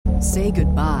Say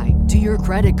goodbye to your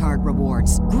credit card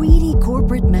rewards. Greedy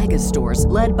corporate mega stores,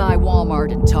 led by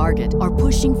Walmart and Target, are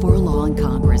pushing for a law in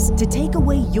Congress to take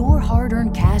away your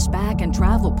hard-earned cash back and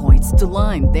travel points to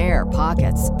line their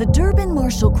pockets. The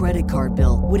Durbin-Marshall credit card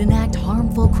bill would enact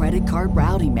harmful credit card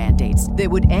routing mandates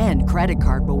that would end credit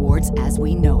card rewards as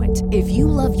we know it. If you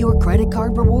love your credit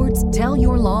card rewards, tell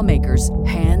your lawmakers,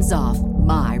 hands off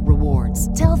my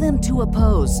rewards. Tell them to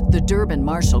oppose the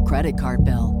Durbin-Marshall credit card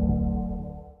bill.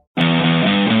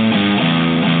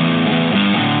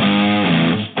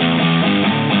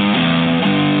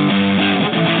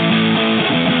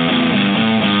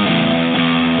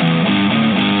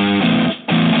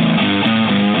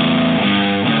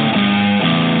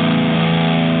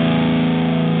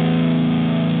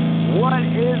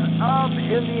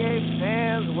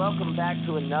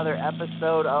 Another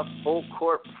episode of Full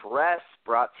Court Press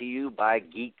brought to you by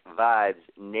Geek Vibes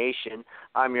Nation.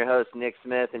 I'm your host, Nick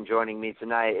Smith, and joining me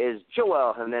tonight is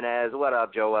Joel Jimenez. What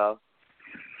up, Joel?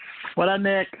 What up,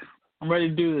 Nick? I'm ready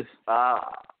to do this.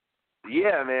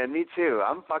 Yeah, man, me too.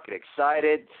 I'm fucking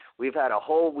excited. We've had a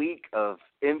whole week of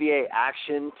NBA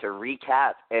action to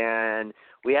recap, and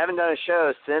we haven't done a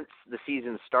show since the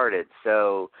season started.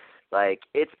 So,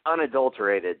 it's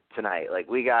unadulterated tonight.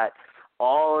 We got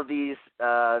all of these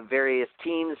various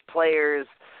teams, players,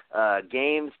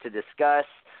 games to discuss.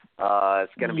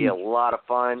 It's going to be a lot of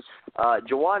fun.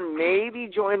 Jawan may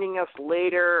be joining us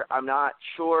later. I'm not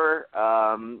sure.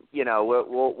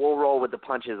 We'll roll with the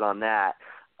punches on that.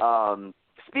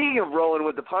 Speaking of rolling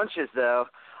with the punches, though,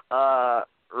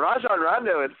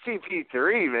 Rondo and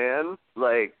CP3, man,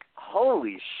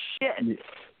 holy shit.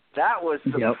 That was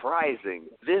surprising.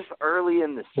 Yep. This early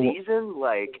in the season,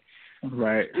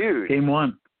 right. Dude. Game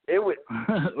one. It would.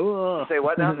 Say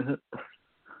what now?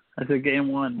 I said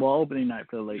game one. Well, opening night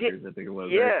for the Lakers, I think it was.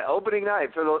 Yeah, right? Opening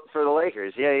night for the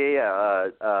Lakers.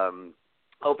 Yeah.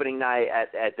 Opening night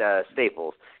at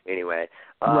Staples. Anyway.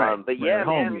 Right. But yeah,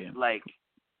 home man.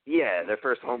 Game. Their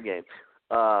first home game.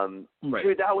 Right.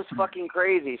 Dude, that was fucking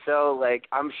crazy. So,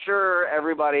 I'm sure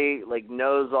everybody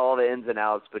knows all the ins and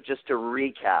outs, but just to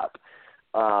recap.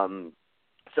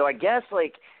 So I guess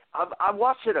I've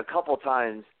watched it a couple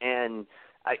times, and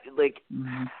I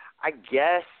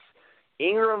guess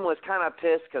Ingram was kind of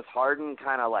pissed because Harden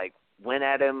kind of went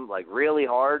at him really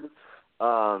hard,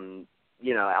 on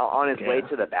his way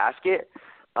to the basket.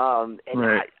 And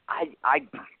right.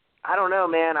 I don't know,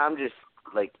 man. I'm just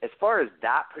as far as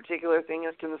that particular thing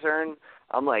is concerned,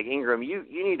 I'm Ingram, you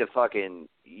need to fucking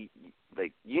you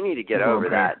need to get over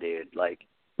that, dude.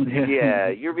 Yeah,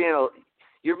 you're being a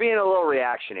little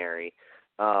reactionary.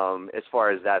 As far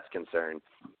as that's concerned.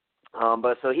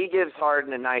 But so he gives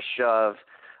Harden a nice shove,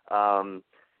 and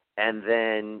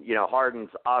then, Harden's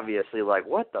obviously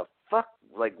what the fuck?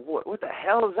 What the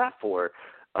hell is that for?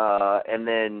 And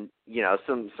then,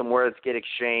 some words get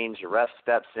exchanged, the ref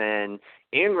steps in,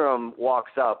 Ingram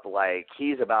walks up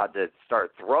he's about to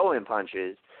start throwing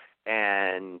punches,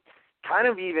 and kind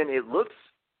of even, it looks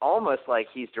almost like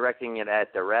he's directing it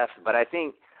at the ref, but I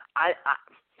think,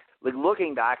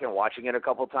 looking back and watching it a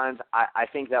couple times, I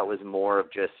think that was more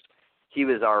of just he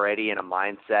was already in a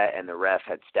mindset and the ref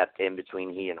had stepped in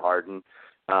between he and Harden.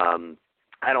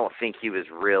 I don't think he was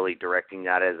really directing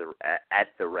that at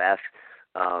the ref.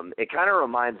 It kind of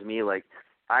reminds me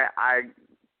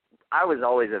I was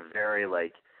always a very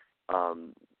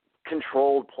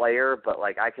controlled player, but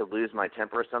I could lose my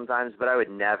temper sometimes, but I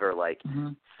would never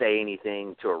say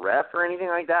anything to a ref or anything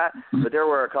like that. But there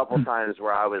were a couple times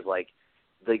where I was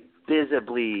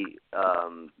visibly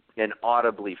and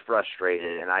audibly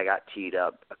frustrated, and I got teed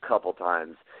up a couple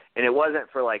times. And it wasn't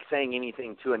for saying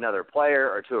anything to another player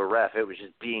or to a ref. It was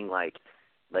just being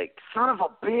son of a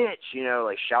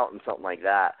bitch, shouting something like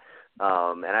that.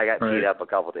 And I got teed up a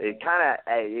couple times. It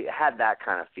had that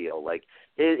kind of feel.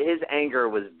 His anger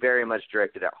was very much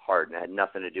directed at Harden. It had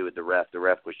nothing to do with the ref. The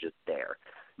ref was just there.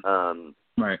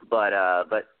 Right. But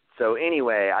so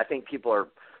anyway, I think people are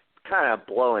kind of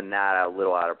blowing that a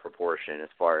little out of proportion as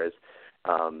far as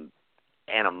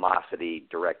animosity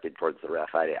directed towards the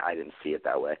ref. I didn't see it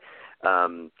that way.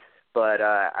 But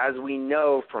as we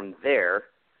know from there,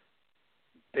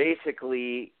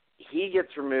 basically he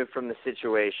gets removed from the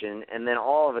situation, and then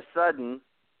all of a sudden,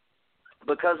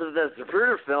 because of the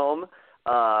Zapruder film,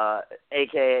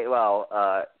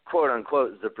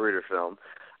 quote-unquote Zapruder film,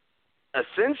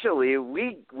 essentially,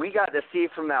 we got to see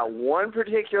from that one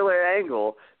particular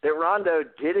angle that Rondo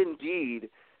did indeed,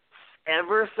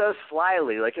 ever so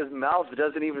slyly, his mouth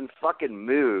doesn't even fucking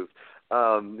move.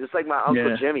 Just like my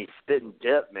Uncle Jimmy spit and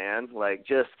dip, man.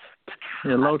 Low-key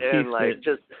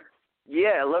spit.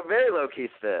 very low-key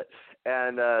spit.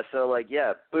 And so like,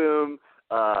 yeah, boom.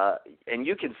 And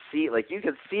you can see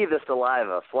the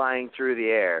saliva flying through the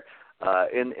air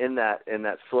in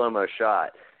that slow-mo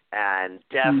shot, and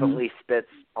definitely spits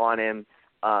on him.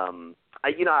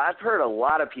 I've heard a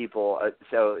lot of people,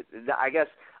 I guess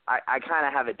I kind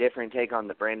of have a different take on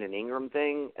the Brandon Ingram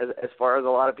thing as far as a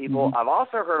lot of people. I've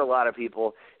also heard a lot of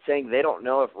people saying they don't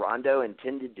know if Rondo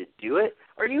intended to do it.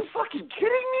 Are you fucking kidding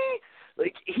me?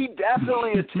 Like, he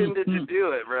definitely intended to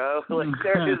do it, bro. Like,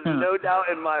 there is no doubt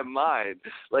in my mind.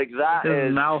 Like, that His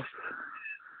is... mouth.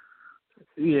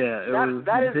 Yeah,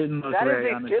 that is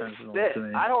a dip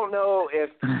spit. I don't know if,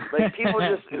 like, people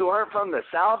just who aren't from the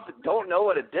South don't know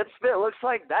what a dip spit looks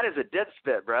like. That is a dip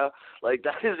spit, bro. Like,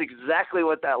 that is exactly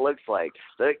what that looks like.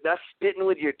 Like, that's spitting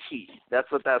with your teeth.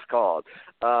 That's what that's called.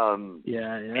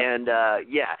 Yeah. And,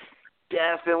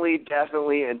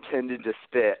 definitely intended to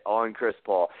spit on Chris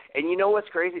Paul. And you know what's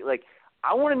crazy? Like,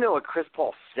 I want to know what Chris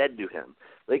Paul said to him.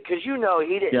 Like, because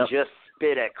he didn't just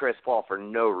spit at Chris Paul for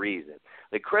no reason.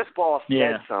 Like, Chris Paul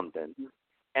said something,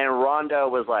 and Rondo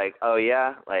was like, oh,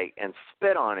 yeah? Like, and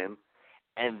spit on him.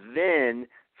 And then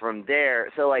from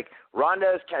there, so, like,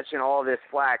 Rondo's catching all this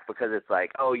flack because it's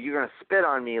like, oh, you're going to spit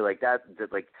on me? Like, that's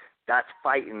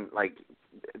fighting, like,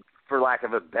 for lack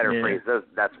of a better phrase,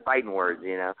 that's fighting words,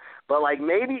 you know. But, like,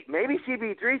 maybe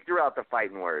CP3 threw out the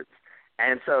fighting words.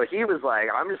 And so he was like,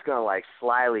 I'm just going to, like,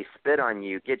 slyly spit on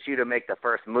you, get you to make the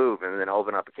first move, and then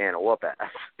open up a can of whoop-ass.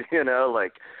 You know,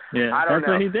 like, I don't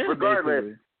know. What he did, regardless.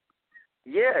 basically.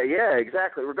 Yeah,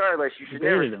 exactly. Regardless, you should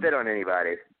never spit on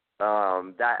anybody. I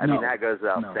mean, that goes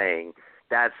without saying.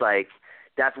 That's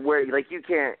where, like, you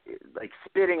can't, like,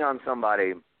 spitting on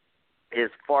somebody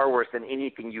is far worse than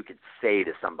anything you could say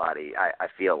to somebody, I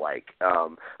feel like,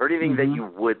 or anything that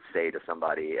you would say to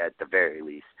somebody at the very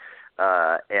least.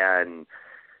 And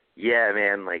yeah,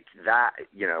 man, like that,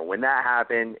 you know, when that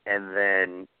happened, and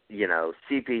then, you know,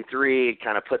 CP3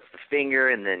 kind of puts the finger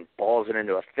and then balls it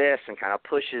into a fist and kind of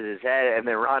pushes his head, and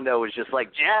then Rondo was just like,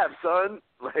 jab, son,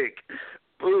 like,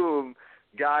 boom,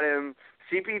 got him.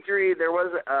 CP3, there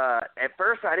was, at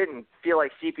first I didn't feel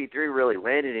like CP3 really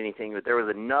landed anything, but there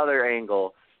was another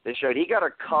angle that showed he got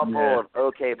a couple of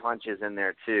okay punches in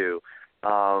there too.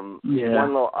 One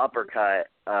little uppercut,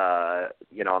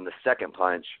 you know, on the second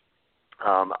punch.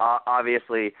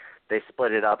 Obviously, they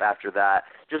split it up after that.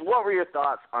 Just what were your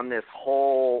thoughts on this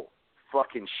whole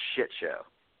fucking shit show?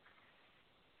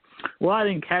 Well, I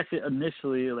didn't catch it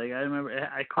initially. Like, I remember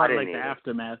I caught like the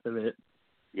aftermath of it.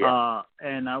 Yeah.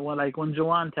 And when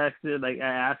Jawan texted, like,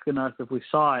 asking us if we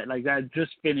saw it, like, I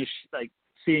just finished like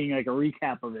seeing like a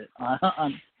recap of it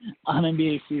on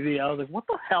NBA TV. I was like, what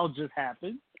the hell just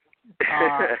happened?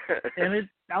 And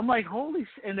I'm like, holy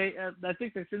shit. And they, I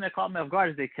think the thing that caught me off guard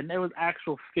is there was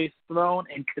actual fists thrown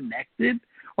and connected.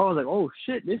 I was like, oh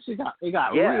shit, this shit got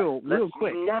real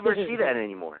quick. You never see that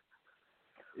anymore.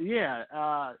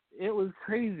 Yeah, it was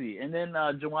crazy. And then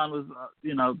Jawan was,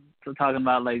 you know, talking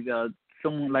about like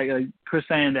someone like Chris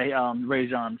saying that Ray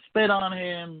John spit on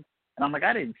him, and I'm like,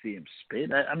 I didn't see him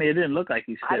spit. I mean, it didn't look like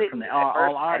he spit from the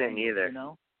all I didn't either. You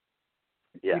know.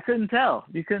 Yeah. You couldn't tell.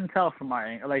 You couldn't tell from our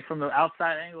angle. Like, from the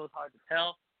outside angle, it's hard to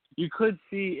tell. You could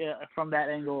see from that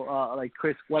angle, like,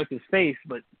 Chris wipe his face,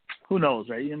 but who knows,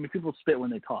 right? I mean, people spit when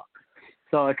they talk.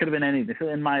 So it could have been anything. So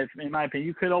in my opinion,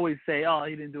 you could always say, oh,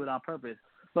 he didn't do it on purpose.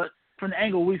 But from the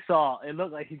angle we saw, it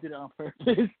looked like he did it on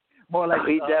purpose. More like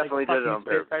he definitely did it on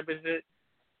purpose. Type of shit.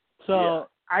 So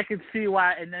I could see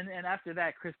why. And after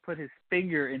that, Chris put his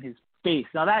finger in his face.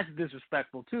 Now, that's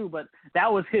disrespectful, too, but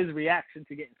that was his reaction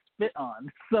to getting spit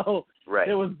on. So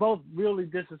it was both really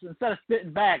disrespectful. Instead of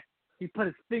spitting back, he put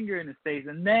his finger in his face,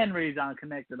 and then Ray John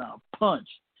connected on a punch.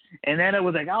 And then it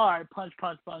was like, all right, punch,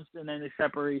 and then the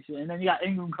separation. And then you got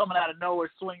Ingram coming out of nowhere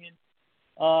swinging.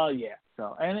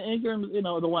 So, and Ingram, you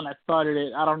know, the one that started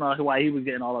it, I don't know why he was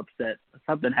getting all upset.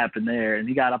 Something happened there, and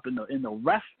he got up in the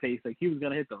ref's face like he was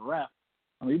going to hit the ref.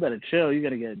 I mean, you better chill. You got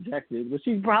to get ejected. Which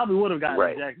he probably would have gotten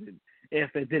ejected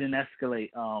if it didn't escalate.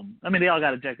 I mean, they all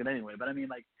got ejected anyway, but I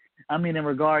mean, in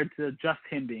regard to just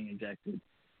him being ejected,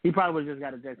 he probably would have just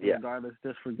got ejected regardless,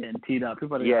 just for getting teed up. Just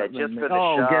for the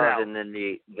shove and then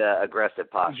the aggressive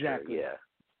posture. Exactly.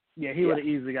 Yeah, he would have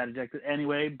easily got ejected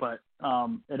anyway, but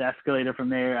it escalated from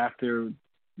there after, you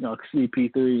know,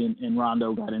 CP3 and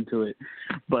Rondo got into it.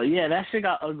 But yeah, that shit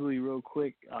got ugly real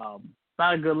quick.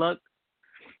 Not a good look.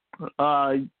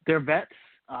 They're vets.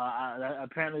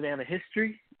 Apparently they have a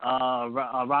history.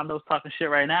 Rondo's talking shit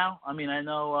right now. I mean, I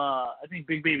know, I think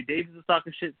Big Baby Davis is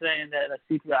talking shit, saying that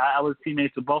CP3, I was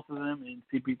teammates with both of them, and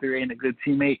CP3 ain't a good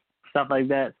teammate, stuff like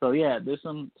that. So yeah, there's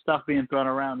some stuff being thrown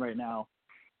around right now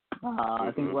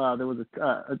I think there was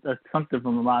a something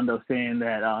from Rondo saying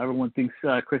that everyone thinks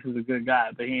Chris is a good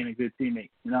guy, but he ain't a good teammate,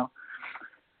 you know?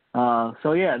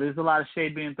 So, yeah, there's a lot of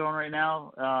shade being thrown right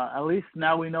now. At least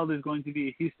now we know there's going to be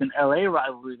a Houston-LA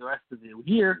rivalry the rest of the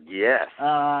year. Yes.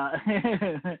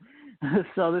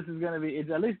 So this is going to be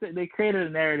 – at least they created a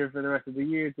narrative for the rest of the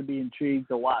year to be intrigued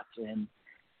to watch. And,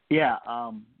 yeah,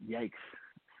 yikes.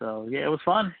 So, yeah, it was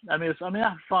fun. I mean,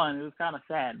 not fun. It was kind of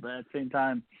sad, but at the same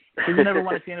time, because you never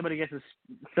want to see anybody get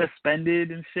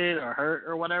suspended and shit or hurt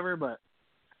or whatever, but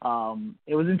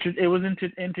it was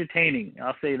entertaining.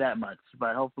 I'll say that much.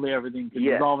 But hopefully everything can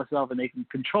resolve itself and they can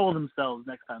control themselves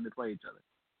next time they play each other.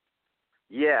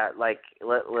 Yeah, like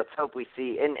let's hope we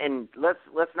see, and let's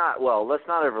not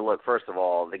overlook. First of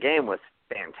all, the game was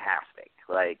fantastic.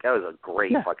 Like that was a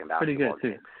great fucking basketball pretty good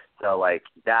game. Too. So like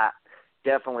that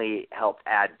definitely helped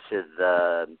add to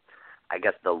the, I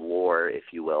guess, the lore, if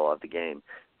you will, of the game.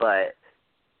 But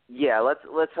yeah,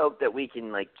 let's hope that we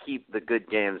can like keep the good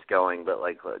games going. But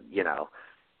like you know,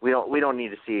 we don't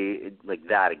need to see like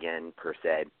that again per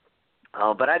se.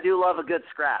 But I do love a good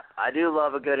scrap. I do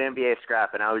love a good NBA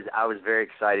scrap, and I was very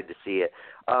excited to see it.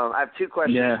 I have two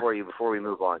questions for you before we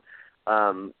move on.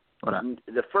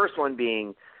 The first one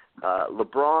being,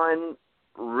 LeBron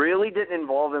really didn't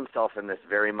involve himself in this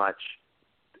very much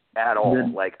at all.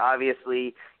 Like,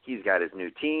 obviously, he's got his new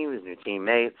team, his new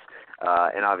teammates,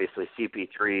 and obviously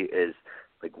CP3 is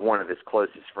like one of his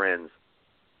closest friends.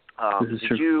 I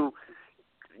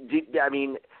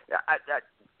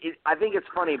think it's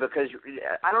funny because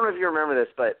I don't know if you remember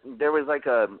this, but there was like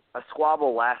a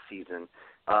squabble last season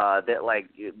that like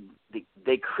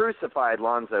they crucified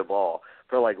Lonzo Ball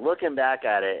for like looking back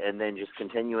at it and then just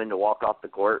continuing to walk off the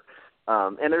court.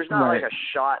 And there's not like a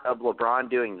shot of LeBron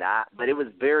doing that, but it was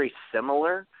very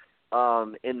similar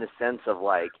in the sense of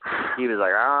like he was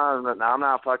like, I'm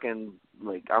not fucking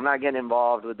like I'm not getting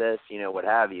involved with this, you know, what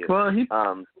have you. Well,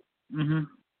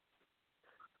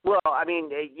 Well, I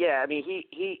mean,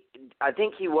 he I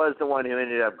think he was the one who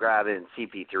ended up grabbing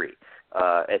CP3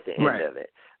 at the end of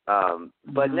it.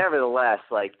 But nevertheless,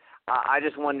 like, I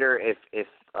just wonder if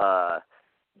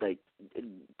like,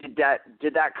 did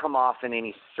that come off in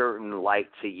any certain light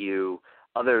to you,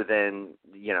 other than,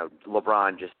 you know,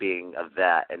 LeBron just being a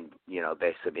vet and, you know,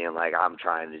 basically being like, I'm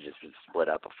trying to just split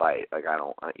up a fight. Like, I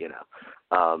don't, you know.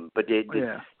 But do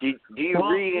you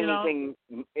read anything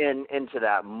into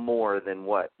that more than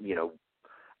what, you know,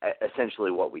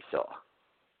 essentially what we saw?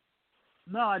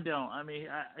 No, I don't. I mean,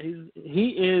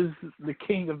 he is the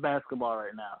king of basketball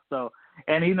right now. So,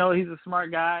 and he's a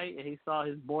smart guy. He saw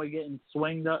his boy getting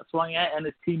swung at, and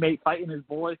his teammate fighting his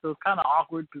boy. So it's kind of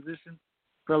awkward position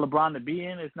for LeBron to be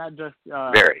in. It's not just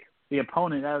the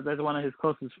opponent. That's one of his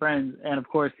closest friends, and of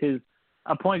course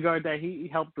a point guard that he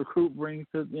helped recruit, bring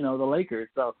to the Lakers.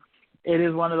 So it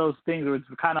is one of those things where it's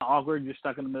kind of awkward. You're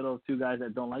stuck in the middle of two guys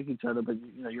that don't like each other, but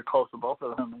you're close to both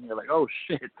of them, and you're like, oh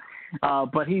shit.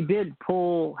 But he did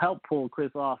help pull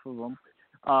Chris off of him.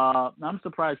 I'm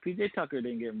surprised PJ Tucker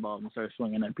didn't get involved and start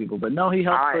swinging at people, but no, he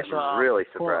helped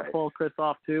pull Chris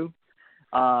off too.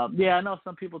 I know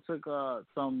some people took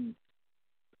some.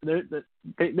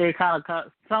 They kind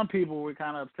of some people were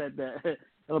kind of upset that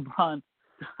LeBron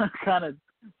kind of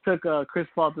took Chris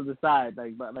Paul to the side,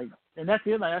 and that's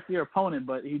your opponent,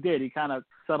 but he kind of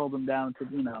settled him down to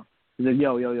he's like,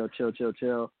 yo,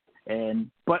 chill,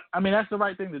 but I mean that's the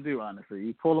right thing to do, honestly.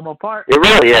 You pull them apart, it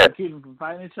really is. Keep them from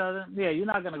fighting each other. Yeah, you're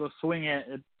not gonna go swing at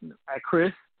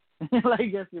Chris.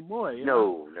 Like that's your boy.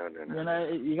 No.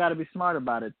 You got to be smart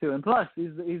about it too. And plus, he's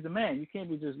the man. You can't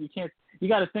be you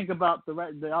got to think about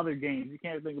the other games. You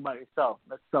can't think about yourself.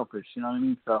 That's selfish. You know what I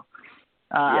mean? So,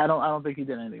 I don't think he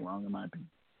did anything wrong in my opinion.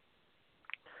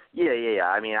 Yeah.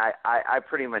 I mean, I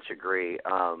pretty much agree.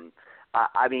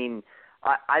 I mean,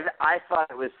 I thought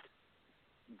it was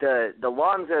the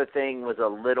Lonzo thing was a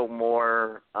little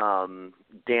more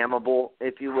damnable,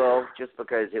 if you will, just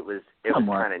because it was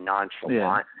kind of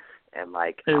nonchalant and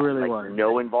like it really was.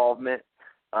 No involvement.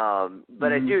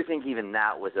 But I do think even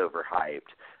that was overhyped.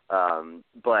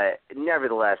 But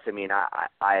nevertheless, I mean,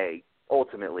 I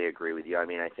ultimately agree with you. I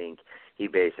mean, I think he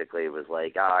basically was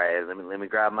like, all right, let me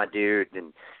grab my dude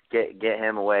and get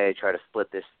him away, try to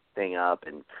split this thing up,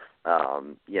 and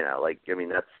like, I mean,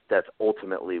 that's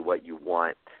ultimately what you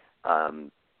want to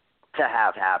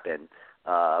have happen.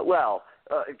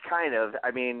 Kind of.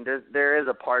 I mean, there is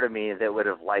a part of me that would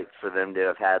have liked for them to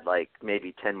have had like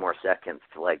maybe 10 more seconds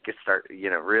to like start,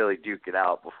 really duke it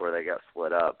out before they got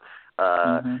split up.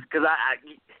 Because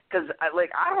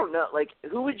I don't know, like,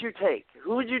 who would you take?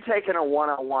 Who would you take in a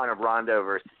one-on-one of Rondo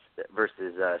versus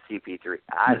CP3?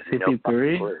 I have no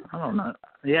CP3? clue. I don't know.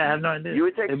 Yeah, I have no idea. You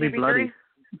would take CP3?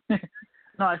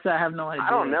 No, I said I have no idea. I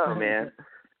don't know, man.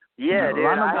 Yeah, dude,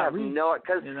 Rondo I have reach, no,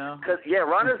 cause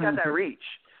Rondo's got that reach.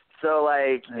 So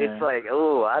like, it's like,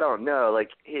 I don't know, like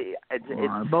it's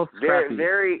both very scrappy.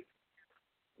 very.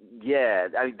 Yeah,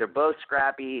 I mean they're both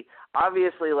scrappy.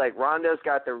 Obviously, like Rondo's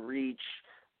got the reach.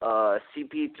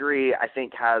 CP3 I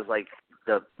think has like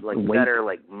the better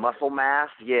like muscle mass.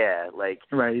 Yeah, like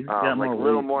right. Like a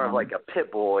little more of like a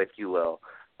pit bull, if you will.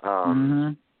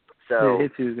 So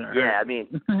yeah, I mean,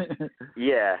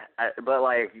 but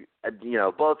like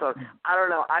both of. I don't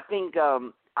know. I think I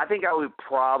would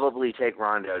probably take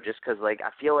Rondo just because like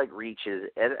I feel like reach is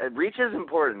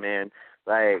important, man.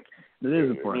 Like it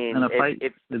is important. I mean, in a fight,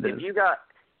 if you got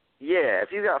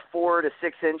 4 to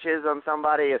 6 inches on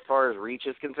somebody as far as reach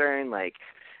is concerned, like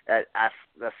that's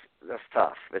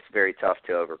tough. It's very tough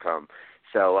to overcome.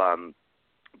 So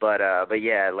but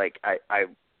yeah, like I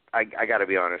got to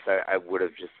be honest. I would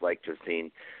have just liked to have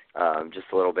seen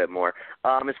just a little bit more.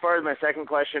 As far as my second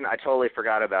question, I totally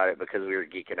forgot about it because we were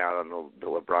geeking out on the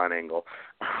LeBron angle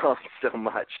so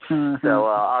much. So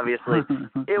obviously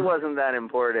it wasn't that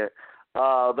important.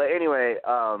 But anyway,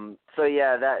 so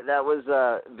yeah, that was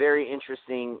a very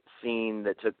interesting scene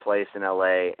that took place in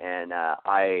LA, and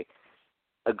I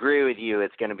agree with you.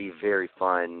 It's going to be very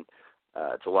fun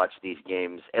to watch these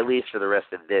games, at least for the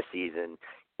rest of this season,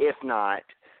 if not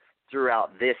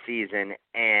throughout this season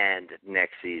and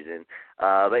next season.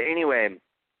 But anyway,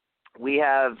 we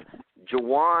have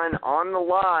Jawan on the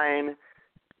line.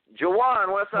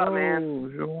 Jawan, what's up,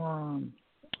 man? Jawan.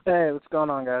 Hey, what's going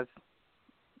on, guys?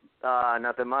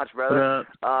 Nothing much, brother.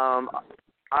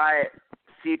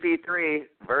 CP3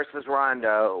 versus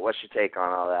Rondo. What's your take on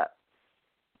all that?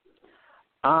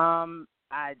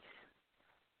 I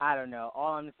don't know.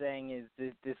 All I'm saying is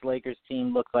this Lakers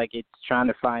team looks like it's trying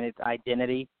to find its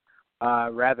identity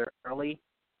rather early.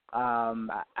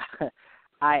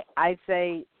 I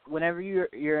say whenever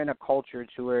you're in a culture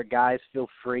to where guys feel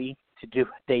free to do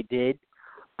what they did,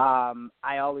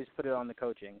 I always put it on the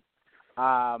coaching.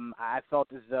 I felt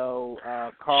as though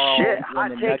Carl. Shit,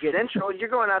 hot take Central. You're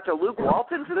going after Luke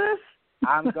Walton for this?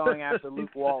 I'm going after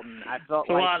Luke Walton. I felt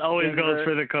like Squad always goes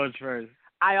for the coach first.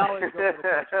 I always go for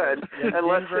the coach first.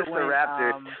 Unless it's the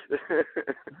Raptors.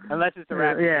 Unless it's the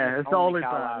Raptors. Yeah, it's the only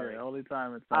time. Yeah, only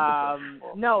time it's not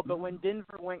no, but when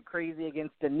Denver went crazy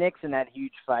against the Knicks in that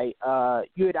huge fight,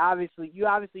 you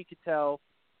obviously could tell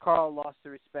Carl lost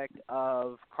the respect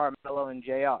of Carmelo and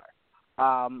JR.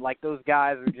 Like those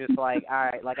guys are just like, all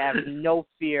right, like I have no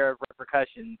fear of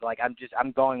repercussions. Like I'm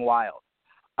going wild.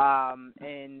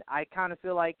 And I kind of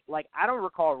feel like I don't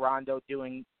recall Rondo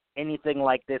doing anything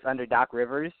like this under Doc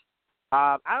Rivers.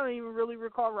 I don't even really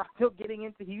recall Rondo getting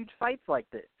into huge fights like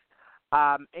this.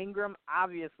 Ingram,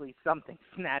 obviously something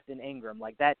snapped in Ingram.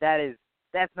 Like that's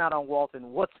not on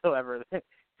Walton whatsoever. It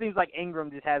seems like Ingram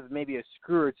just has maybe a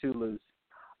screw or two loose.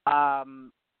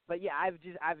 But yeah,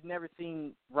 I've never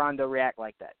seen Rondo react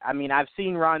like that. I mean, I've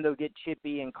seen Rondo get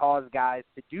chippy and cause guys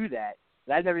to do that,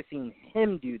 but I've never seen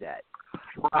him do that.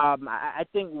 I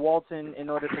think Walton, in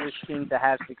order for this team to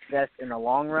have success in the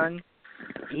long run,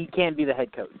 he can't be the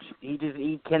head coach.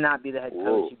 He cannot be the head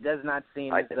coach. He does not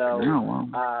seem as though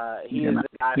he is the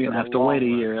guy. You're gonna have to wait a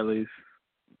year at least.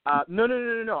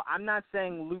 No. I'm not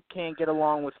saying Luke can't get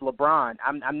along with LeBron.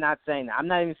 I'm not saying that. I'm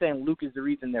not even saying Luke is the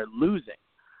reason they're losing.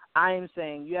 I am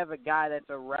saying you have a guy that's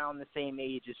around the same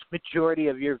age as majority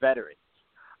of your veterans.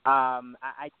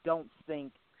 I don't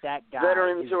think that guy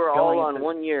veterans who are all on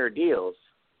 1-year deals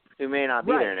who may not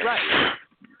be there next year.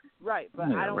 Right,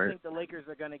 but I don't think the Lakers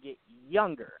are going to get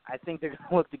younger. I think they're going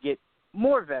to look to get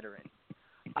more veterans.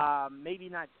 Maybe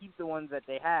not keep the ones that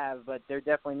they have, but they're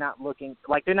definitely not looking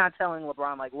like they're not telling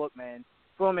LeBron like, look, man,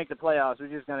 if we don't make the playoffs, we're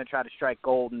just going to try to strike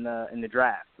gold in the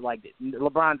draft. Like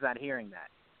LeBron's not hearing that.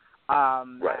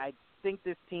 I think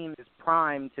this team is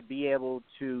primed to be able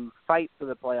to fight for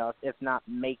the playoffs, if not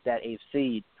make that 8th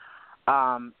seed.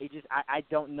 I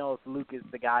don't know if Luke is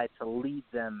the guy to lead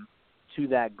them to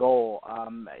that goal.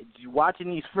 Watching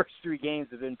these first 3 games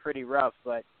have been pretty rough,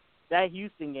 but that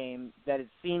Houston game, that it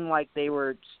seemed like they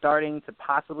were starting to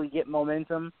possibly get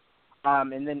momentum,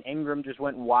 and then Ingram just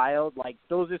went wild. Like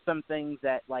those are some things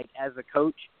that, like as a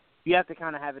coach, you have to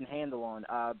kind of have a handle on.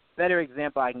 Better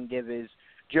example I can give is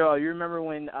Joe. You remember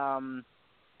when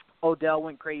Odell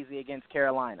went crazy against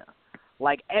Carolina?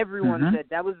 Like everyone said,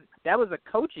 that was a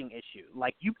coaching issue.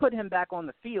 Like you put him back on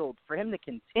the field for him to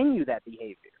continue that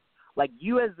behavior. Like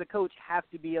you as the coach have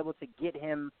to be able to get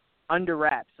him under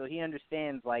wraps so he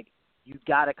understands like you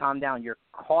got to calm down. You're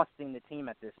costing the team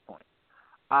at this point.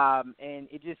 And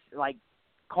it just like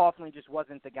Coughlin just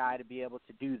wasn't the guy to be able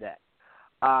to do that.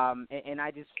 And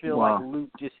I just feel like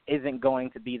Luke just isn't going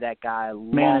to be that guy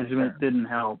long-term. Management didn't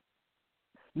help.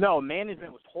 No,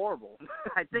 management was horrible.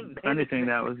 I think if anything,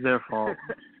 that was their fault.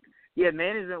 Yeah,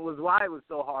 management was why it was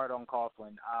so hard on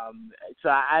Coughlin. So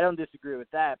I don't disagree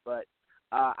with that, but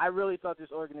I really thought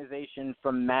this organization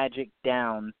from Magic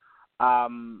down,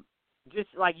 just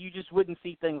like you just wouldn't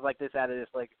see things like this out of this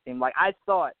Lakers team. Like I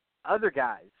thought other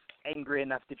guys angry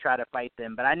enough to try to fight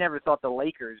them, but I never thought the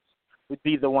Lakers would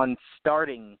be the ones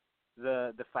starting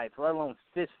the fights, let alone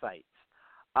fist fights.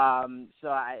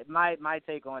 So my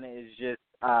take on it is just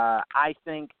I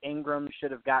think Ingram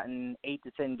should have gotten 8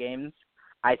 to 10 games.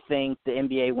 I think the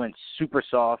NBA went super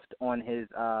soft on his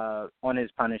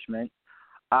punishment.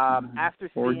 After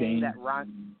seeing that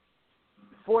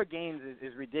 4 games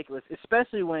is ridiculous,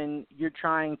 especially when you're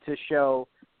trying to show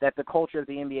that the culture of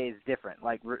the NBA is different.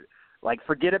 Like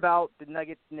forget about the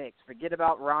Nuggets Knicks, forget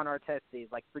about Ron Artest days,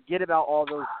 like forget about all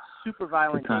those super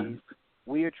violent days.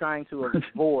 We are trying to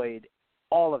avoid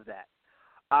all of that.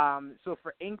 So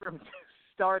for Ingram to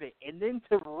start it and then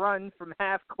to run from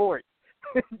half court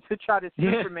to try to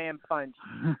Superman punch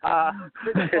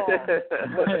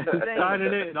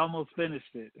started it and almost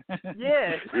finished it.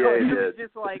 Yeah, so it was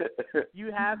just like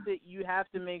you have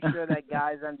to make sure that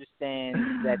guys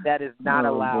understand that is not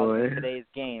allowed in today's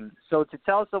game. So to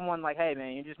tell someone like, hey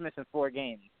man, you're just missing 4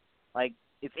 games, like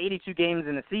it's 82 games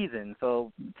in a season.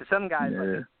 So to some guys,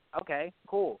 like, okay,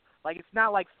 cool. Like it's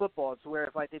not like football. It's where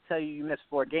if like they tell you miss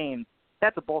 4 games,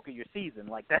 that's the bulk of your season.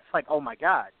 Like that's like, oh my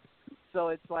God. So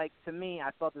it's like, to me,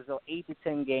 I felt as though 8 to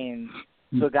 10 games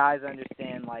so guys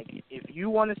understand, like, if you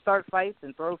want to start fights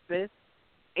and throw fists,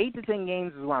 8 to 10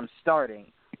 games is where I'm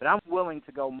starting. But I'm willing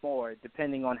to go more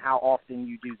depending on how often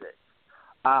you do this.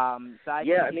 So I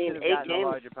mean, 8 games, a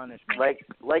larger punishment. Like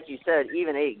you said,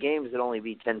 even 8 games would only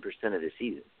be 10% of the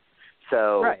season.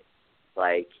 So,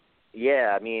 like,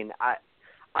 yeah, I mean, I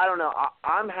don't know.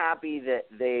 I'm happy that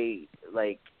they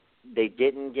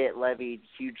didn't get levied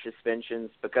huge suspensions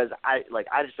because I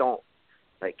just don't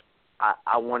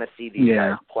I want to see these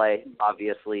guys play,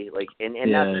 obviously, and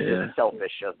that's just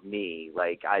selfish of me.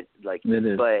 But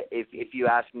if you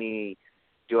ask me,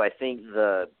 do I think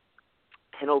the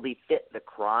penalty fit the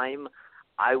crime?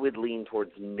 I would lean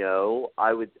towards no.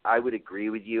 I would agree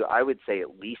with you. I would say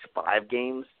at least 5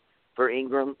 games for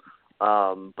Ingram,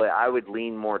 but I would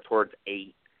lean more towards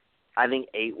 8. I think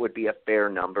 8 would be a fair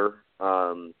number.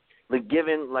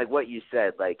 Given what you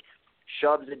said,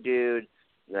 Shub's a dude,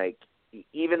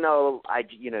 even though I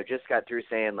just got through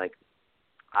saying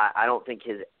I don't think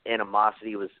his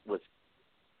animosity was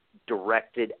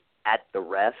directed at the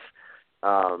ref.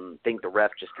 Think the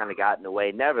ref just kind of got in the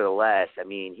way. Nevertheless, I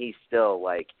mean, he's still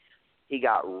he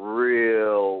got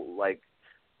real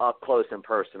up close and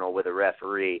personal with a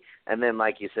referee, and then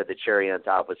like you said, the cherry on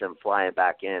top was him flying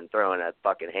back in, throwing a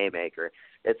fucking haymaker.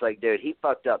 It's like, dude, he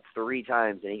fucked up 3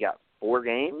 times and he got 4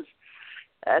 games.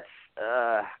 That's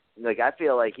I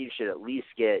feel like he should at least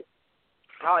get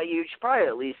you should probably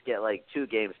at least get 2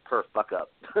 games per fuck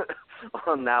up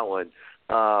on that one.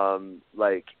 So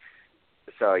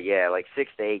yeah,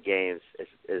 6 to 8 games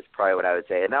is probably what I would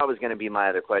say. And that was going to be my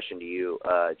other question to you,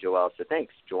 Joel. So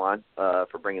thanks, Juwan,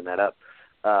 for bringing that up.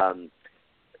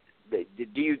 Do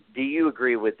you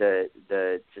agree with the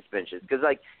suspensions? Because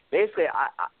basically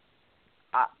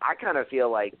I kind of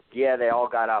feel they all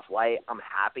got off light. I'm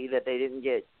happy that they didn't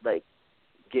get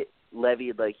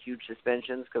levied huge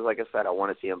suspensions because like I said, I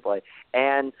want to see them play.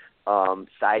 And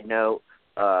side note,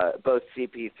 both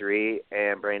CP3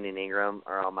 and Brandon Ingram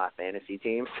are on my fantasy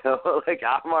team, so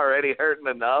I'm already hurting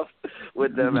enough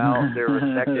with them out their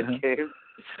respective games.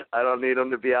 I don't need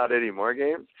them to be out any more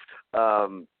games.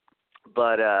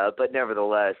 But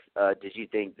nevertheless, did you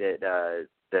think that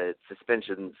the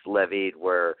suspensions levied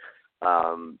were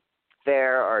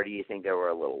fair, or do you think they were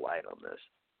a little light on this?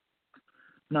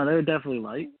 No, they were definitely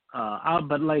light.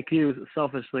 But like you,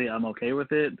 selfishly, I'm okay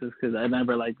with it just because I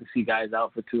never like to see guys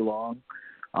out for too long.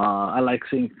 I like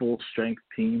seeing full-strength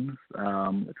teams.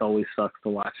 It always sucks to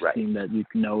watch a team that you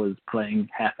know is playing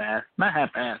half-assed. Not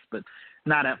half-assed, but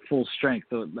not at full strength.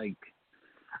 So,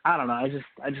 I don't know. I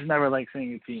just never like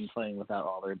seeing a team playing without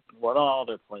all their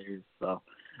players. So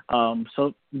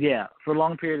yeah, for a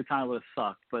long period of time it would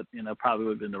have sucked, but probably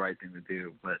would have been the right thing to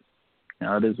do. But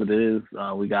it is what it is.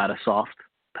 We got a soft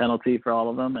penalty for all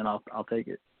of them, and I'll take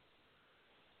it.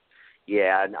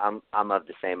 Yeah, I'm of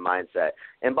the same mindset.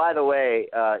 And by the way,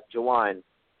 Jawan,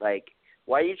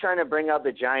 why are you trying to bring up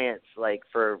the Giants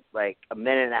for a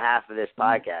minute and a half of this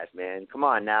podcast, man? Come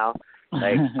on now.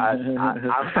 Like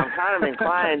I'm kind of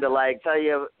inclined to like tell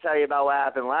you about what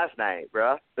happened last night,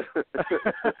 bro.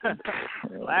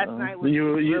 Last night was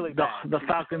really bad. The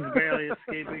Falcons barely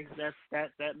escaping that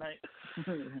night.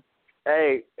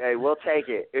 Hey, we'll take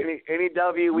it. Any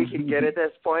W we can get at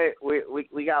this point.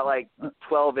 We got like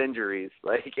 12 injuries.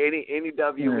 Like any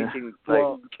W we can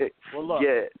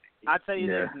get. I'll tell you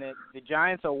this, Nick. The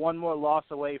Giants are one more loss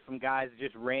away from guys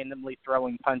just randomly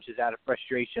throwing punches out of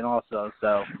frustration also.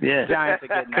 So the Giants are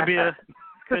getting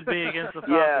could be against the Falcons.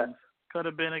 Yeah. Could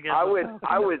have been against the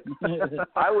Falcons.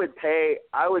 I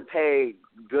would pay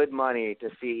good money to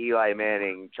see Eli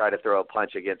Manning try to throw a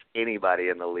punch against anybody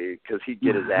in the league because he'd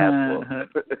get his ass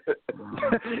whooped.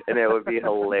 And it would be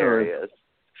hilarious.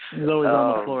 He's always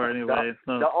on the floor anyway.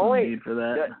 The only need for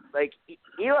that.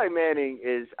 Eli Manning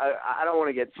is. I don't want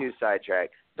to get too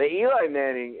sidetracked, but Eli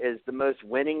Manning is the most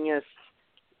winningest,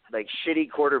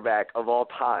 shitty quarterback of all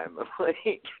time.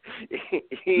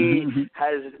 He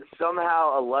has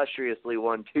somehow illustriously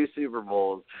won 2 Super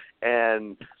Bowls,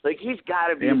 and he's got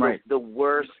to be the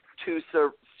worst 2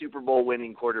 Super Bowl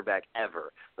winning quarterback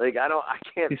ever. I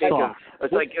can't think of.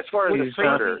 It's as far as the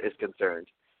starter is concerned.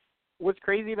 What's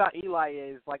crazy about Eli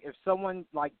is, if someone,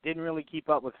 didn't really keep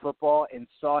up with football and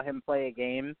saw him play a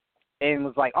game and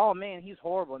was like, oh, man, he's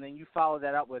horrible, and then you follow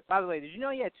that up with, by the way, did you know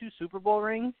he had 2 Super Bowl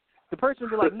rings? The person would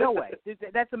be like, no way.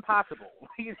 That's impossible.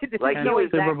 He was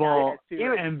Super Bowl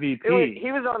MVP.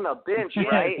 He was on the bench,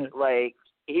 right?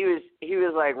 He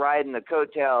was riding the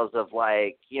coattails of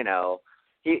he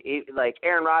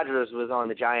Aaron Rodgers was on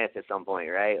the Giants at some point,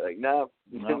 right? No,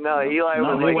 Eli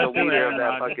was the leader of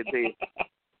that fucking team.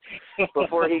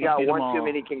 Before he got one too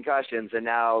many concussions, and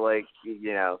now, when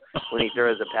he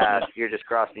throws a pass, you're just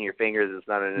crossing your fingers. It's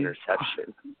not an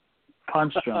interception.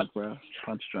 Punch drunk, bro.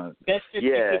 Punch drunk. Best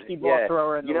 50-50 ball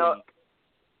thrower in the league.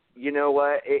 You know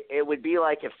what? It would be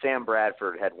like if Sam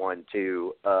Bradford had won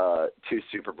 2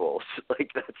 Super Bowls.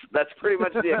 That's pretty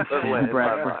much the equivalent in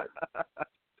my mind.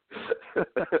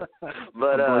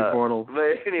 But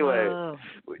anyway,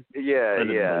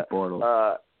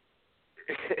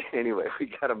 anyway, we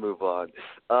got to move on.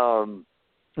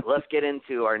 Let's get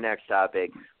into our next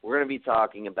topic. We're going to be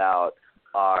talking about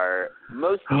our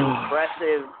most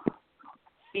impressive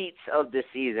feats of the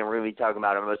season. We're going to be talking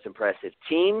about our most impressive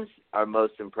teams, our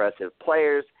most impressive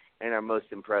players, and our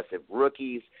most impressive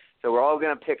rookies. So we're all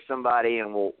going to pick somebody,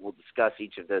 and we'll discuss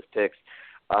each of those picks.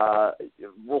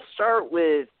 We'll start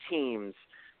with teams.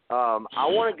 I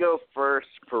want to go first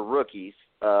for rookies.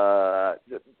 I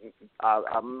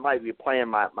might be playing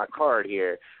my card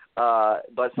here,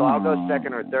 but so I'll go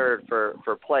second or third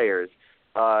for players.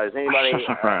 Does anybody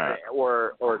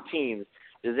or teams?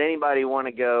 Does anybody want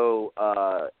to go?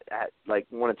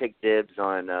 Want to take dibs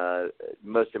on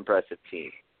most impressive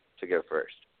team to go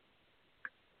first?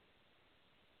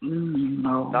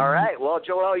 No. All right. Well,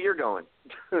 Joel, you're going.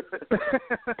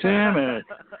 Damn it.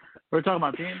 We're talking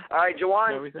about teams. All right,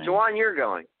 Jawan, you're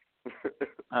going.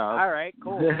 All right,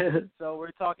 cool. So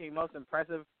we're talking most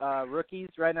impressive rookies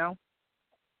right now?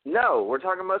 No, we're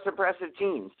talking most impressive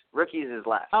teams. Rookies is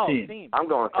last. Oh, teams. I'm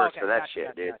going first for that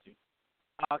shit, dude.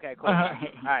 Okay, cool. All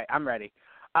right, I'm ready.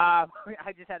 I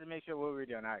just had to make sure what we were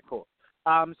doing. All right, cool.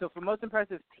 So for most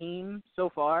impressive team so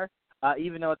far,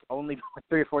 even though it's only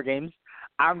 3 or 4 games,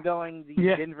 I'm going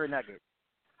the Denver Nuggets.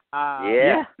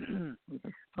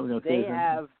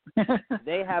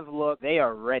 They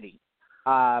are ready.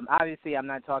 Obviously, I'm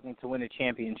not talking to win a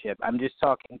championship. I'm just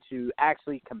talking to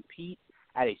actually compete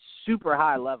at a super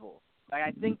high level.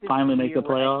 I think this finally year make the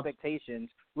playoffs. Expectations.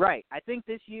 Right. I think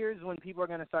this year is when people are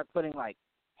going to start putting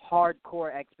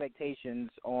hardcore expectations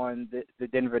on the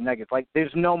Denver Nuggets.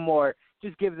 There's no more.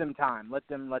 Just give them time. Let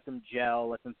them gel.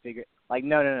 Let them figure.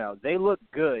 No. They look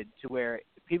good to where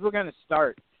people are going to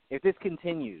start, if this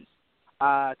continues,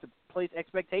 to place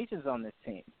expectations on this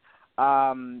team.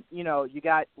 You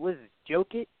got, what is it,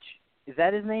 Jokic? Is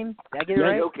that his name? Did I get it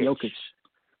right? Jokic.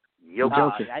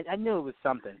 I knew it was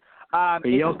something.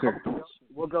 Jokic.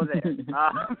 We'll go there.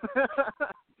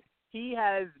 He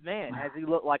has he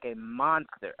looked like a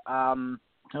monster.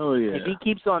 Oh, yeah. If he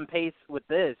keeps on pace with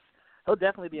this, he'll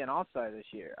definitely be an all-star this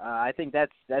year. I think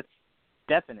that's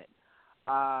definite.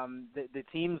 The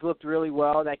teams looked really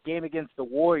well. That game against the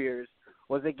Warriors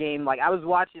was a game, I was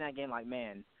watching that game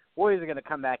man, Warriors are going to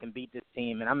come back and beat this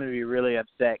team, and I'm going to be really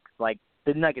upset because,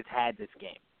 the Nuggets had this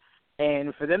game.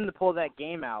 And for them to pull that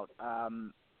game out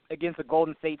against a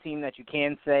Golden State team that you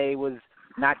can say was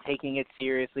not taking it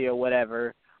seriously or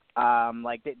whatever,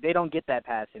 they don't get that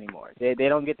pass anymore. They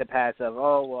don't get the pass of,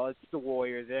 oh, well, it's the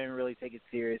Warriors. They didn't really take it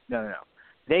serious. No.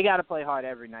 They got to play hard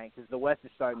every night because the West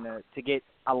is starting to get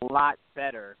a lot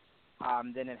better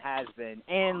than it has been.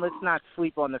 And let's not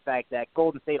sleep on the fact that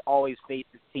Golden State always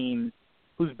faces teams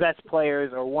whose best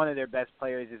players or one of their best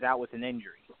players is out with an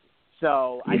injury.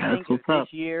 So I think this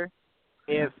year,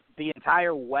 if the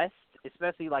entire West,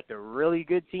 especially like the really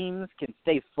good teams, can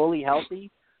stay fully healthy,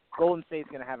 Golden State's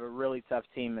going to have a really tough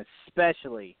team,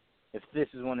 especially if this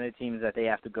is one of the teams that they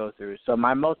have to go through. So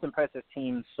my most impressive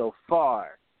team so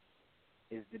far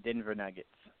is the Denver Nuggets.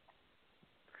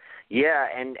 Yeah,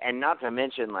 and not to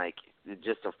mention, like,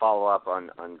 just to follow up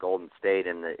on Golden State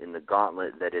in the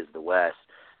gauntlet that is the West,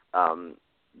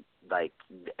 like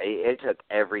it took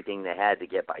everything they had to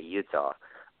get by Utah.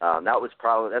 That's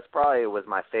probably was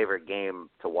my favorite game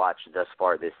to watch thus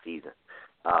far this season,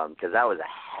 because that was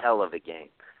a hell of a game.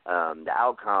 The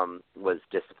outcome was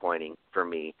disappointing for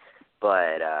me,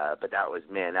 but that was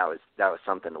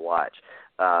something to watch.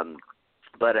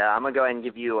 But I'm gonna go ahead and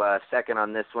give you a second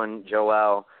on this one,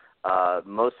 Joel.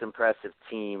 Most impressive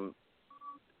team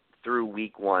through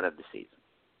week 1 of the season.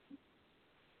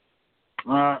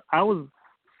 I was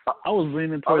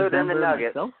leaning towards other than Denver the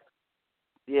Nuggets. myself.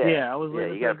 Yeah, I was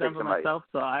leaning towards Denver myself,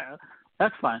 so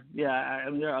that's fine. Yeah, I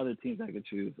mean, there are other teams I could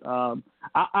choose. I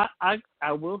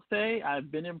will say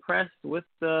I've been impressed with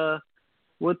the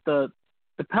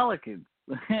Pelicans.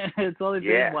 It's only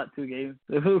been 2 games,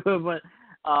 but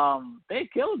they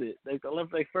killed it. They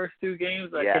left like first 2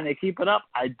 games. Can they keep it up?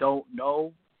 I don't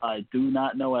know. I do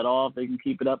not know at all if they can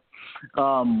keep it up.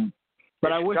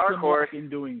 But I wish them luck in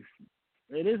doing.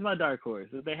 It is my dark horse.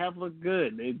 They have looked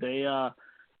good. They are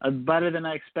better than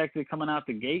I expected coming out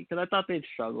the gate, because I thought they'd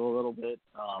struggle a little bit,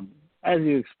 as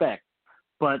you expect.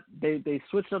 But they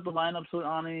switched up the lineups with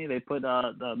Ani. They put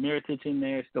the Mirotic in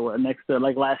there still next to,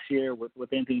 like last year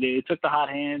with Anthony Davis. They took the hot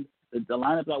hand, the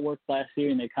lineup that worked last year,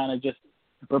 and they kind of just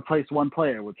replaced one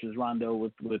player, which is Rondo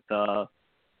with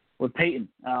Peyton.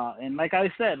 And like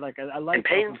I said, I like. And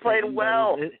Peyton's played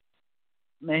well.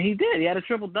 Man, he did. He had a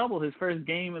triple-double his first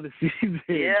game of the season.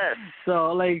 Yes.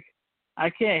 So, I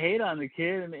can't hate on the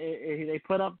kid. And they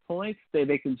put up points.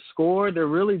 They can score. They're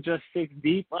really just 6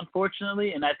 deep,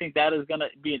 unfortunately, and I think that is going to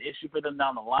be an issue for them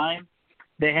down the line.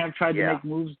 They have tried to make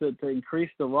moves to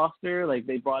increase the roster. Like,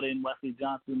 they brought in Wesley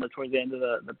Johnson towards the end of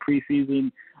the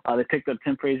preseason. They picked up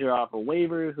Tim Frazier off of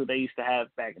waivers, who they used to have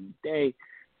back in the day.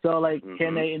 So,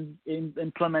 can they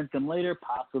implement them later?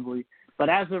 Possibly. But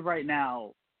as of right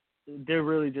now, they're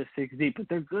really just 6 deep, but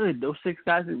they're good. Those 6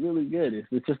 guys are really good.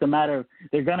 It's just a matter of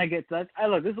they're gonna get to.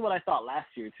 Look, this is what I thought last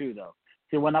year too, though.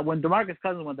 See, when DeMarcus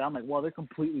Cousins went down, I'm like, well, they're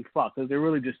completely fucked because they're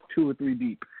really just 2 or 3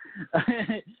 deep.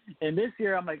 And this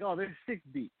year, I'm like, oh, they're 6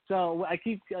 deep. So I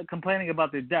keep complaining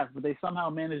about their depth, but they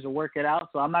somehow managed to work it out.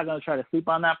 So I'm not gonna try to sleep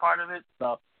on that part of it.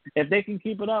 So if they can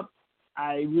keep it up,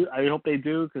 I hope they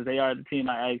do, because they are the team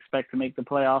I expect to make the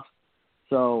playoffs.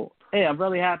 So, hey, I'm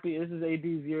really happy. This is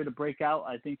AD's year to break out.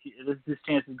 I think this is his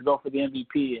chance to go for the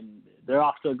MVP, and they're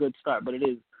off to a good start, but it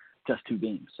is just 2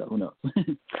 games, so who knows?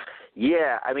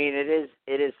 Yeah, I mean, it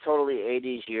is totally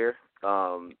AD's year.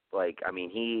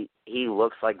 He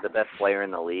looks like the best player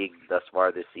in the league thus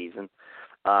far this season.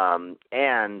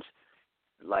 And,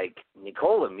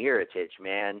 Nikola Mirotic,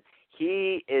 man,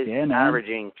 he is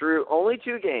averaging through only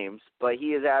 2 games, but he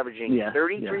is averaging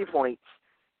 33 points,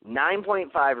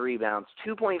 9.5 rebounds,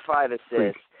 2.5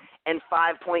 assists, and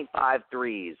 5.5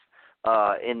 threes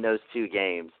in those 2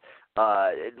 games.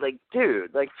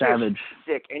 Savage.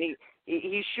 Sick. And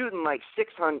he's shooting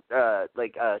 60%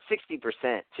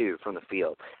 too from the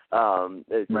field,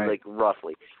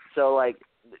 roughly. So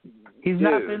he's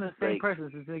not been the same person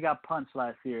since he got punched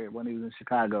last year when he was in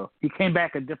Chicago. He came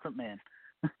back a different man.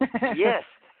 Yes,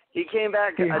 he came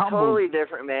back totally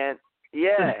different man.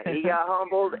 Yeah, he got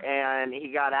humbled and he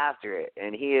got after it,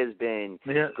 and he has been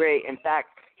great. In fact,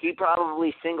 he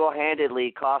probably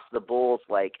single-handedly cost the Bulls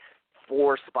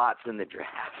 4 spots in the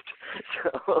draft.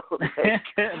 So,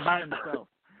 by himself.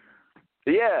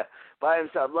 Yeah, by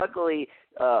himself. Luckily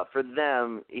for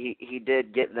them, he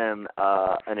did get them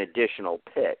an additional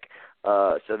pick.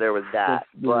 So there was that.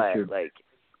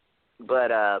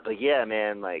 But yeah,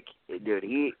 man, dude,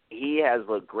 he has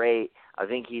looked great. I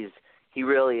think he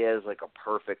really is a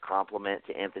perfect complement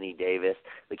to Anthony Davis.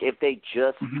 If they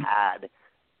just had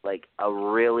a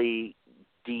really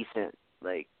decent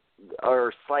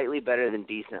or slightly better than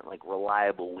decent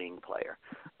reliable wing player,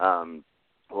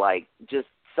 just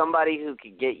somebody who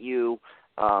could get you,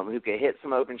 who could hit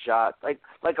some open shots, like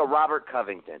a Robert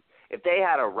Covington. If they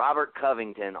had a Robert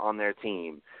Covington on their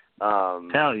team,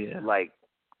 hell yeah, right?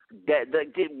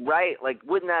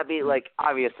 Wouldn't that be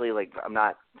obviously I'm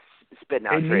not spitting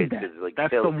out trades because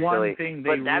that's the one thing they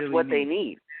but that's really what need. they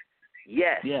need.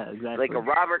 Yes. Yeah, exactly. A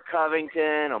Robert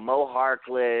Covington, a Mo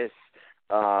Harkless,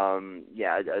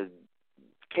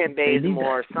 Kent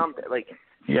Bazemore, something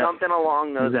something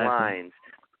along those lines.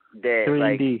 That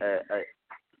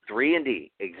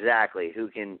 3-and-D, exactly. Who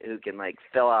can like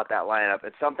fill out that lineup?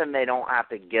 It's something they don't have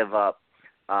to give up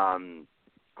an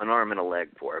arm and a leg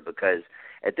for, because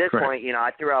at this point, you know,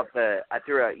 I threw out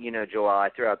Joel, I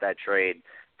threw out that trade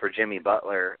for Jimmy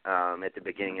Butler at the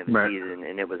beginning of the season,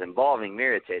 and it was involving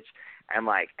Mirotic. I'm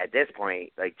like, at this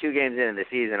point, like 2 games into the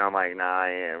season, I'm like, nah,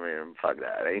 fuck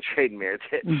that. I ain't trading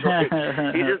Mirotic. Like,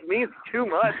 he just means too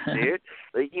much, dude.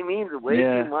 Like, he means way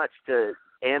too much to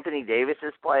Anthony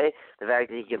Davis's play. The fact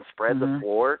that he can spread the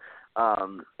floor,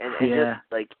 and just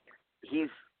like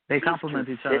they complement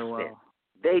each other well.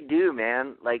 They do,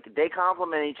 man. Like, they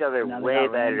complement each other way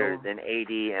better than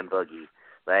AD and Boogie.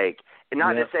 Like, and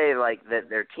not to say like that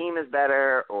their team is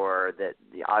better, or that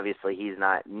obviously he's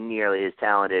not nearly as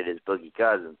talented as Boogie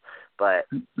Cousins, but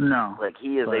like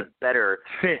he is a better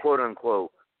quote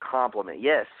unquote complement.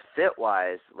 Yes, fit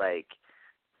wise, like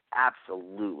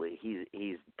absolutely,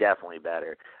 he's definitely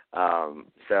better. I'm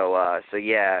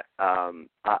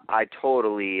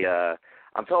totally on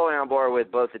board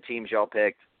with both the teams y'all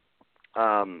picked.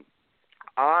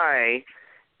 I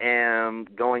am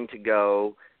going to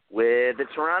go with the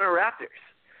Toronto Raptors.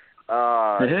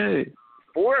 4-0.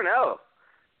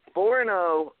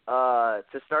 4-0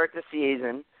 to start the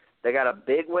season. They got a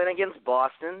big win against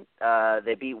Boston.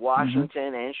 They beat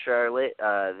Washington and Charlotte.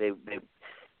 They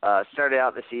started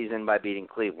out the season by beating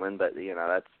Cleveland, but you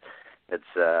know that's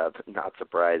not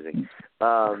surprising.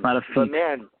 But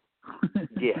man,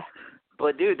 yeah.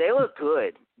 But dude, they look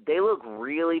good. They look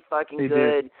really fucking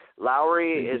good.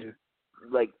 Lowry is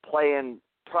like playing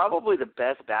probably the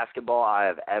best basketball I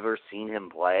have ever seen him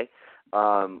play,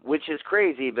 which is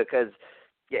crazy because,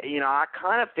 you know, I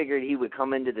kind of figured he would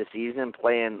come into the season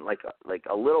playing like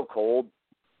a little cold,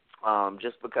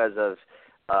 just because of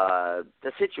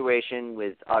the situation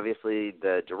with obviously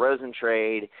the DeRozan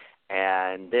trade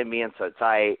and them being so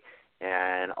tight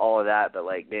and all of that. But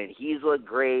like, man, he's looked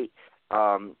great.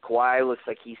 Kawhi looks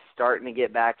like he's starting to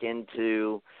get back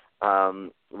into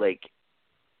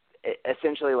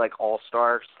essentially like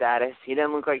all-star status. He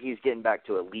doesn't look like he's getting back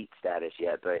to elite status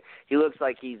yet, but he looks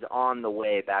like he's on the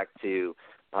way back to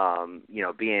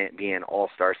being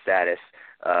all-star status,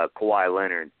 Kawhi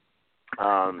Leonard.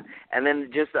 And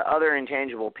then just the other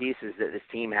intangible pieces that this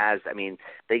team has, I mean,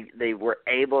 they were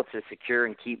able to secure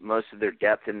and keep most of their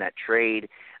depth in that trade.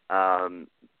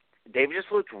 They've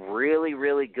just looked really,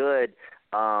 really good,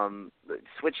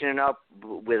 switching it up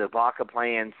with Ibaka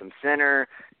playing some center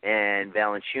and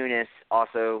Valanciunas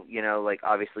also, you know, like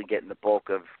obviously getting the bulk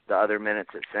of the other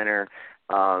minutes at center,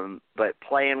 but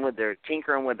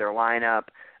tinkering with their lineup.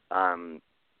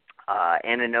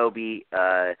 Anunoby,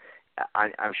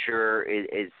 I'm sure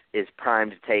is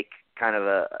primed to take kind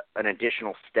of an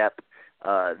additional step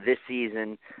this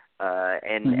season.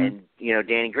 And you know,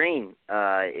 Danny Green,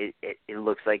 it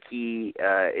looks like he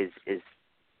is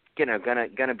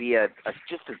gonna be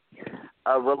just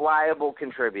a reliable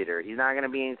contributor. He's not gonna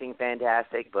be anything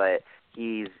fantastic, but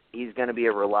he's gonna be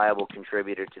a reliable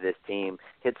contributor to this team.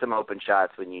 Hit some open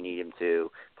shots when you need him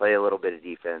to. Play a little bit of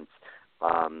defense.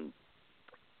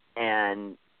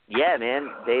 And yeah, man,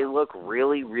 they look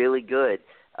really, really good.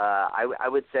 I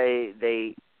would say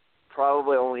they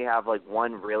probably only have like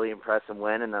one really impressive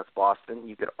win, and that's Boston.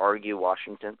 You could argue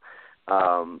Washington,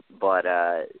 but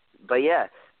yeah,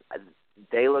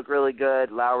 they look really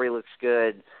good. Lowry looks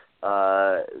good.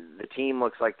 The team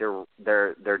looks like they're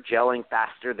gelling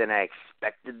faster than I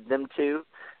expected them to,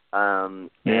 and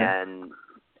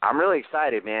I'm really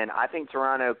excited, man. I think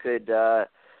Toronto could.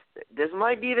 This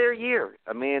might be their year.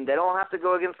 I mean, they don't have to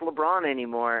go against LeBron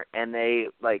anymore, and they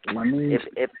like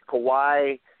if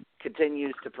Kawhi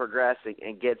continues to progress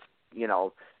and gets, you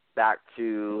know, back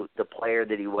to the player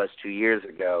that he was 2 years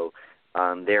ago,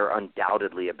 they're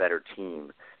undoubtedly a better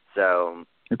team. So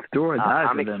it's do or die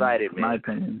I'm for them, excited, in my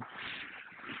opinion.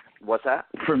 What's that?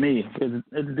 For me, it's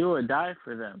do or die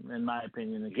for them, in my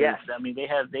opinion. Yes. I mean, they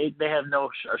have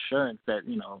no assurance that,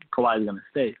 you know, Kawhi's going to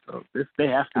stay. So they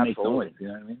have to make noise. You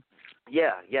know what I mean?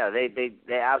 Yeah,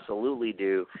 they absolutely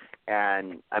do.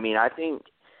 And I mean, I think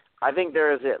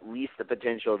there is at least the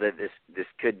potential that this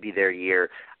could be their year.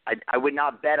 I would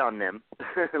not bet on them.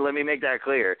 Let me make that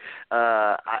clear.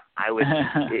 I would,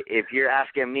 if you're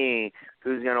asking me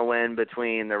who's going to win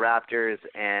between the Raptors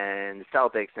and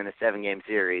Celtics in a 7-game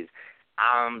series,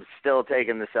 I'm still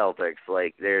taking the Celtics.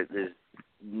 Like there's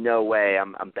no way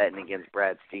I'm betting against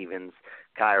Brad Stevens,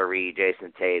 Kyrie,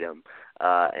 Jason Tatum,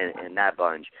 and that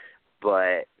bunch.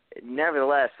 But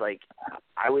nevertheless, like,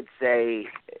 I would say,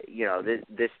 you know,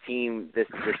 this team, this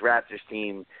Raptors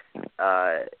team,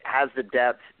 has the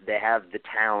depth, they have the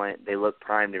talent, they look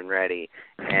primed and ready,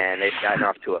 and they've gotten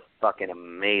off to a fucking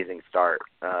amazing start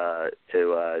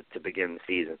to begin the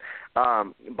season.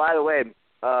 By the way,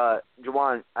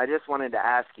 Juwan, I just wanted to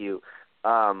ask you,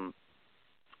 Kyle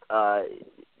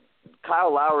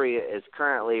Lowry is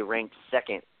currently ranked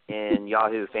second in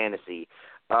Yahoo Fantasy.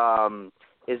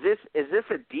 Is this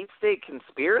a deep state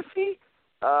conspiracy,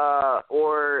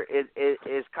 or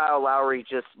is Kyle Lowry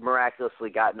just miraculously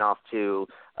gotten off to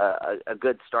a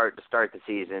good start to start the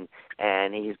season,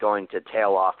 and he's going to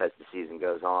tail off as the season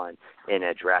goes on in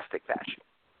a drastic fashion?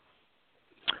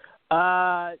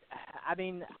 I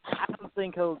mean, I don't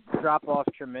think he'll drop off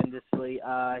tremendously.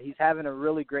 He's having a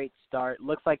really great start.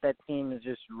 Looks like that team is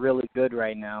just really good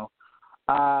right now.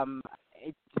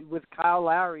 With Kyle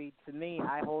Lowry, to me,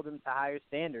 I hold him to higher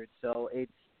standards. So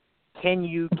it's, can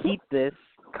you keep this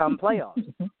come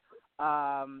playoffs?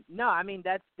 No, I mean,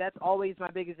 that's always my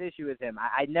biggest issue with him.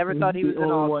 I never thought he was an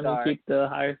all-star. Want to keep the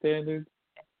higher standards?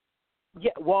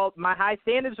 Yeah, well, my high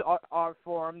standards are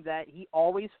for him that he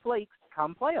always flakes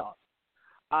come playoffs.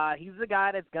 He's the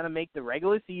guy that's going to make the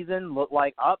regular season look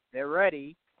like, they're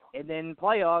ready. And then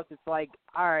playoffs, it's like,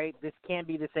 all right, this can't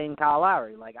be the same Kyle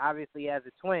Lowry. Like, obviously, as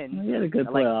a twin, he had a good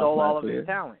like, stole all of year. his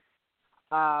talent.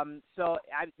 So,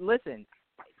 listen,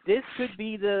 this could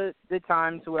be the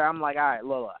time to where I'm like, all right,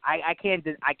 Lola, I can't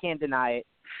deny it.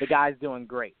 The guy's doing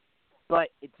great. But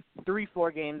it's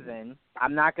 3-4 games in.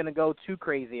 I'm not going to go too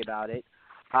crazy about it.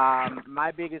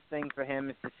 My biggest thing for him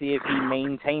is to see if he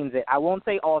maintains it. I won't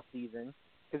say all season,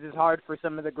 because it's hard for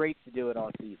some of the greats to do it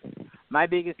all season. My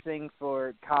biggest thing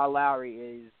for Kyle Lowry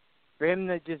is for him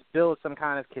to just build some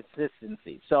kind of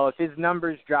consistency. So if his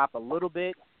numbers drop a little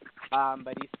bit,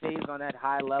 but he stays on that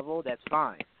high level, that's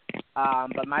fine.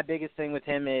 But my biggest thing with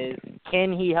him is,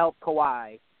 can he help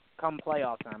Kawhi come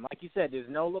playoff time? Like you said, there's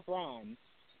no LeBron,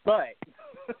 but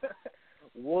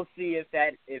we'll see if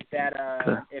that is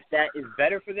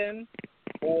better for them,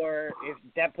 or if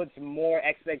that puts more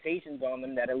expectations on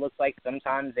them that it looks like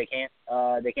sometimes they can't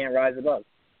rise above.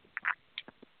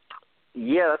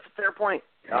 Yeah, that's a fair point.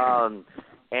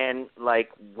 And like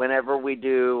whenever we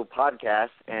do podcasts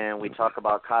and we talk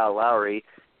about Kyle Lowry,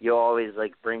 you always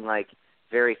like bring like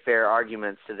very fair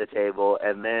arguments to the table,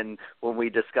 and then when we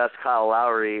discuss Kyle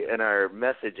Lowry in our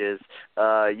messages,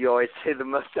 you always say the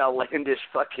most outlandish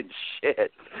fucking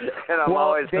shit, and I'm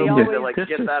always hoping to like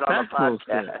get that on a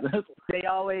podcast. They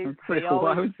always.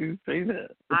 Why would you say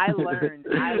that? I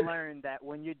learned that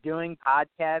when you're doing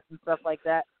podcasts and stuff like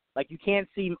that, like you can't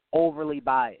seem overly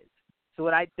biased. So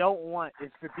what I don't want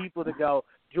is for people to go,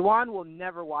 Juwan will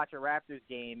never watch a Raptors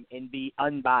game and be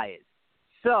unbiased.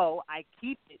 So I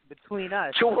keep it between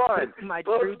us. Juwan,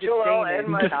 both Joel and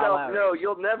myself know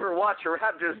you'll never watch a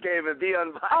Raptors game and be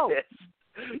unbiased. Oh,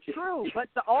 true, but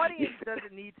the audience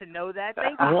doesn't need to know that.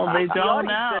 Thank you. Well, they don't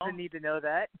now. Doesn't need to know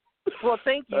that. Well,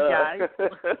 thank you, guys.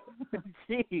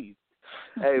 Jeez.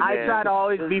 Hey, man, I try to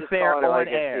always be fair on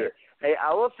air. Hey,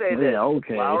 I will say this.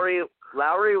 Okay.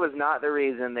 Lowry was not the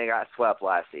reason they got swept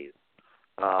last season.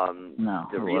 No.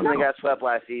 The reason they got swept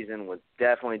last season was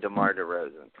definitely DeMar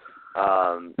DeRozan.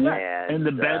 And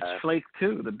the bench flaked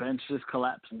too. The bench just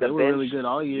collapsed. They were really good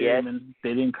all year, and then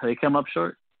they came up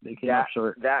short. They came up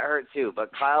short. That hurt too.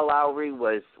 But Kyle Lowry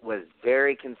was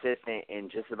very consistent in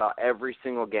just about every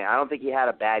single game. I don't think he had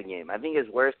a bad game. I think his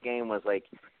worst game was like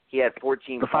he had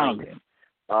 14 points.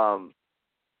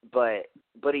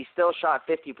 But he still shot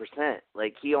 50%.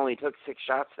 Like he only took 6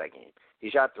 shots that game. He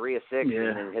shot 3 of 6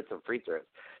 and then hit some free throws.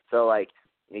 So like,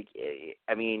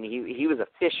 I mean, he was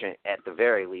efficient at the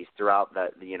very least throughout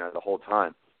the whole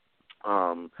time.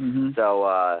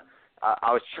 So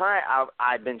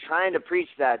I've been trying to preach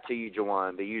that to you,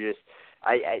 Juwan, but you just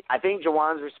I think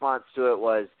Juwan's response to it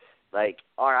was like,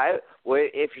 all right, well,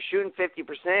 if you're shooting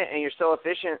 50% and you're so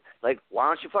efficient, like, why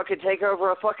don't you fucking take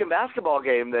over a fucking basketball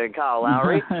game then, Kyle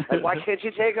Lowry? Like, why can't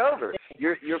you take over?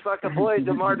 Your fucking boy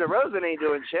DeMar DeRozan ain't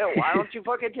doing shit. Why don't you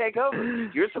fucking take over?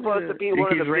 You're supposed to be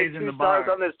one of the big 2 stars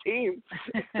on this team.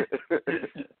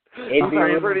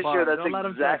 I'm pretty sure that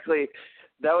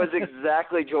was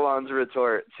exactly Juwan's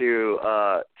retort to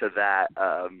that.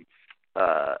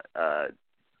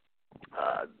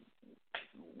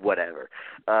 Whatever.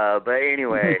 But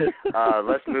anyway,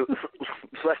 let's move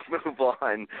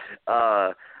on.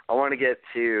 I want to get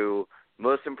to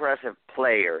most impressive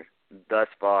player thus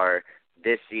far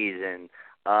this season.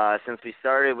 Since we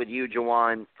started with you,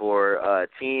 Juwan, for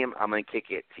team, I'm going to kick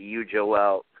it to you,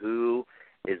 Joel. Who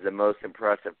is the most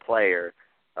impressive player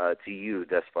to you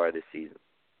thus far this season?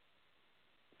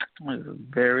 That's a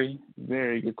very,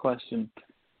 very good question.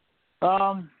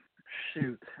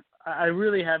 Shoot. I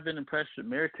really have been impressed with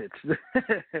Mirotic.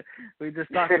 We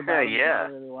just talked about him. Yeah. I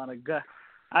really want to gut.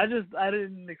 I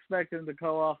didn't expect him to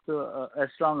go off to as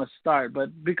strong a start,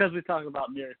 but because we talked about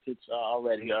Mirotic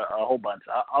already a whole bunch,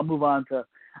 I'll move on to,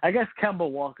 I guess, Kemba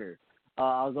Walker.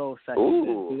 I'll go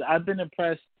second. I've been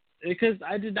impressed because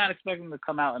I did not expect him to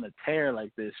come out in a tear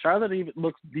like this. Charlotte even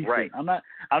looks decent. Right. I'm not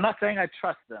saying I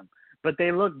trust them, but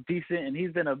they look decent, and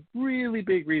he's been a really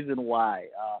big reason why.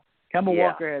 Kemba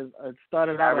Walker has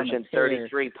started out averaging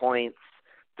 33 points,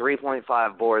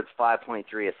 3.5 boards, 5.3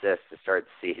 assists to start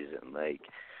the season. Like,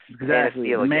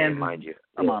 exactly, and a game, mind you,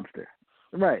 a monster.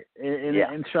 Right,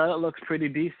 and Charlotte looks pretty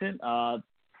decent.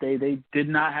 They did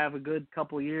not have a good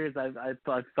couple years. I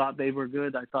thought they were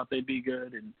good. I thought they'd be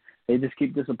good, and they just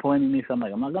keep disappointing me. So I'm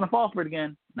like, I'm not gonna fall for it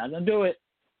again. Not gonna do it.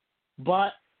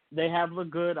 But they have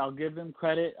looked good. I'll give them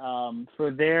credit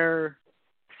for their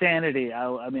sanity.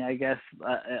 I guess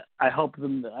I hope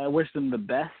them. I wish them the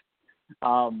best.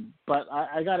 But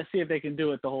I got to see if they can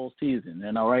do it the whole season.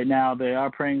 You know, right now they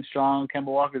are playing strong. Kemba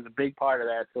Walker is a big part of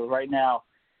that. So right now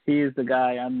he is the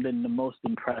guy I'm been the most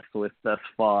impressed with thus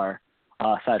far,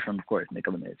 aside from, of course,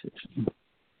 Nikola Mirotic.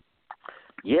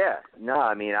 Yeah, no,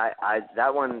 I mean, I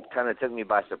that one kind of took me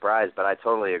by surprise, but I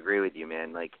totally agree with you,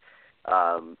 man. Like,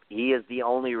 he is the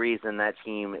only reason that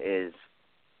team is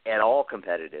at all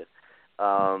competitive.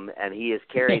 And he has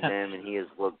carried them, and he has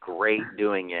looked great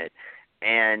doing it.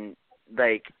 And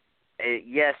like,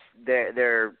 yes,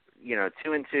 they're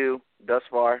 2-2 thus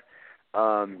far,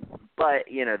 but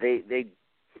the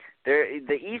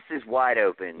East is wide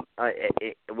open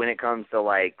when it comes to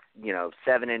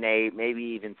 7-8, maybe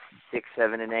even 6,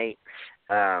 7, and 8.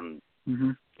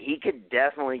 He could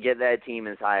definitely get that team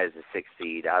as high as a 6th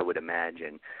seed, I would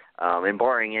imagine. And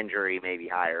barring injury, maybe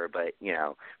higher, but,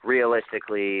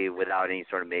 realistically, without any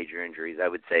sort of major injuries, I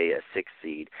would say a 6th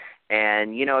seed.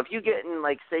 And, if you get in,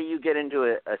 say you get into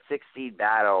a 6th seed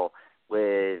battle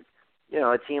with,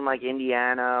 a team like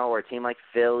Indiana or a team like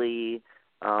Philly,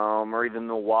 or even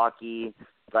Milwaukee,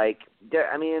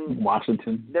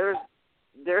 Washington.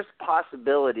 There's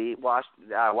possibility.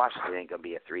 Washington ain't gonna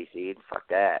be a 3 seed. Fuck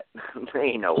that. There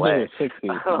ain't no way. 6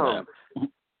 seed.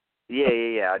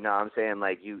 Yeah. No, I'm saying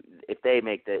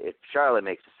if Charlotte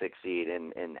makes a 6 seed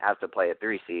and has to play a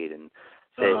 3 seed and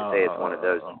say it's one of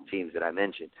those teams that I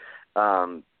mentioned.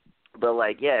 But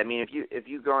if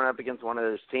you going up against one of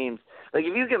those teams,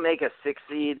 if you can make a 6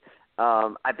 seed,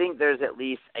 I think there's at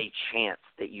least a chance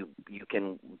that you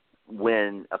can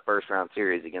win a first round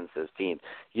series against those teams.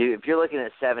 If you're looking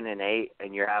at 7 and 8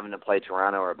 and you're having to play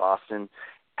Toronto or Boston,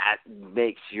 that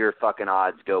makes your fucking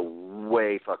odds go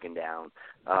way fucking down.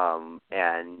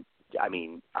 And I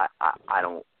mean, I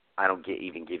don't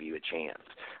even give you a chance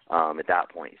at that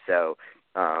point. So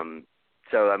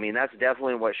I mean, that's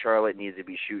definitely what Charlotte needs to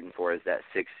be shooting for, is that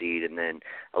 6th seed, and then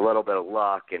a little bit of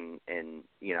luck and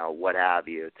what have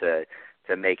you to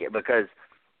make it. Because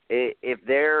if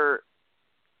they're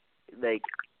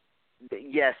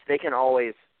yes, they can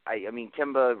always. I mean,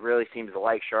 Kemba really seems to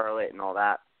like Charlotte and all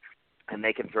that, and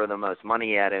they can throw the most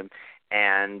money at him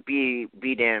and be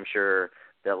damn sure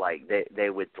that they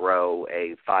would throw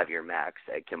a 5-year max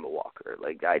at Kemba Walker.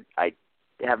 I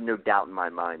have no doubt in my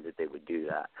mind that they would do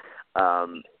that.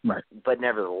 Right. But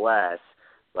nevertheless,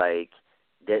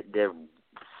 there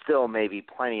still may be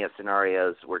plenty of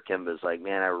scenarios where Kemba's like,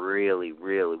 man, I really,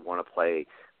 really want to play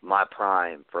my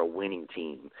prime for a winning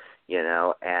team,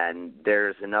 and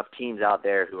there's enough teams out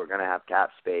there who are going to have cap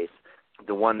space.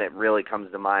 The one that really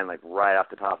comes to mind, right off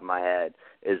the top of my head,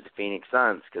 is the Phoenix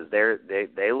Suns, because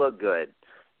they look good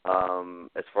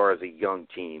as far as a young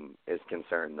team is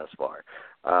concerned thus far.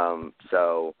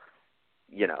 So,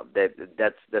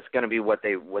 that's going to be what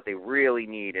they really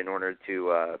need in order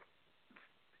to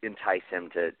entice him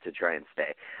to try and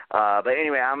stay. But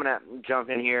anyway, I'm going to jump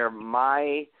in here.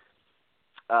 My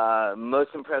most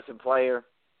impressive player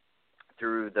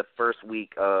through the first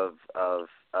week of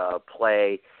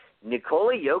play,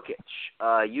 Nikola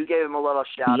Jokic. You gave him a little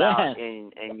shout out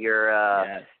in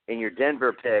your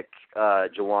Denver pick,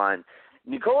 Jawan.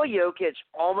 Nikola Jokic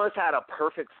almost had a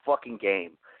perfect fucking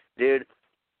game, dude.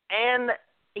 And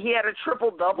he had a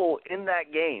triple-double in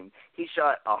that game. He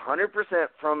shot 100%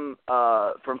 from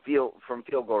field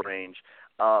goal range,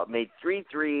 made 3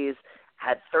 threes,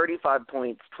 had 35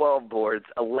 points, 12 boards,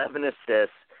 11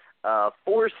 assists,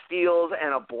 4 steals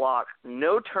and a block,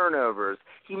 no turnovers.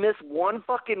 He missed one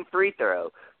fucking free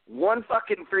throw.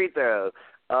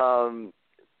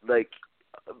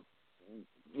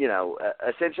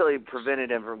 Essentially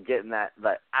prevented him from getting that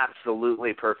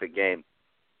absolutely perfect game.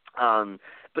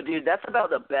 But dude, that's about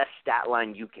the best stat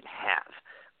line you can have.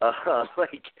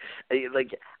 Like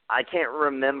I can't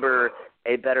remember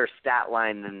a better stat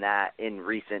line than that in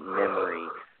recent memory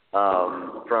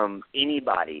from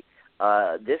anybody.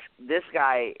 This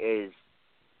guy is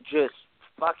just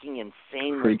fucking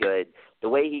insanely good. The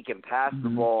way he can pass the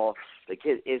ball,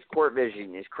 his court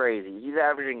vision is crazy. He's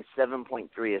averaging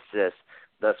 7.3 assists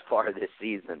thus far this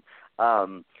season.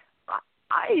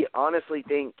 I honestly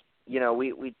think,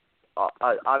 we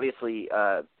obviously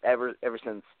ever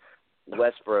since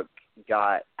Westbrook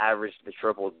got averaged the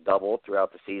triple-double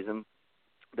throughout the season,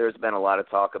 there's been a lot of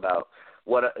talk about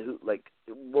what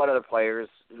other players,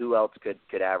 who else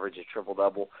could average a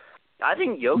triple-double. I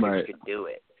think Jokic could do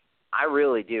it. I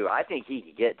really do. I think he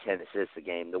could get 10 assists a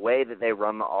game. The way that they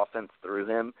run the offense through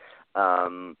him,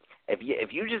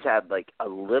 if you just had a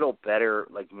little better,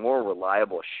 more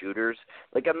reliable shooters,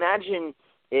 imagine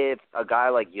if a guy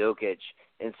like Jokic,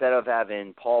 instead of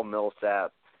having Paul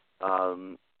Millsap,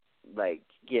 and I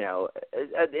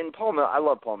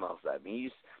love Paul Millsap. I mean, he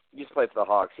used to play for the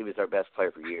Hawks. He was our best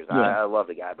player for years. Yeah. I love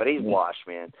the guy, but he's washed,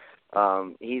 man.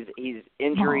 He's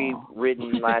injury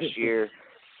ridden last year.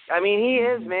 I mean, he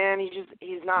is, man.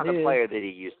 He's not the player that he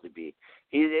used to be.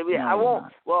 I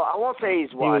won't say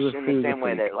he's washed in the same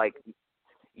way that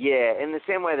in the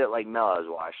same way that Melo is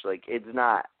washed. It's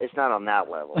not on that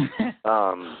level.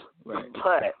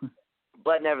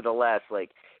 But nevertheless,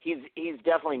 he's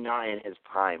definitely not in his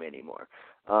prime anymore.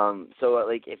 So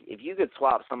if you could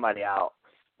swap somebody out,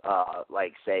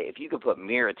 say if you could put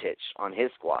Mirotic on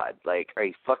his squad, are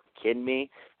you fucking kidding me?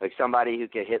 Somebody who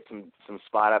could hit some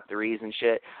spot up threes and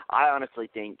shit. I honestly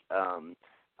think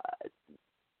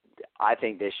I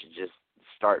think they should just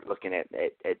start looking at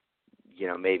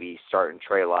maybe starting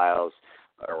Trey Lyles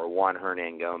or Juan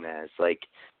Hernangomez.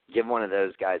 Give one of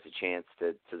those guys a chance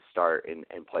to start and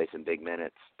play some big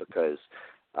minutes, because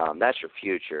that's your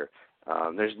future.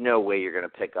 There's no way you're going to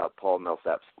pick up Paul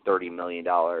Millsap's $30 million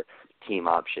team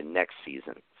option next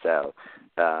season. So,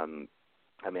 I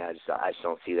just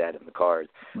don't see that in the cards.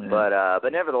 Yeah.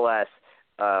 But nevertheless,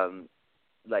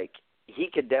 he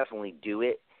could definitely do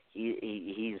it.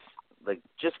 He's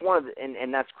just one of the,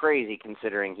 and that's crazy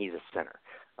considering he's a center.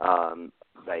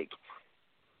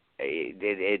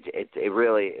 It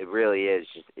really is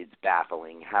just, it's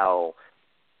baffling how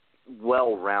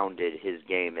well-rounded his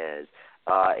game is.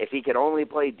 If he could only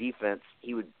play defense,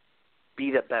 he would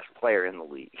be the best player in the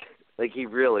league. He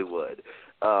really would.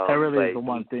 That really is the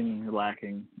one thing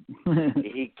lacking.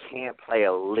 He can't play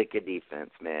a lick of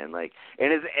defense, man.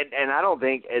 And I don't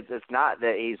think it's not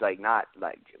that he's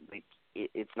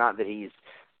it's not that he's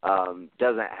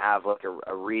doesn't have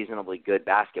a reasonably good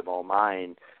basketball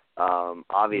mind.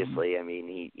 Obviously, I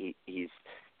mean he's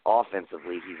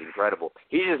offensively he's incredible.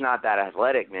 He's just not that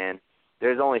athletic, man.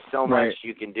 There's only so much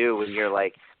you can do when you're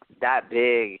that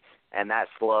big and that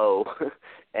slow,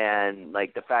 and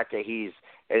the fact that he's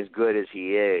as good as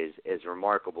he is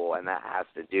remarkable, and that has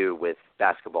to do with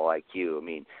basketball IQ. I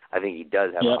mean, I think he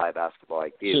does have a high basketball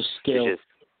IQ. Just skill.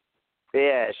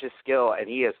 It's just skill, and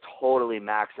he is totally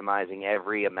maximizing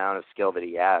every amount of skill that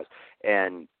he has.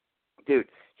 And dude,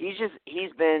 he just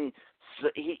has been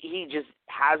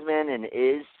and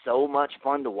is so much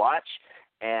fun to watch,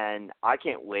 and I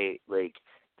can't wait.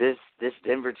 This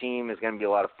Denver team is going to be a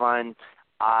lot of fun.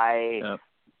 I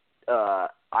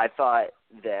thought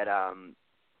that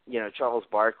Charles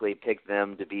Barkley picked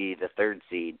them to be the third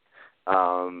seed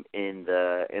in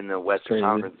the Western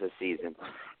Conference this season,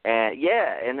 and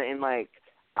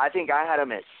I think I had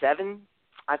them at 7.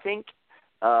 I think,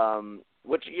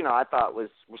 which I thought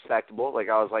was respectable. I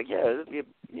was it'd be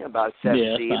about a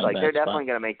 7 seed. They're definitely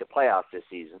going to make the playoffs this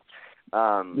season.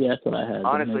 That's what I had.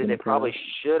 Honestly, they probably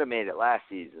should have made it last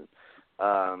season.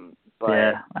 But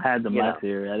I had them last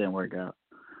year. That didn't work out.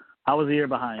 I was a year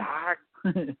behind. I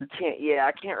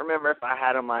can't remember if I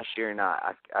had them last year or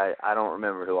not. I don't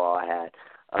remember who all I had.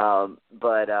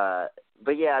 But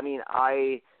yeah, I mean,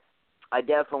 I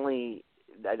definitely,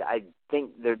 I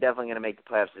think they're definitely going to make the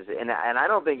playoffs, and I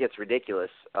don't think it's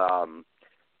ridiculous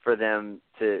for them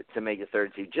to make the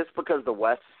third seed, just because the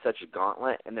West is such a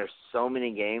gauntlet, and there's so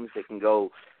many games that can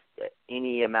go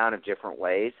any amount of different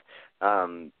ways.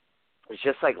 It's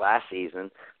just like last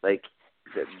season, the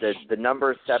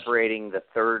numbers separating the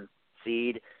third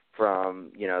seed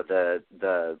from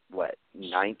the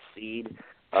 9th seed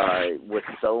was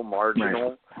so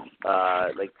marginal,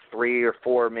 3 or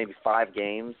 4, maybe 5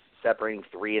 games separating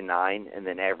 3 and 9, and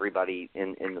then everybody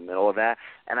in the middle of that.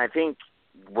 And I think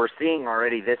we're seeing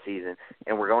already this season,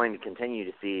 and we're going to continue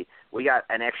to see, we got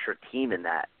an extra team in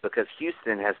that, because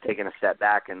Houston has taken a step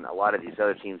back, and a lot of these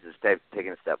other teams have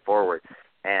taken a step forward.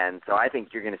 And so I think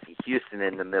you're going to see Houston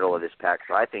in the middle of this pack.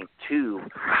 So I think 2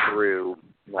 through,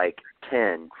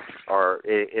 10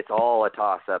 it's all a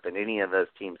toss-up, and any of those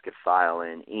teams could file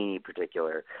in any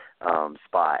particular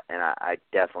spot. And I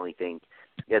definitely think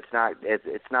it's not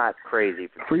crazy.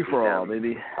 Free-for-all,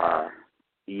 baby.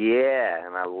 Yeah,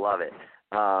 and I love it.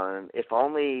 If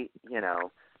only,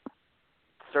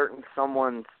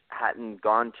 someone hadn't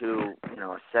gone to,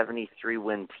 a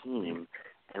 73-win team,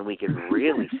 and we could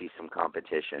really see some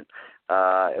competition.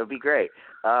 It would be great.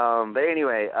 But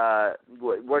anyway,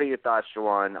 what are your thoughts,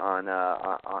 Jawan,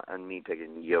 on me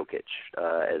picking Jokic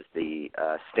as the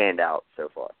standout so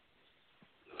far?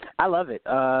 I love it.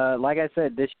 Like I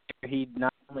said, this year he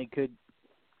not only could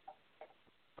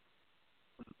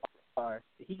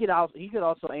he could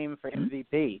also aim for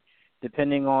MVP,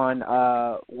 depending on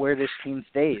where this team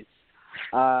stays.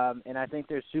 And I think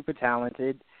they're super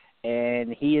talented,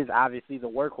 and he is obviously the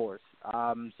workhorse.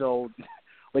 So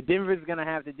what Denver's going to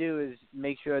have to do is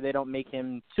make sure they don't make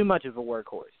him too much of a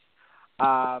workhorse.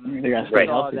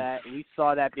 We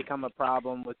saw that become a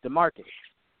problem with DeMarcus,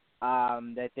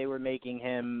 that they were making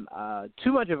him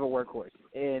too much of a workhorse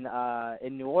in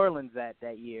New Orleans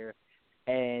that year,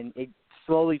 and it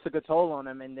slowly took a toll on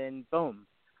him, and then boom.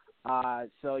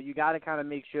 So you got to kind of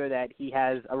make sure that he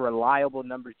has a reliable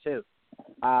number 2.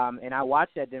 And I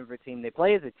watched that Denver team. They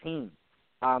play as a team,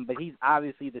 but he's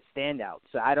obviously the standout.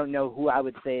 So I don't know who I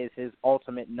would say is his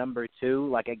ultimate number 2,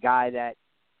 like a guy that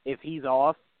if he's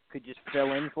off could just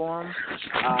fill in for him.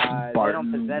 Barton they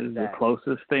don't possess is that. The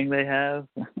closest thing they have.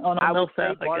 I would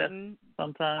say Barton.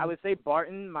 Sometimes I would say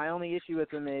Barton. My only issue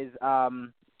with him is I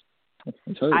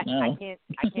can't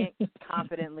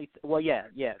confidently. Well, yeah,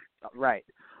 right.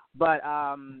 But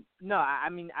no, I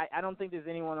mean, I don't think there's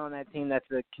anyone on that team that's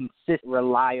a consistent,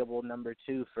 reliable number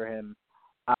 2 for him.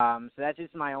 So that's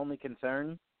just my only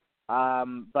concern.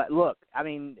 But look, I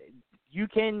mean, you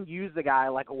can use the guy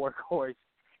like a workhorse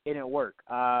and it work.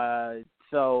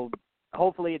 So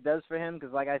hopefully it does for him,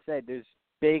 because like I said, there's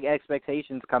big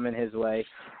expectations coming his way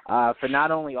for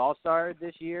not only All-Star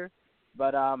this year,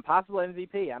 but possible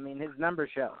MVP. I mean, his numbers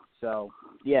show. So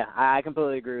yeah, I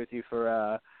completely agree with you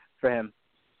for him.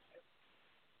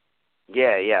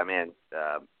 Yeah, man.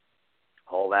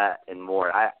 All that and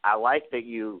more. I like that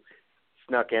you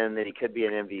snuck in that he could be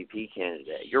an MVP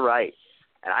candidate. You're right,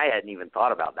 and I hadn't even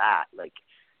thought about that.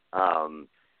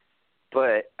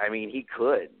 But I mean, he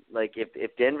could.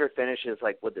 If Denver finishes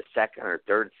with the 2nd or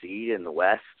 3rd seed in the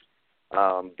West,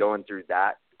 going through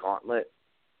that gauntlet,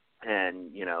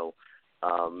 and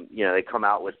they come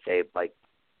out with say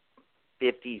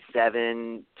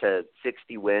 57 to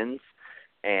 60 wins,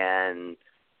 and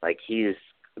he is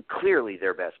clearly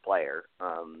their best player.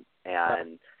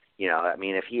 And, I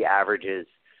mean, if he averages,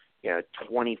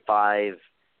 25,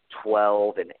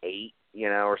 12, and 8,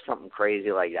 or something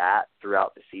crazy like that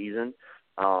throughout the season,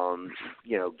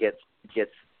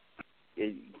 gets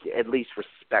at least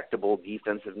respectable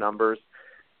defensive numbers.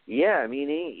 Yeah, I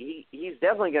mean, he's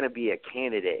definitely going to be a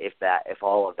candidate if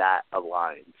all of that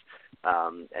aligns.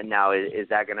 And now, is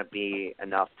that going to be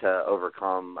enough to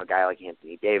overcome a guy like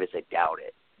Anthony Davis? I doubt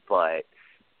it. But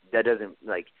that doesn't,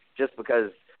 just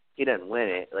because he doesn't win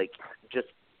it, just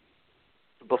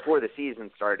before the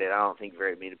season started, I don't think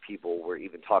very many people were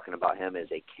even talking about him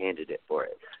as a candidate for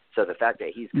it. So the fact that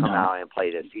he's come out and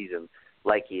played a season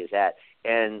like he is at,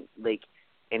 and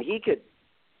he could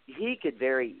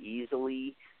very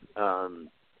easily,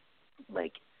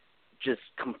 just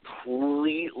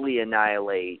completely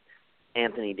annihilate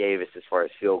Anthony Davis as far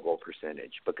as field goal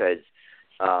percentage, because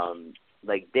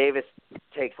Davis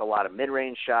takes a lot of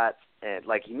mid-range shots, and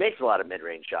he makes a lot of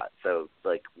mid-range shots, so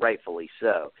rightfully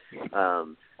so.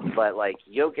 But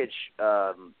Jokic,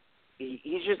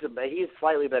 he's a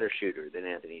slightly better shooter than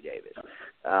Anthony Davis,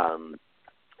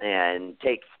 and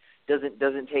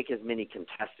doesn't take as many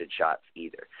contested shots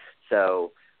either.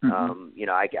 So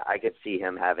I could see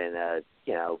him having a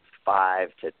 5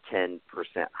 to 10%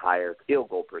 higher field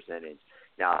goal percentage.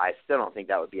 Now, I still don't think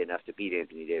that would be enough to beat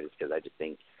Anthony Davis, because I just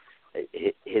think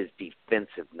his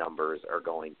defensive numbers are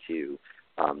going to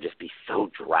just be so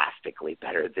drastically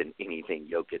better than anything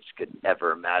Jokic could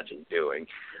ever imagine doing.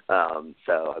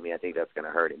 So, I mean, I think that's going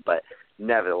to hurt him. But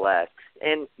nevertheless,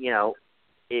 and,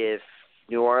 if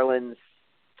New Orleans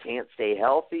can't stay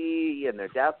healthy and their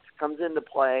depth comes into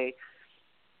play,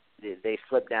 they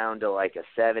slip down to a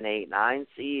 7, 8, 9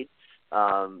 seed,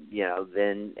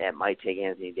 then it might take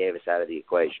Anthony Davis out of the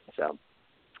equation. So,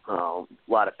 a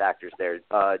lot of factors there.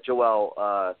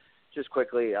 Joel, just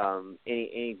quickly,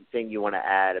 anything you want to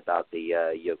add about the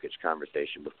Jokic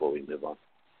conversation before we move on?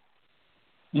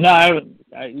 No,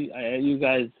 you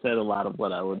guys said a lot of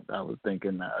what I was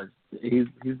thinking. He's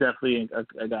definitely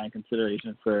a guy in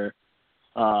consideration for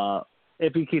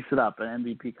if he keeps it up, an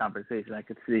MVP conversation. I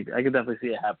could definitely see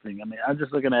it happening. I mean, I'm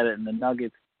just looking at it, and the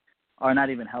Nuggets are not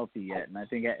even healthy yet, and I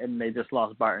think they just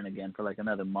lost Barton again for like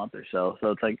another month or so.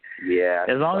 So it's like,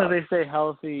 as long as they stay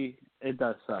healthy, it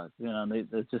does suck. You know, it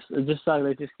just sucks.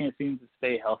 They just can't seem to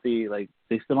stay healthy. Like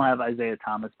they still don't have Isaiah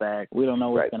Thomas back. We don't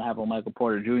know what's going to happen with Michael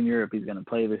Porter Jr. if he's going to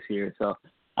play this year. So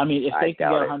I mean, if they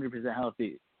can get 100%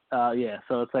 healthy, yeah.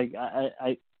 So it's like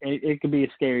it could be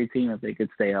a scary team if they could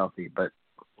stay healthy, but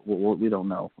we don't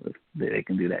know if they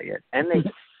can do that yet. And they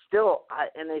still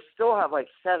have like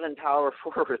 7 power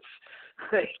forwards.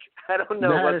 Like I don't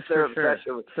know what's their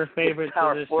obsession with their favorite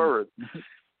power position. forwards.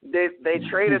 They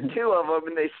traded 2 of them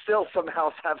and they still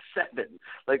somehow have 7.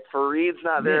 Like Fareed's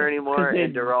not there anymore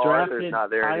and Darrell Arthur's not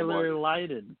there anymore. Tyler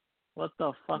Lydon. What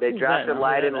the fuck? They drafted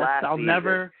Lydon last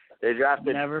season. They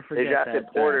drafted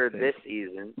Porter this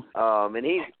season. And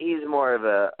he's more of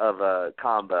a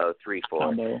combo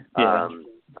 3-4. Yeah.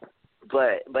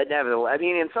 But nevertheless, I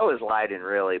mean, and so is Lydon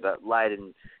really, but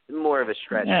Lydon more of a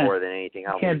stretch more than anything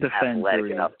else. Can't defend athletic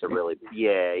three. enough to really,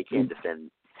 he can't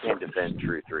defend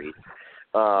true threes.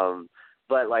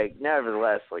 But like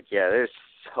nevertheless, like they're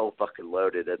so fucking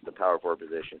loaded at the power forward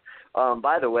position.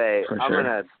 By the way, I'm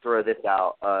gonna throw this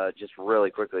out just really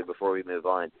quickly before we move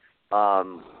on.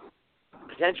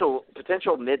 Potential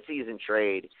midseason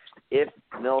trade if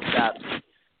Millsap's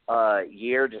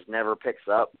year just never picks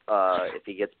up if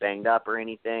he gets banged up or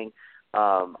anything.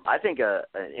 I think an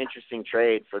interesting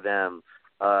trade for them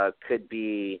could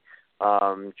be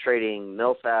trading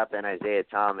Millsap and Isaiah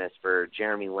Thomas for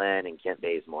Jeremy Lin and Kent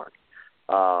Bazemore.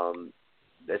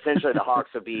 Essentially, the Hawks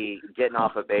would be getting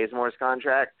off of Bazemore's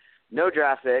contract. No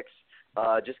draft picks,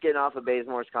 just getting off of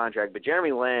Bazemore's contract. But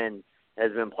Jeremy Lin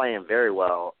has been playing very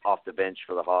well off the bench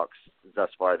for the Hawks thus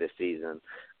far this season.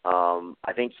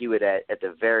 I think he would, at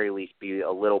the very least, be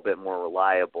a little bit more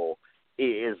reliable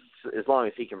as long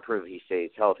as he can prove he stays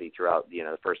healthy throughout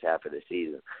the first half of the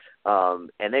season.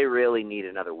 And they really need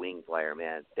another wing player,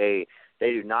 man. They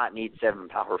do not need 7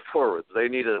 power forwards. They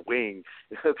need a wing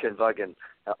who can fucking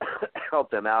help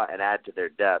them out and add to their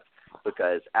depth,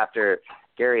 because after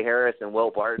Gary Harris and Will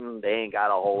Barton, they ain't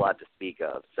got a whole lot to speak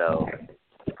of. So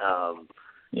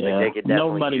they could definitely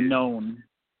nobody known.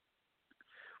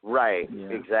 Right,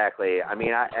 exactly. I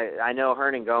mean, I know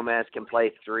Hernan Gomez can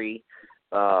play 3. He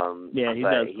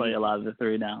does play a lot of the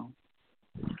 3 now.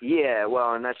 Yeah,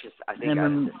 well, and that's just, I think, out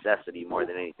of necessity more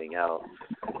than anything else.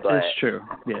 But, it's true.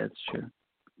 Yeah, it's true.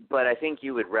 But I think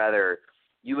you would rather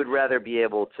be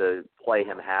able to play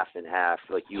him half and half.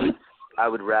 Like I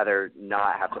would rather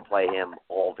not have to play him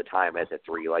all the time at the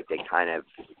 3, like they kind of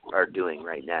are doing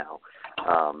right now.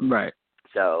 Right.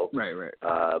 So. Right.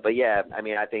 But yeah, I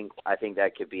mean, I think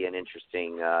that could be an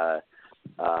interesting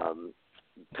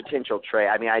potential trade.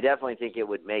 I mean, I definitely think it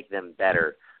would make them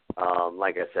better.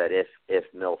 Like I said, if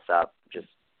Millsap just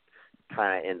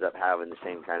kind of ends up having the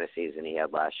same kind of season he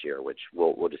had last year, which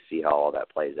we'll just see how all that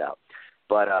plays out.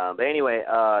 But anyway,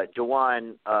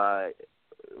 Jawan,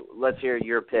 let's hear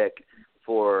your pick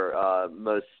for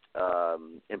most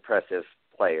impressive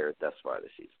player thus far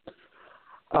this season.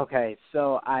 Okay,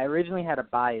 so I originally had a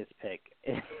biased pick,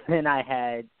 and then I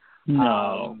had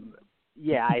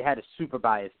I had a super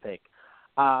biased pick.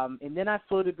 And then I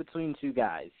floated between 2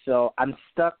 guys. So I'm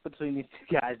stuck between these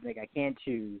 2 guys, Nick. I can't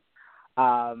choose.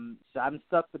 So I'm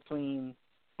stuck between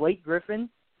Blake Griffin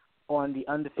on the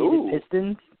undefeated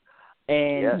Pistons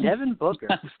and Devin Booker.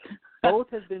 Both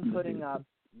have been putting up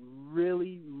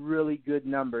really, really good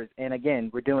numbers. And, again,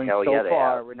 we're doing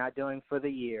far. We're not doing for the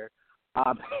year.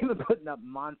 They've been putting up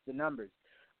monster numbers.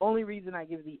 Only reason I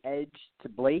give the edge to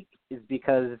Blake is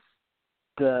because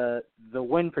the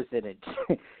win percentage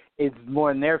is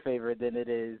more in their favor than it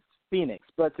is Phoenix.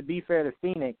 But to be fair to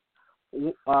Phoenix,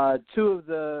 2 of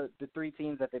the 3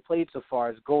 teams that they played so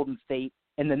far is Golden State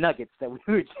and the Nuggets that we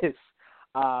were just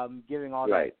giving all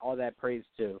that praise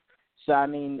to. So, I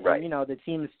mean, the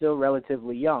team is still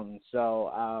relatively young.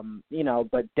 So,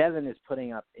 but Devin is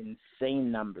putting up insane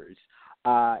numbers.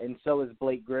 And so is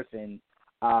Blake Griffin.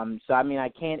 So, I mean, I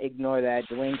can't ignore that.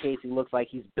 Dwayne Casey looks like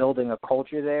he's building a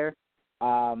culture there.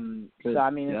 So, I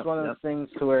mean, it's one of those things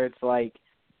to where it's like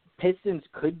Pistons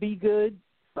could be good,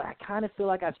 but I kind of feel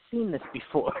like I've seen this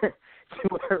before. To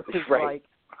where it's like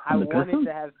I wanted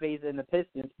to have faith in the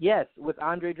Pistons. Yes, with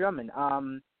Andre Drummond.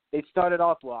 They started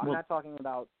off well. I'm not talking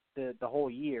about the whole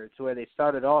year, to where they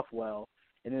started off well,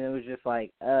 and then it was just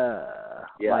like,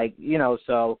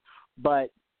 so.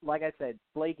 But like I said,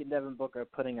 Blake and Devin Booker are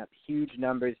putting up huge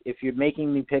numbers. If you're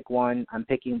making me pick one, I'm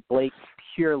picking Blake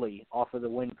purely off of the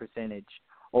win percentage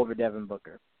over Devin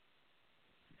Booker.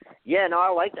 Yeah, no, I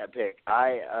like that pick.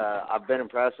 I've been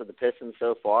impressed with the Pistons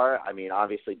so far. I mean,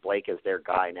 obviously Blake is their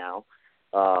guy now.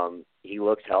 He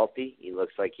looks healthy. He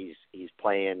looks like he's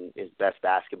playing his best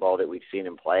basketball that we've seen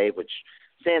him play, which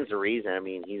stands to reason. I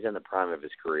mean, he's in the prime of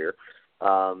his career.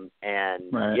 Right.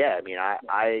 Yeah, I mean,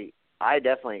 I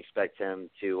definitely expect him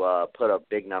to put up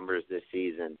big numbers this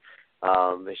season.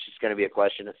 It's just going to be a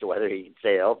question as to whether he can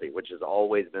stay healthy, which has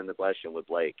always been the question with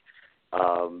Blake.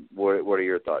 What are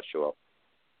your thoughts, Joel?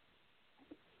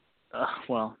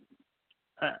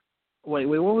 Wait,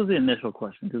 what was the initial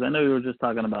question? Because I know you were just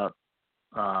talking about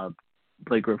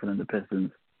Blake Griffin and the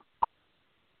Pistons.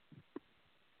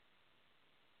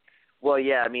 Well,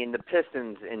 yeah, I mean the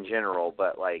Pistons in general,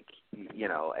 but like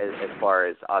as far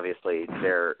as obviously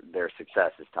their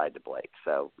success is tied to Blake,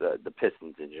 so the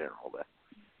Pistons in general. But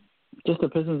just the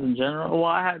Pistons in general. Well,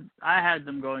 I had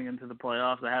them going into the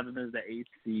playoffs. I had them as the 8th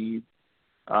seed.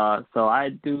 So I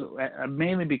do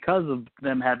mainly because of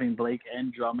them having Blake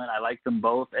and Drummond. I like them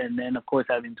both, and then of course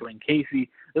having Dwayne Casey.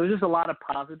 There was just a lot of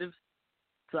positives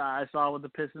I saw with the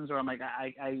Pistons, where I'm like,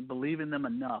 I believe in them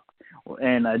enough,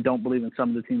 and I don't believe in some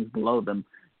of the teams below them,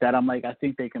 that I'm like, I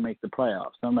think they can make the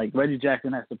playoffs. So I'm like, Reggie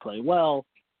Jackson has to play well,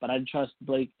 but I trust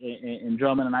Blake and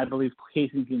Drummond, and I believe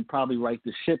Casey can probably right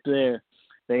the ship there.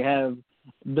 They have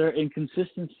their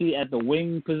inconsistency at the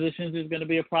wing positions is going to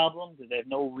be a problem because they have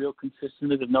no real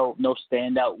consistency. There's no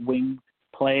standout wing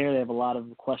player. They have a lot of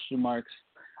question marks.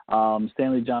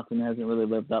 Stanley Johnson hasn't really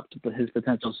lived up to his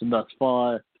potential thus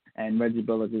far. And Reggie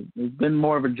Bullock has been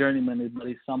more of a journeyman, but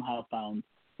he's somehow found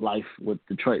life with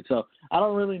Detroit. So I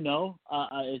don't really know.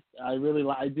 I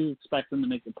do expect them to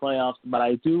make the playoffs, but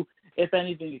I do, if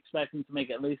anything, expect them to make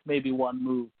at least maybe one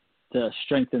move to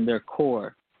strengthen their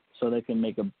core so they can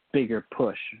make a bigger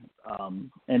push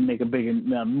and make a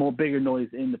bigger noise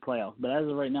in the playoffs. But as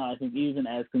of right now, I think even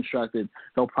as constructed,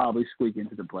 they'll probably squeak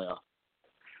into the playoffs.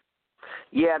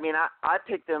 Yeah, I mean, I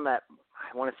picked them at,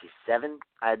 I want to say 7.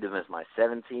 I had them as my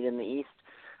 7th seed in the East,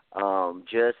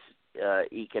 just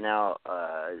eking out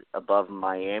above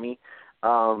Miami.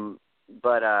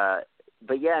 But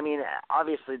yeah, I mean,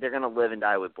 obviously they're going to live and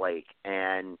die with Blake.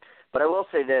 But I will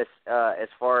say this, as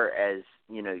far as,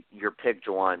 your pick,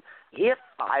 Juwan, he had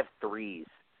 5 threes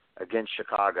against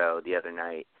Chicago the other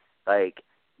night. Like,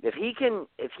 if he can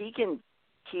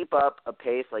keep up a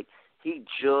pace, like, he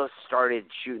just started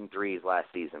shooting threes last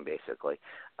season, basically.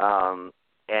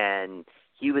 And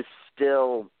he was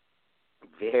still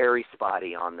very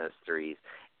spotty on those threes.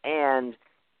 And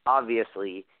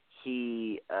obviously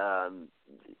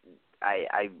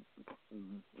I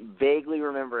vaguely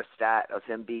remember a stat of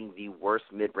him being the worst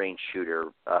mid-range shooter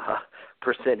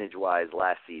percentage-wise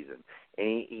last season.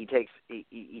 And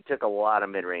he took a lot of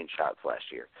mid-range shots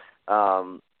last year.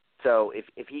 So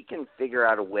if he can figure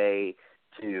out a way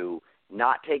to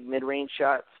not take mid-range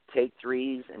shots, take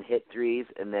threes and hit threes,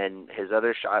 and then his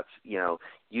other shots,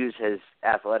 use his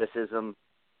athleticism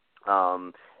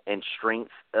and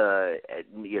strength,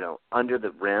 under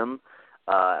the rim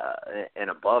and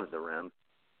above the rim.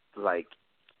 Like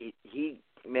he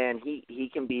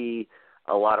can be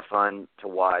a lot of fun to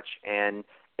watch, and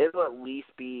it'll at least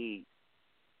be.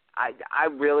 I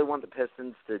really want the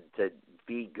Pistons to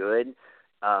be good,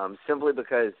 simply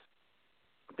because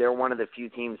they're one of the few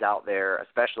teams out there,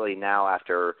 especially now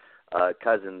after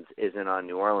Cousins isn't on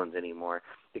New Orleans anymore.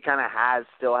 It kind of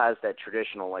still has that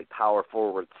traditional like power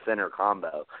forward center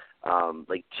combo,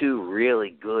 like 2 really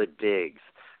good bigs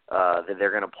that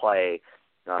they're going to play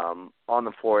on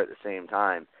the floor at the same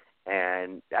time,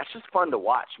 and that's just fun to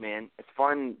watch, man. It's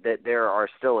fun that there are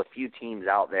still a few teams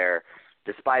out there,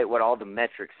 despite what all the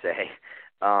metrics say,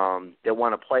 that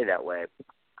want to play that way,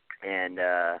 and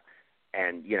I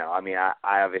mean, I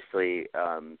obviously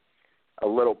a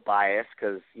little biased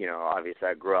because, obviously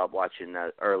I grew up watching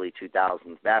the early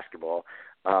 2000s basketball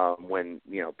when,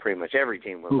 pretty much every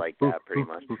team was like that, pretty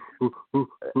much.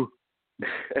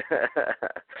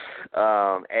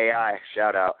 AI,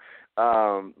 shout out.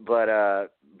 But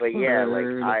yeah, like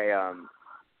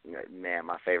man,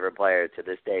 my favorite player to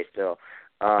this day still.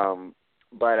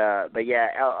 But yeah.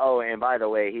 Oh, and by the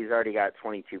way, he's already got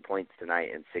 22 points tonight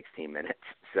in 16 minutes.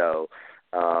 So,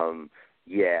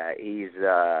 yeah,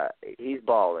 he's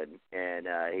balling, and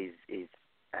he's.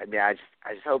 I mean, I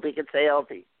just hope he can stay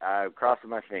healthy. I'm crossing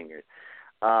my fingers.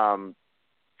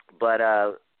 But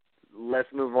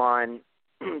let's move on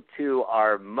to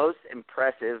our most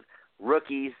impressive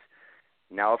rookies.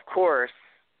 Now, of course,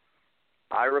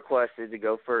 I requested to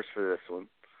go first for this one.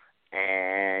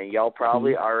 and y'all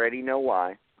probably already know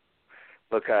why.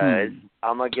 Because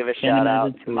I'm gonna give a shout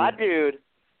out to my dude,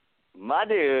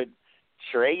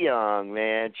 Trae Young,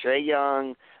 man. Trae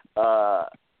Young,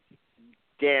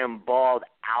 damn balled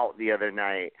out the other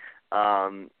night.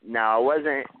 Now I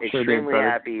wasn't extremely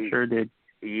happy. Sure did.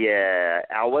 Yeah,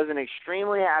 I wasn't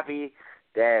extremely happy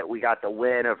that we got the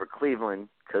win over Cleveland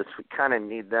because we kind of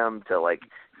need them to like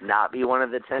not be one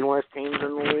of the 10 worst teams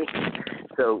in the league,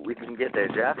 so we can get their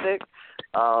draft pick.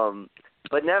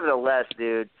 But nevertheless,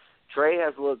 dude, Trae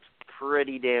has looked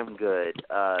pretty damn good.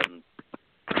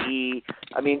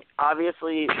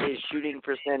 Obviously his shooting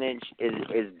percentage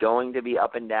is going to be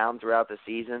up and down throughout the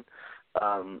season.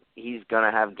 He's going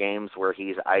to have games where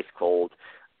he's ice cold.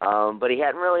 But he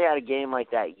hadn't really had a game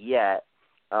like that yet.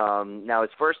 Now,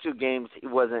 his first 2 games, he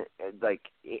wasn't, like,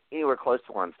 anywhere close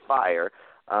to on fire.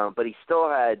 But he still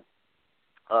had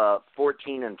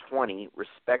 14 and 20,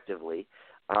 respectively.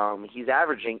 He's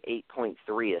averaging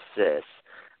 8.3 assists.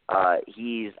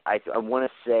 He's, I want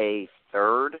to say,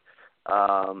 third.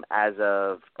 As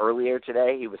of earlier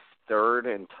today, he was third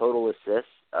in total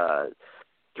assists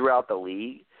throughout the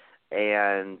league.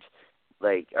 And,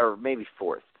 like, or maybe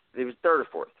fourth. He was third or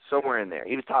fourth, somewhere in there.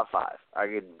 He was top 5.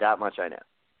 That much I know.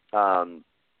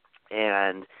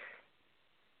 And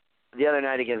the other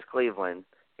night against Cleveland,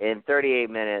 in 38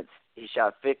 minutes, he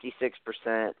shot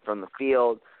 56% from the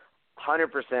field,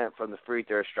 100% from the free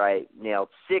throw stripe, nailed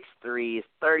 6 threes,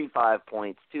 35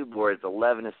 points, 2 boards,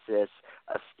 11 assists,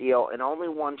 a steal, and only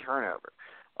 1 turnover.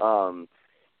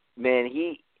 Man,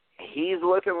 he's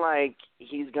looking like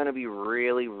he's going to be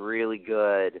really, really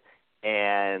good.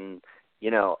 And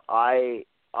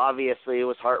obviously it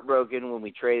was heartbroken when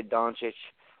we traded Doncic,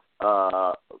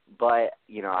 but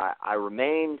I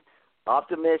remained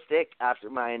optimistic after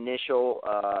my initial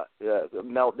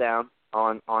meltdown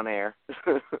on air.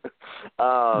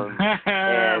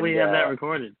 And, we have that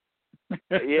recorded.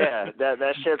 Yeah,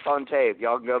 that shit's on tape.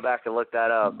 Y'all can go back and look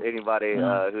that up. Anybody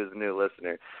who's a new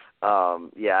listener. I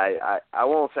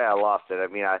won't say I lost it. I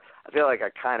mean, I feel like I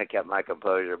kind of kept my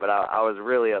composure, but I was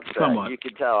really upset. Somewhat. You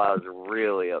could tell I was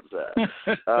really upset.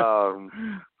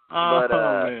 Man,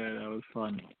 that was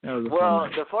fun.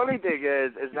 The funny thing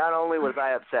is not only was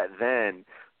I upset then,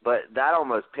 but that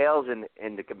almost pales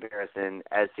into comparison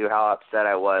as to how upset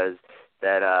I was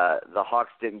that the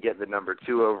Hawks didn't get the number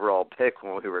 2 overall pick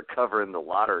when we were covering the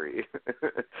lottery.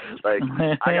 Like,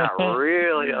 I got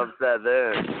really upset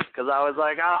then because I was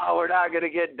like, oh, we're not going to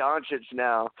get Doncic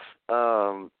now.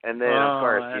 And then, of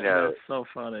course, that's so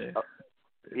funny.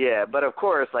 Yeah, but of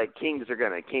course, like, kings are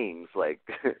going to kings. Like,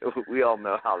 we all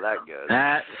know how that goes.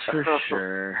 That's for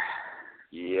sure.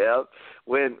 Yep.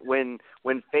 When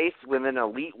faced with an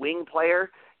elite wing player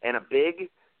and a big,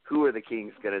 who are the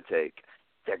Kings going to take?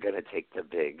 They're going to take the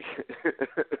big.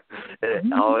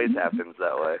 It always happens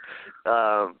that way.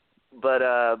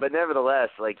 But nevertheless,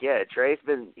 like, yeah,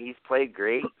 he's played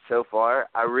great so far.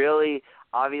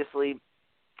 Obviously,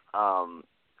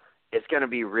 it's going to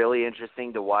be really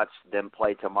interesting to watch them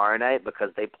play tomorrow night because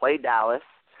they play Dallas.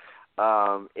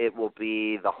 It will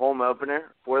be the home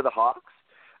opener for the Hawks.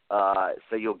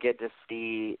 So you'll get to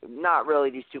see not really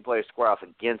these 2 players square off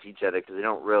against each other because they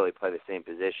don't really play the same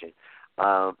position.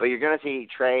 But you're going to see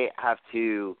Trae have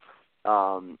to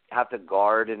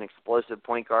guard an explosive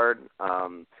point guard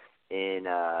in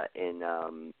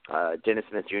Dennis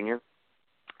Smith Jr.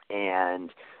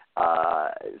 And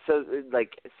so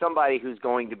like somebody who's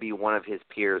going to be one of his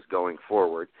peers going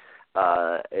forward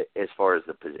as far as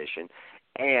the position.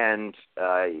 And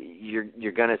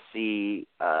you're going to see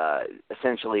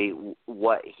essentially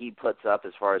what he puts up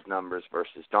as far as numbers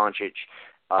versus Doncic.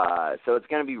 So it's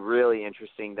going to be really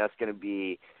interesting. That's going to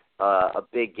be a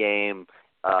big game.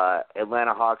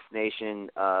 Atlanta Hawks Nation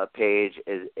page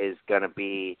is going to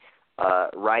be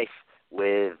rife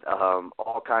with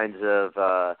all kinds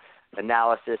of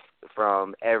analysis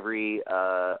from every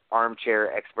armchair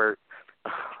expert.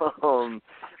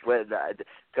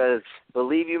 Because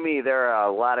believe you me, there are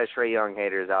a lot of Trae Young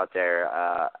haters out there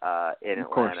in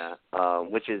Atlanta,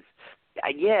 which is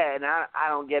and I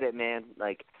don't get it, man.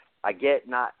 Like, I get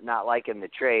not liking the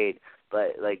trade,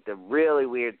 but like the really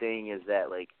weird thing is that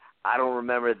like I don't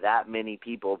remember that many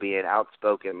people being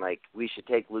outspoken like we should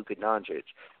take Luka Doncic.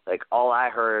 Like all I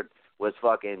heard was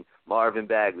fucking Marvin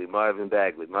Bagley, and I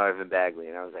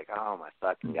was like, oh my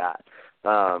fucking god.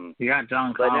 You got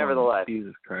John Collins. But nevertheless,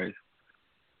 Jesus Christ.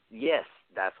 Yes,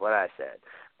 that's what I said.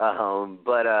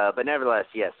 But nevertheless,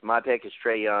 yes, my pick is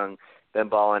Trae Young. Been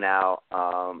balling out,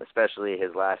 especially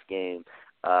his last game,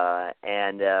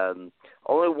 and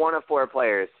only one of 4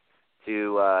 players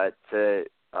to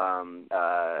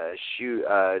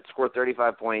score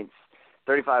 35 points,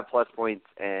 35 plus points,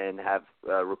 and have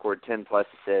record 10 plus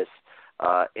assists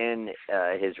in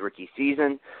his rookie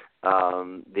season.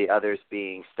 The others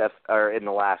being in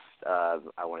the last,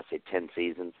 I want to say 10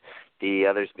 seasons. The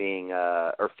others being,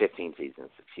 or 15 seasons,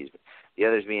 excuse me. The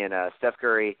others being Steph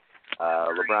Curry,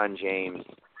 LeBron James,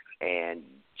 and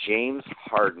James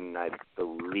Harden, I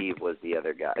believe, was the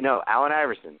other guy. No, Allen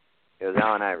Iverson. It was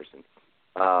Allen Iverson.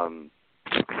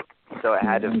 So it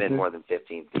had to have been more than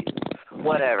 15 seasons.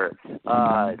 Whatever.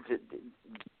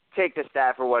 Take the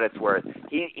stat for what it's worth.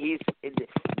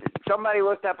 Somebody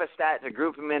looked up a stat to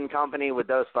group him in company with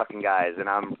those fucking guys, and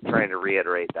I'm trying to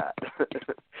reiterate that.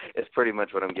 It's pretty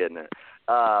much what I'm getting at.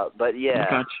 But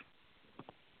yeah,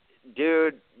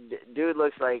 dude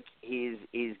looks like he's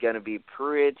going to be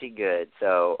pretty good.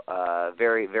 So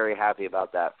very, very happy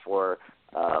about that for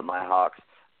my Hawks.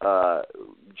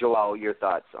 Joel, your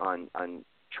thoughts on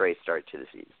Trey's start to the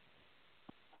season?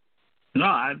 No,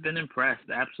 I've been impressed,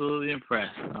 absolutely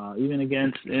impressed. Even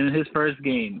in his first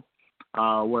game,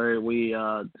 where we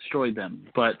destroyed them,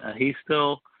 but he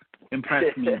still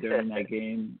impressed me during that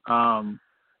game.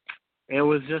 It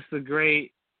was just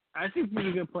I think he's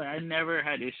a good player. I never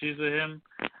had issues with him.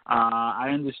 I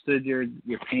understood your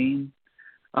pain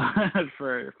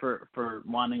for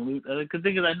wanting to lose. The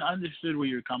thing is, I understood where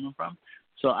you're coming from,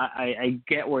 so I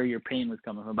get where your pain was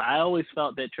coming from. But I always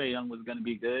felt that Trae Young was going to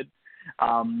be good.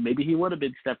 Maybe he would have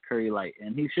been Steph Curry light,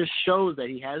 and he just shows that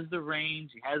he has the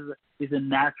range. He's a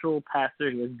natural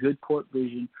passer. He has good court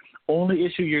vision. Only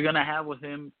issue you're gonna have with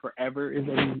him forever is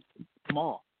that he's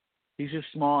small. He's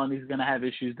just small, and he's gonna have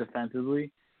issues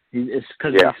defensively. It's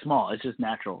because he's small. It's just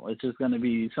natural. It's just gonna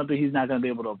be something he's not gonna be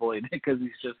able to avoid because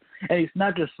and he's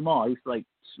not just small. He's like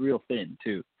real thin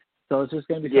too. So it's just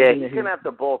going to be something he's going to have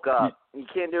to bulk up. You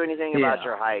can't do anything about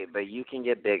your height, but you can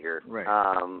get bigger. Right.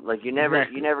 You're never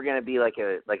going to be like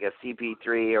a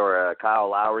CP3 or a Kyle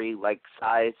Lowry like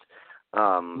size.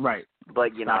 Right.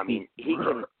 But he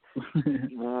can.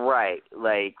 Right.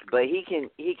 But he can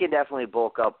definitely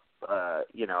bulk up. A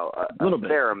little bit.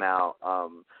 Fair amount.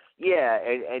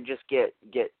 And just get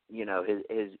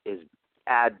his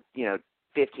add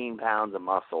 15 pounds of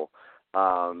muscle.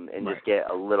 Just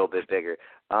get a little bit bigger.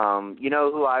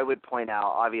 Who I would point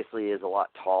out, obviously, is a lot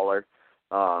taller,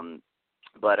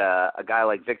 but a guy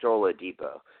like Victor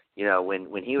Oladipo,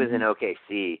 when he was in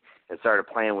OKC and started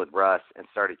playing with Russ and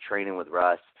started training with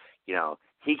Russ,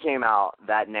 he came out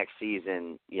that next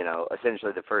season,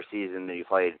 essentially the first season that he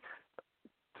played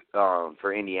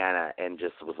for Indiana and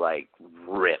just was,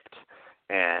 ripped.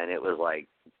 And it was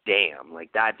damn,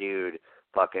 that dude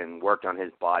fucking worked on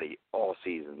his body all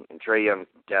season, and Trae Young's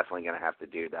definitely going to have to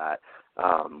do that.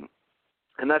 And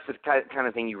that's the kind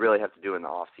of thing you really have to do in the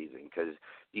off season because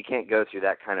you can't go through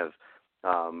that kind of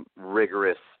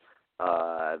rigorous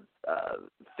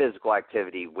physical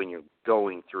activity when you're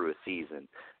going through a season.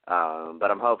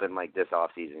 But I'm hoping this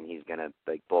off season he's going to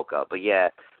bulk up. But yeah,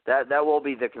 that will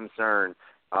be the concern.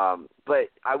 But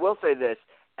I will say this: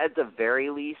 at the very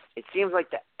least, it seems like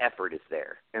the effort is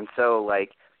there, and so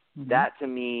that to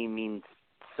me means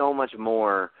so much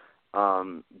more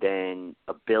than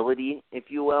ability, if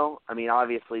you will. I mean,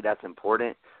 obviously that's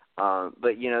important, but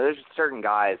there's certain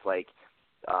guys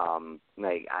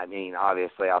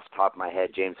obviously off the top of my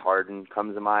head, James Harden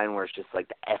comes to mind, where it's just the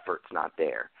effort's not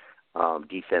there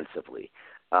defensively,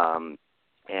 and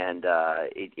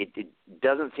it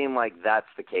doesn't seem like that's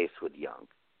the case with Young.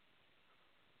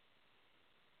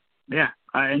 Yeah,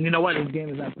 and you know what? His game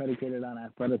is not predicated on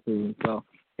athleticism, so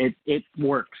it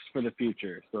works for the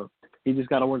future. So he just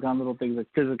got to work on little things like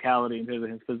physicality in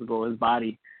terms of his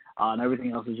body, and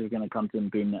everything else is just going to come to him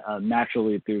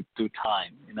naturally through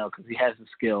time, because he has the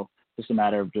skill. It's just a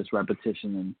matter of just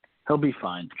repetition, and he'll be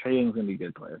fine. Trae Young's going to be a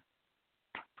good player.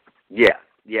 Yeah,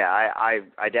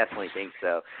 I definitely think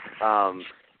so.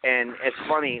 And it's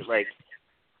funny,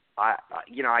 I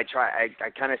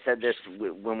kind of said this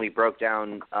when we broke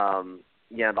down,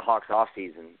 the Hawks off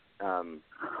season,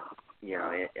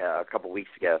 a couple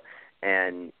weeks ago,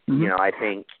 and I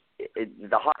think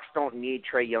the Hawks don't need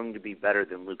Trae Young to be better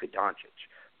than Luka Doncic.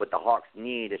 What the Hawks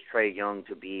need is Trae Young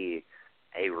to be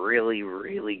a really,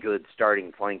 really good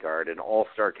starting point guard, an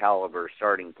all-star caliber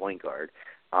starting point guard,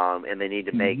 and they need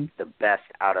to make the best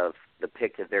out of the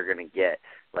pick that they're going to get.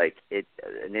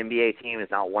 An NBA team is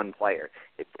not one player.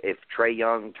 If Trae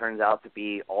Young turns out to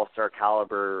be all-star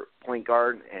caliber point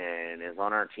guard and is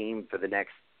on our team for the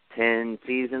next 10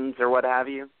 seasons or what have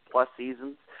you, plus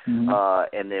seasons,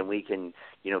 and then we can,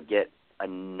 get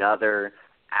another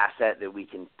asset that we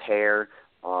can pair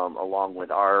along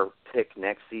with our pick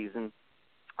next season,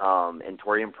 and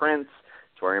Taurean Prince.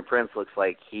 Taurean Prince looks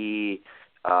like he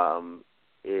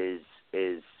is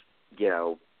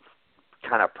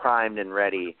kind of primed and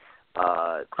ready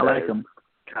I like him.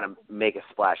 Kind of make a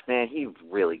splash. Man, he's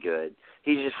really good.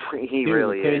 He really is. He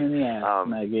was a pain in the ass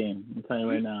in that game. I'm telling you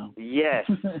right now. Yes.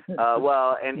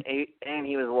 Well, and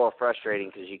he was a little frustrating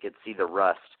because you could see the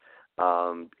rust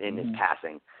in his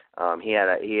passing. He had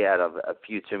a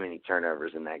few too many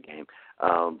turnovers in that game.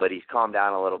 But he's calmed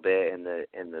down a little bit in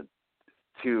the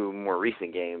two more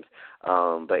recent games.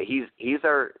 But he's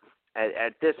our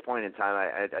at this point in time.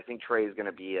 I think Trey is going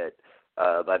to be at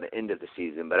by the end of the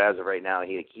season. But as of right now,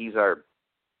 he's our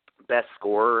best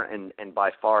scorer and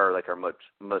by far like our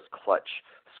most clutch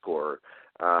scorer.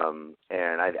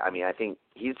 And I think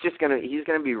he's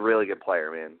gonna be a really good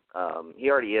player, man.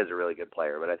 He already is a really good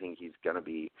player, but I think he's gonna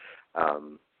be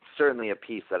certainly a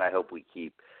piece that I hope we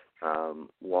keep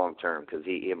long term because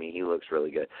he looks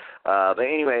really good. But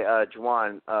anyway,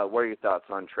 Juwan, what are your thoughts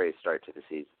on Trey's start to the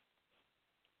season?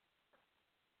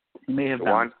 He may have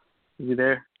Juwan? Is he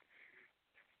there?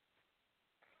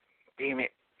 Damn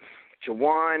it.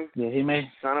 Juwan, he may.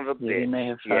 Son of a bitch. He may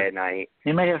have.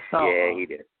 He may have felt. Yeah, he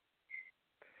did.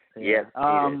 Yeah.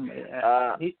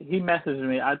 He messaged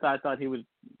me. I thought he would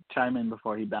chime in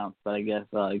before he bounced, but I guess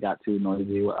it got too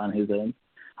noisy on his end.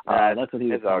 That's what he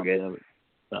was. It's all good.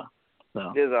 So.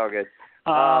 It's all good.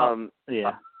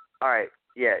 Yeah. All right.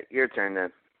 Yeah, your turn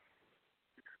then.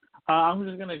 I'm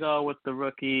just gonna go with the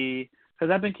rookie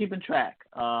because I've been keeping track.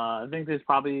 I think there's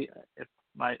probably, if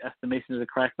my estimations are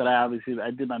correct, but I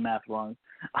did my math wrong.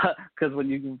 Because when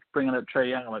you bring up Trae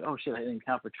Young, I'm like, oh shit, I didn't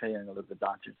count for Trae Young over the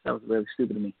Doncic. That was really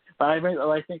stupid of me. But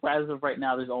I think as of right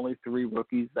now, there's only 3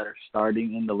 rookies that are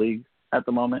starting in the league at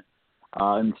the moment,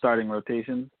 in starting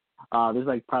rotations. There's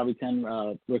like probably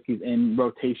 10 rookies in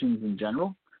rotations in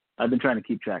general. I've been trying to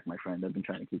keep track, my friend. I've been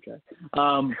trying to keep track.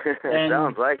 Sounds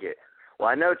like it. Well,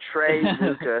 I know Trey,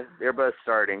 Luka, they're both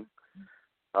starting.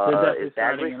 Is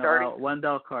Bagley starting?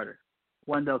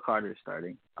 Wendell Carter is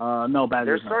starting. No, Bagley's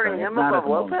They're starting not him above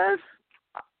Lopez?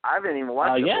 I haven't even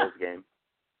watched the Bulls game.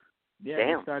 Yeah, Damn.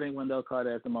 He's starting Wendell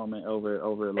Carter at the moment over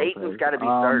Lopez. Ayton's got to be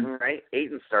starting, right?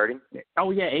 Ayton's starting. Oh,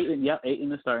 yeah, Ayton. Yep,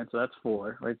 Ayton is starting, so that's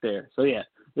 4 right there. So, yeah,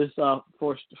 there's 4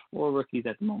 rookies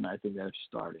at the moment I think that are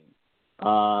starting.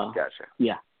 Gotcha.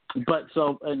 Yeah. But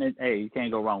hey, you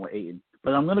can't go wrong with Ayton.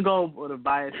 But I'm going to go with a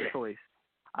biased choice.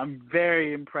 I'm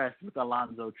very impressed with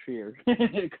Alonzo Trier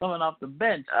coming off the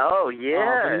bench. Oh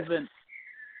yeah,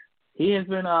 he's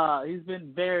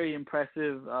been very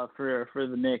impressive for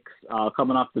the Knicks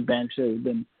coming off the bench.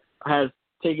 Has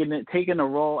taken a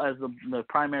role as the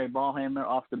primary ball handler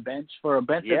off the bench for a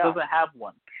bench that doesn't have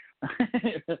one.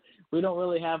 We don't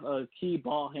really have a key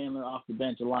ball handler off the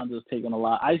bench. Alonzo's taken a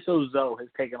lot. ISO Zoe has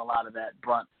taken a lot of that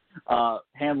brunt,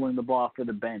 handling the ball for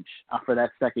the bench for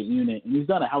that second unit, and he's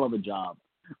done a hell of a job.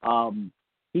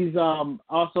 He's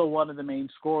also one of the main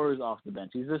scorers off the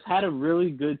bench. He's just had a really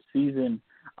good season,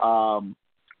 and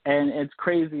it's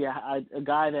crazy. A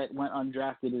guy that went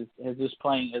undrafted is just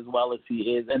playing as well as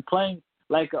he is and playing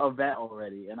like a vet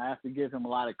already. And I have to give him a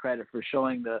lot of credit for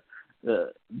showing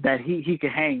that he can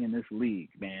hang in this league,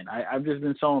 man. I've just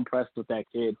been so impressed with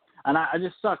that kid. And I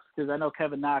just sucks because I know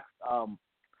Kevin Knox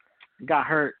got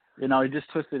hurt. He just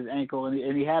twisted his ankle, and he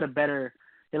had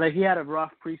he had a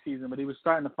rough preseason, but he was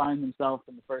starting to find himself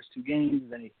in the first 2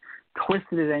 games, and he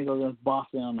twisted his ankle against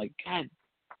Boston. I'm like, God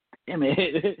damn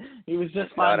it. He was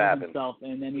just finding himself,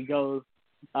 and then he goes,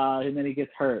 and then he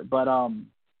gets hurt. But I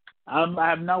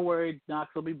have no worries.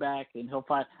 Knox will be back, and he'll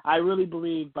find. I really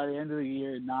believe by the end of the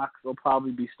year, Knox will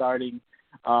probably be starting,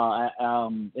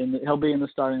 and he'll be in the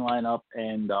starting lineup.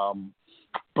 And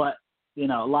but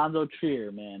Alonzo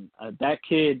Trier, man, that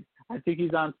kid. I think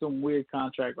he's on some weird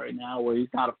contract right now where he's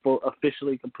not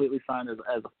officially completely signed as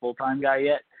a full-time guy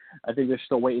yet. I think they're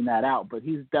still waiting that out, but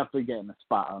he's definitely getting a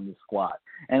spot on the squad.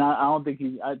 And I don't think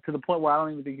he's to the point where I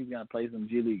don't even think he's going to play some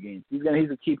G League games. He's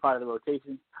a key part of the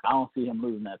rotation. I don't see him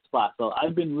losing that spot. So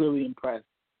I've been really impressed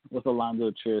with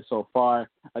Alonzo Trier so far,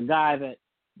 a guy that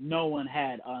no one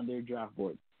had on their draft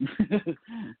board. Let's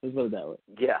put it that way.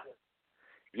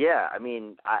 Yeah. I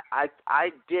mean,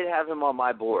 I did have him on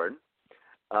my board.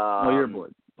 Your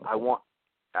board. Okay.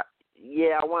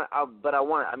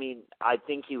 I mean, I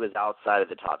think he was outside of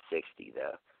the top 60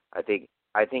 though. I think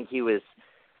he was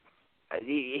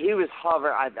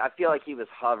hovering. I feel like he was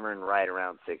hovering right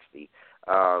around 60.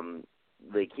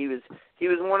 Like he was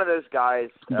one of those guys.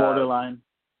 Borderline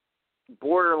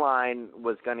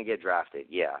was going to get drafted.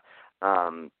 Yeah.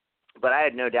 But I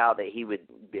had no doubt that he would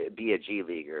be a G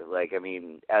Leaguer. Like, I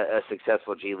mean, a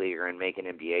successful G Leaguer and make an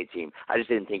NBA team. I just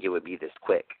didn't think it would be this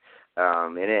quick.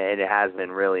 and it has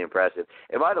been really impressive.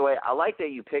 And by the way, I like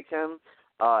that you picked him,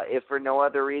 if for no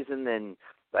other reason than,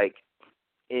 like,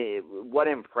 what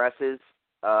impresses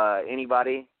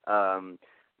anybody.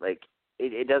 Like,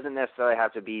 it doesn't necessarily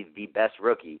have to be the best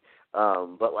rookie,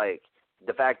 but, like,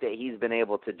 the fact that he's been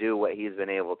able to do what he's been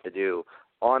able to do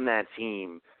on that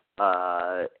team,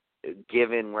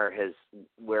 given where his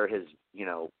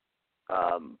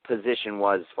position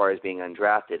was as far as being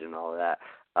undrafted and all of that,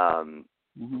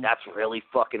 that's really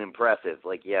fucking impressive.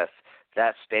 Like, yes,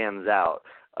 that stands out.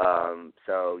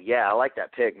 So yeah, I like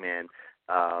that pick, man.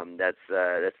 That's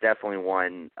definitely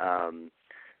one. I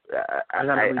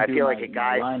feel like a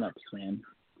guy. Lineups, man.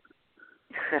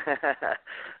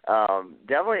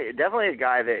 Definitely a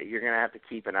guy that you're gonna have to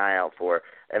keep an eye out for,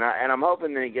 and I'm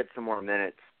hoping that he gets some more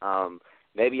minutes.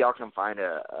 Maybe y'all can find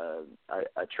a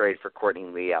trade for Courtney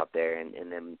Lee out there,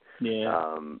 and then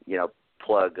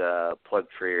plug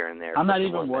Trier in there. I'm not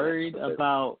even worried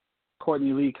about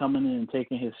Courtney Lee coming in and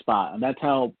taking his spot, and that's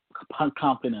how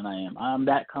confident I am. I'm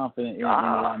that confident in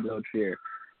Rondo Trier.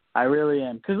 I really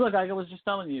am. Because, look, like I was just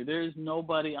telling you, there's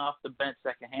nobody off the bench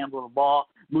that can handle the ball.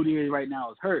 Moody right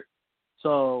now is hurt.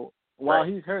 So while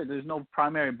he's hurt, there's no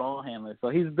primary ball handler. So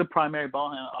he's the primary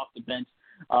ball handler off the bench.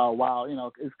 While,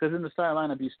 it's because in the starting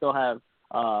lineup you still have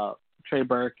Trey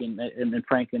Burke and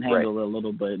Frank can handle it a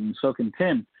little bit, and so can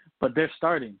Tim. But they're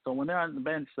starting. So when they're on the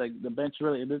bench, like the bench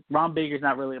really, Ron Baker's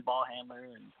not really a ball handler.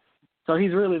 And so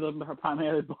he's really the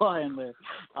primary ball handler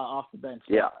off the bench.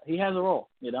 So he has a role,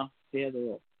 He has a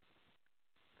role.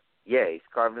 Yeah, he's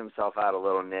carved himself out a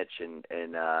little niche, and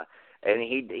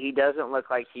he doesn't look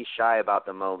like he's shy about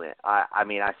the moment. I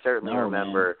mean, I certainly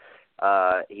remember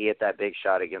he hit that big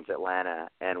shot against Atlanta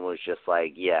and was just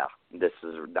like, yeah,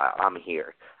 I'm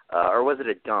here. Or was it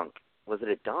a dunk? Was it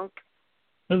a dunk?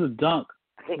 It was a dunk.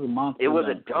 I think it was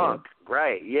a dunk,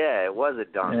 right? Yeah, it was a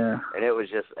dunk, and it was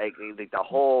just like the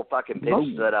whole fucking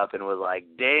pitch stood up and was like,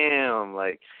 "Damn!"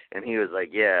 Like, and he was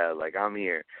like, "Yeah, like I'm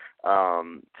here."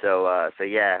 So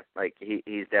yeah, like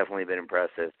he's definitely been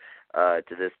impressive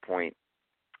to this point.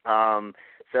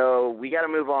 So we got to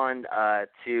move on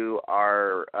to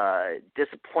our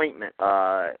disappointment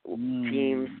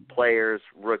teams, players,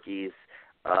 rookies,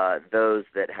 those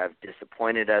that have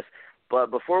disappointed us.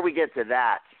 But before we get to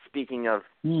that, speaking of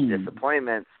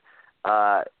disappointments,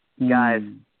 guys,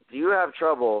 do you have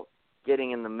trouble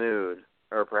getting in the mood,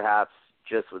 or perhaps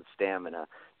just with stamina?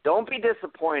 Don't be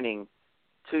disappointing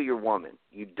to your woman.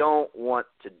 You don't want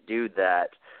to do that.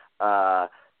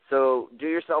 So do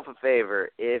yourself a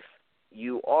favor. If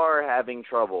you are having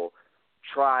trouble,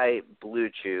 try Blue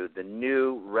Chew, the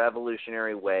new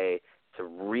revolutionary way to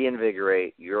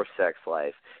reinvigorate your sex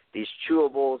life. These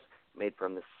chewables, made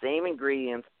from the same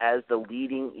ingredients as the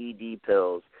leading ED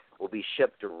pills, will be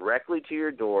shipped directly to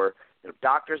your door. No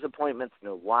doctor's appointments,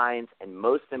 no lines, and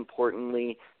most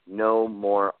importantly, no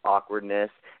more awkwardness.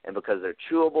 And because they're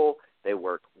chewable, they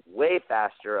work way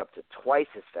faster, up to twice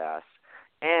as fast,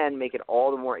 and make it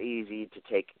all the more easy to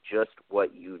take just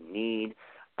what you need.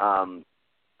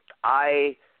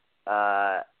 I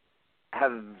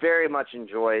have very much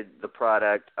enjoyed the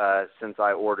product since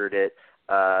I ordered it.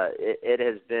 It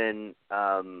has been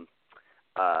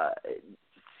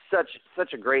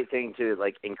such a great thing to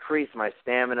like increase my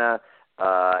stamina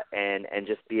and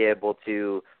just be able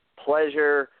to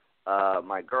pleasure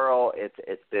my girl.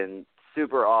 It's been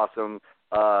super awesome.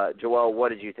 Joel, what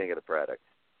did you think of the product?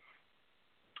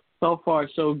 So far,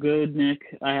 so good, Nick.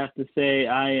 I have to say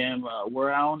I am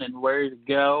around and ready to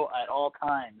go at all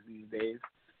times these days.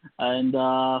 And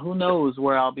who knows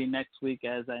where I'll be next week,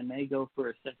 as I may go for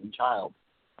a second child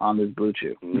on this Blue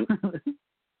Chew.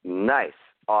 Nice.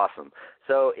 Awesome.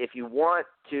 So if you want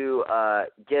to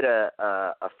get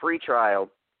a free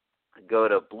trial, go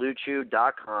to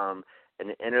bluechew.com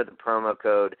and enter the promo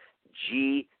code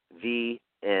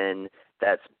GVN.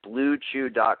 That's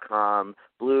bluechew.com,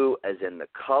 blue as in the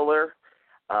color.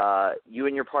 You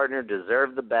and your partner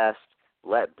deserve the best.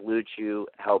 Let Blue Chew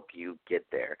help you get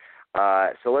there.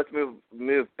 So let's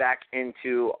move back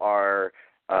into our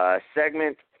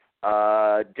segment.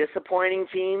 Disappointing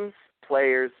teams,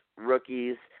 players,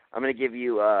 rookies. I'm going to give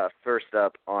you first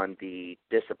up on the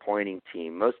disappointing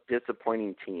team. Most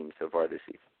disappointing team so far this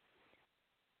season.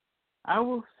 I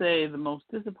will say the most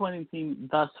disappointing team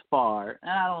thus far, and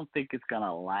I don't think it's going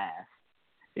to last,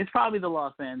 it's probably the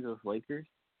Los Angeles Lakers.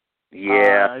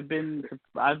 Yeah. I've been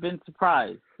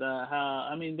surprised.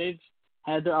 They've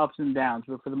had their ups and downs,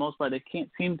 but for the most part, they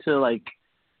can't seem to, like,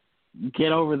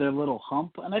 get over their little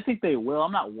hump, and I think they will.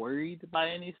 I'm not worried by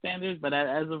any standards, but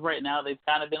as of right now, they've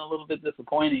kind of been a little bit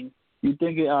disappointing. You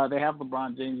think they have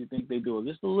LeBron James, you think they do it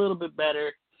just a little bit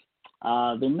better.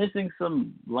 They're missing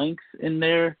some links in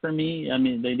there for me. I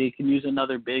mean, they can use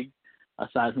another big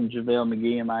aside from JaVale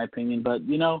McGee, in my opinion. But,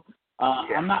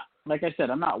 I'm not, like I said,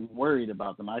 I'm not worried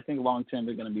about them. I think long term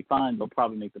they're going to be fine. They'll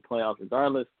probably make the playoffs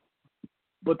regardless.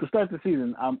 But to start the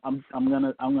season, I'm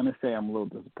gonna say I'm a little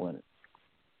disappointed.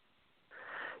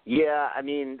 Yeah, I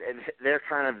mean, they're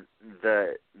kind of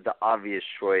the obvious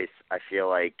choice, I feel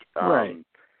like. Right.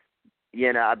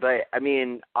 But I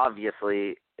mean,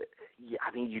 obviously,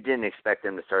 you didn't expect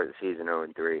them to start the season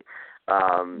 0-3.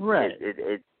 Right.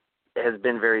 It has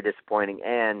been very disappointing,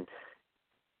 and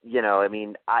I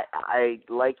mean, I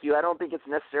like you. I don't think it's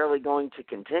necessarily going to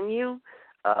continue,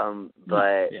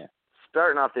 but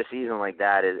starting off the season like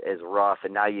that is rough.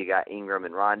 And now you got Ingram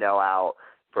and Rondo out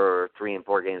for 3 and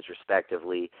 4 games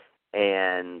respectively,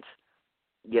 and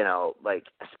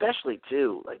especially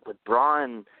too, with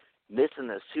Braun missing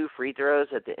those 2 free throws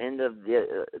at the end of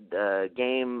the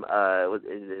game,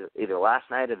 either last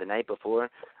night or the night before. It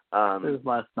was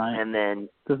last night. And then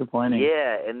disappointing.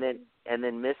 Yeah, and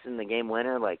then missing the game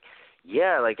winner. I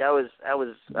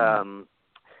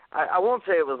won't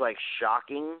say it was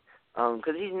shocking,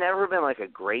 because he's never been a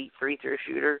great free throw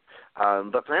shooter.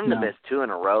 But for him to miss 2 in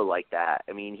a row like that,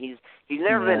 I mean, he's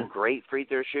never been a great free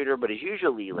throw shooter, but he's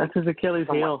usually that's his Achilles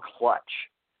heel. Clutch.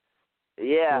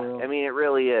 Yeah, I mean, it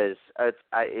really is.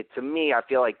 To me, I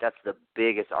feel like that's the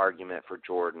biggest argument for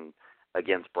Jordan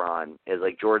against Braun is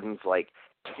Jordan's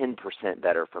 10%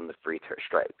 better from the free throw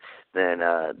stripe than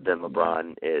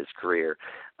LeBron is career.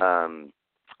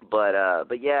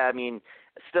 But yeah, I mean,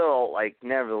 still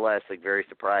nevertheless very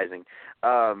surprising.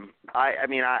 I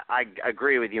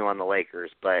agree with you on the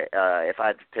Lakers, but if I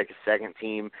had to pick a second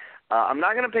team, I'm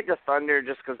not going to pick the Thunder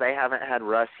just because they haven't had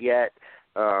Russ yet.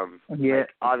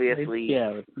 Obviously.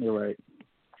 Yeah, you're right.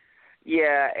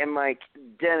 Yeah, and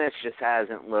Dennis just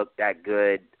hasn't looked that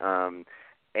good,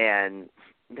 and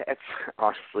that's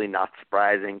honestly not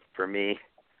surprising for me.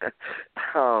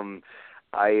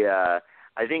 I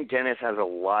think Dennis has a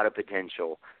lot of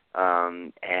potential,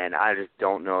 and I just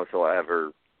don't know if he'll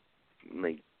ever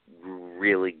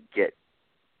really get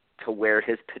to where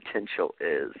his potential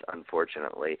is,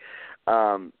 unfortunately.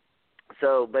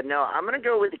 But no, I'm going to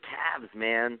go with the Cavs,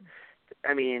 man.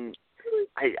 I mean,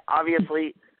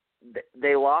 obviously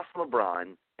they lost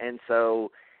LeBron, and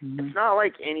so it's not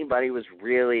like anybody was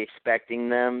really expecting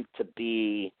them to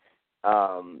be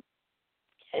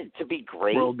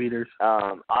great. World beaters.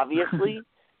 Obviously.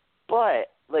 But,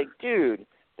 dude,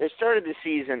 they started the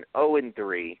season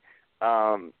 0-3.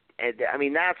 And, I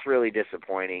mean, that's really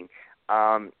disappointing.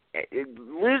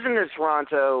 Losing to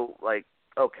Toronto,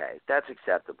 okay, that's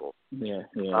acceptable. Yeah.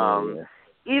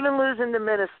 Even losing to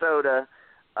Minnesota,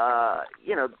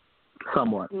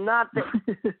 somewhat. Not that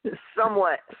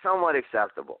somewhat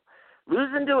acceptable.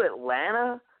 Losing to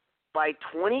Atlanta by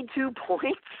 22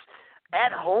 points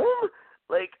at home?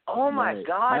 Oh my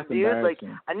God, that's dude.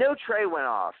 I know Trey went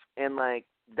off, and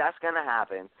that's gonna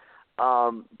happen.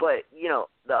 But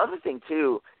the other thing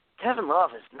too, Kevin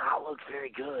Love has not looked very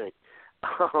good.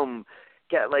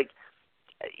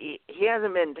 He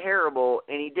hasn't been terrible,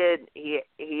 and he did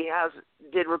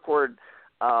record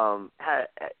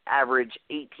average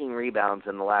 18 rebounds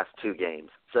in the last 2 games.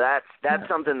 So that's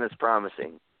something that's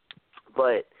promising.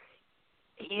 But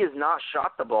he has not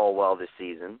shot the ball well this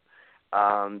season.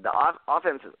 The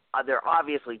offense, they're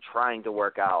obviously trying to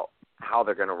work out how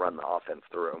they're going to run the offense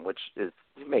through him, which it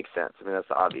makes sense. I mean, that's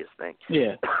the obvious thing.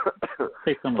 Yeah.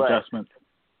 Take some adjustments.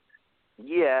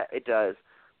 Yeah, it does.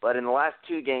 But in the last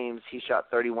 2 games, he shot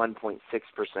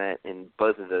 31.6% in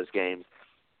both of those games.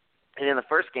 And in the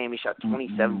first game, he shot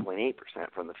 27.8%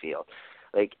 from the field.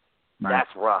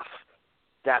 That's rough.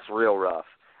 That's real rough.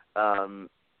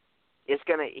 He's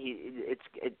gonna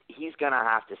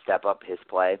have to step up his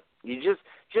play. You just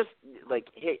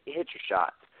hit your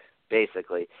shots,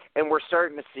 basically. And we're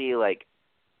starting to see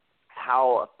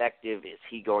how effective is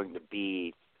he going to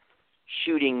be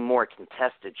shooting more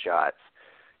contested shots.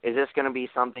 Is this going to be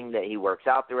something that he works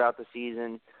out throughout the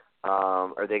season?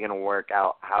 Are they going to work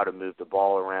out how to move the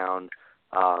ball around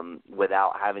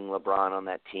without having LeBron on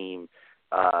that team?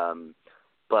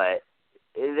 But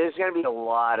there's going to be a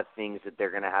lot of things that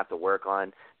they're going to have to work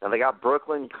on. Now, they got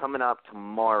Brooklyn coming up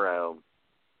tomorrow.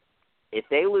 If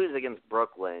they lose against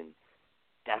Brooklyn,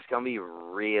 that's going to be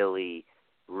really,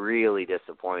 really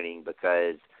disappointing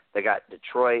because they got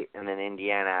Detroit and then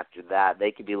Indiana after that.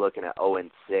 They could be looking at 0-6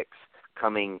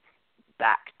 coming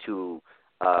back to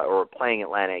or playing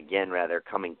Atlanta again, rather,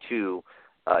 coming to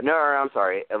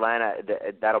Atlanta,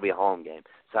 that'll be a home game.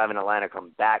 So having Atlanta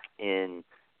come back in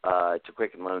to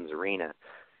Quicken Loans Arena.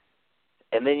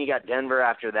 And then you got Denver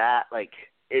after that.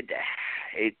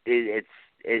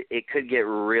 it could get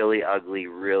really ugly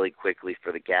really quickly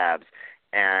for the Cavs,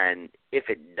 and if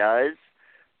it does,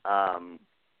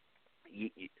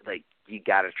 you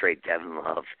got to trade Kevin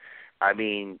Love. I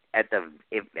mean, at the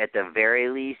very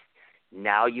least,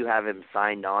 now you have him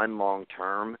signed on long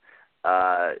term.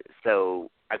 So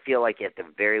I feel like at the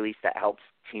very least that helps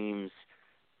teams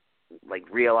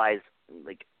realize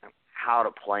how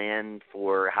to plan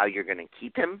for how you're going to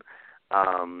keep him.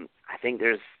 I think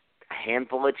there's a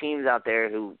handful of teams out there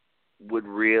who would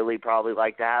really probably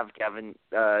like to have Kevin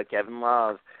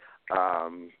Love.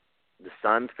 The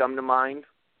Suns come to mind.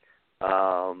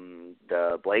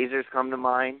 The Blazers come to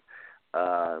mind.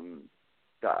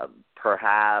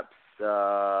 Perhaps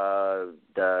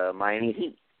the Miami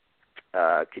Heat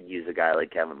could use a guy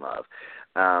like Kevin Love.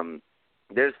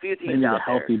 There's a few teams they need out a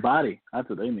healthy body. That's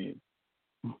what they need.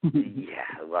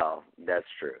 Yeah, well, that's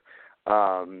true.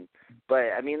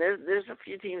 But I mean, there's a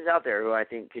few teams out there who I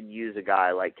think could use a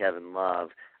guy like Kevin Love.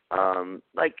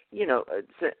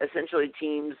 Essentially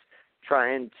teams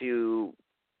trying to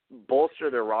bolster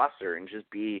their roster and just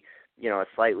be, a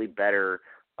slightly better,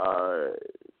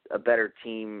 a better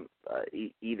team,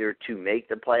 either to make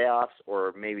the playoffs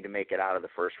or maybe to make it out of the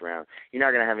first round. You're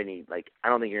not going to have any, I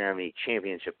don't think you're going to have any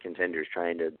championship contenders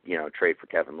trying to, trade for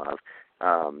Kevin Love.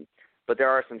 But there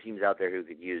are some teams out there who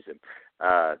could use him.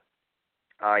 I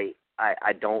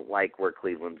don't like where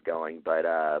Cleveland's going, but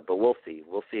we'll see.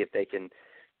 We'll see if they can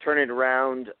turn it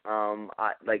around.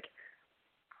 I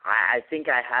think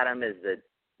I had them as the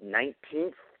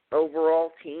 19th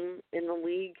overall team in the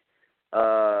league.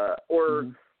 No,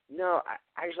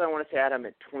 I want to say I had them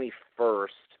at 21st.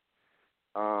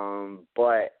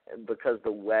 But because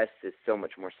the West is so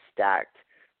much more stacked,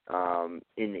 I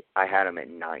had them at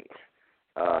 9th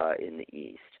in the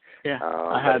East. Yeah,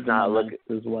 I had them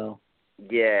as well.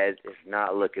 Yeah, it's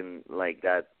not looking like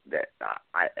that.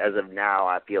 As of now,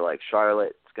 I feel like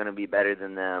Charlotte's going to be better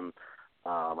than them.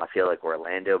 I feel like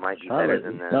Orlando might be better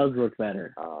than them. Does look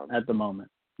better at the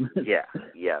moment.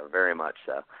 yeah, very much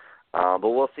so. But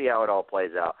we'll see how it all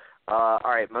plays out. All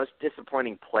right, most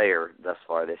disappointing player thus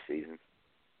far this season.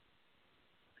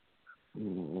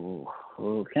 Ooh.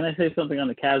 Can I say something on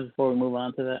the Cavs before we move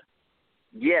on to that?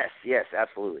 Yes,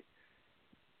 absolutely.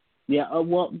 Yeah,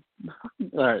 well,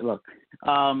 all right, look.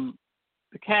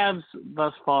 The Cavs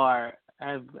thus far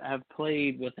have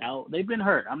played without – they've been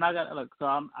hurt. I'm not going to – look, so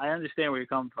I understand where you're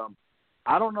coming from.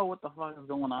 I don't know what the fuck is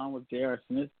going on with J.R.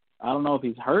 Smith. I don't know if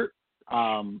he's hurt.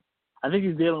 I think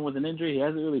he's dealing with an injury. He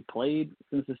hasn't really played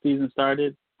since the season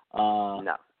started.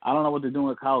 No. I don't know what they're doing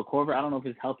with Kyle Korver. I don't know if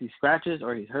he's healthy scratches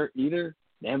or he's hurt either.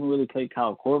 They haven't really played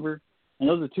Kyle Korver. And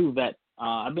those are two vets.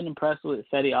 I've been impressed with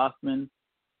Cedi Osman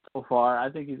so far. I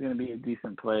think he's going to be a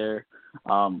decent player.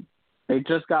 They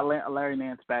just got Larry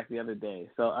Nance back the other day.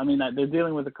 So, I mean, they're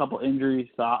dealing with a couple injuries,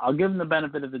 so I'll give them the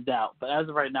benefit of the doubt. But as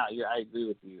of right now, I agree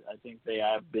with you. I think they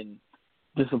have been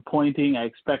disappointing. I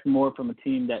expect more from a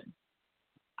team that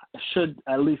should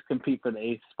at least compete for the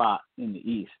 8th spot in the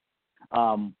East.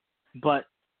 But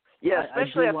yeah,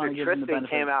 especially after Tristan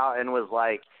came out and was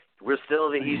like, we're still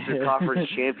the Eastern Conference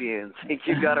champions.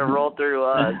 You got to roll through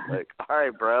us. All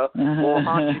right, bro. Well,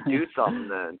 why don't you do something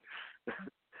then?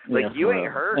 You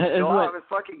ain't hurt. Go out and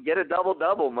fucking get a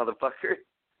double-double, motherfucker.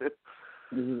 This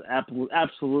is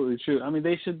absolutely true. I mean,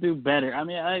 they should do better. I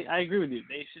mean, I agree with you.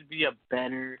 They should be a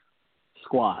better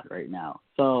squad right now.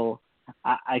 So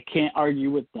I can't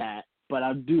argue with that. But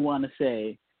I do want to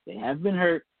say they have been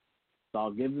hurt, so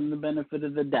I'll give them the benefit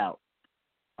of the doubt.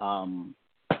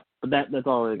 But that's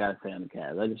all I got to say on the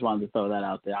Cavs. I just wanted to throw that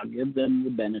out there. I'll give them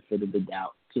the benefit of the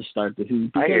doubt to start the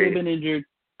season because they've been injured.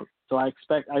 So I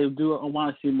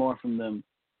want to see more from them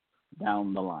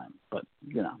down the line. But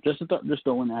just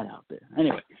throwing that out there.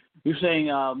 Anyway, you're saying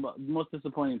most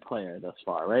disappointing player thus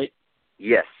far, right?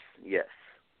 Yes.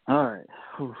 All right.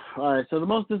 All right. So the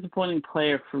most disappointing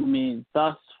player for me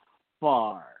thus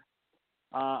far,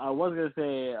 I was gonna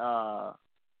say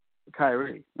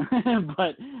Kyrie,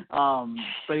 but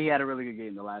he had a really good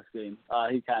game the last game.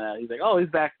 He's like, oh, he's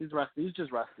back. He's rusty. He's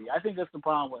just rusty. I think that's the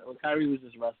problem with Kyrie was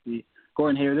just rusty.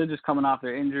 Gordon Hayward, they're just coming off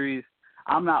their injuries.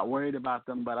 I'm not worried about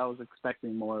them, but I was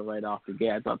expecting more right off the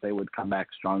gate. I thought they would come back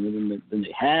stronger than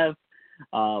they have.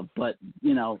 But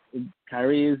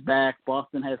Kyrie is back.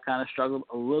 Boston has kind of struggled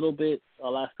a little bit the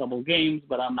last couple of games,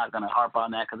 but I'm not going to harp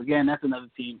on that because, again, that's another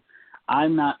team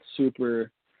I'm not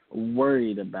super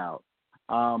worried about.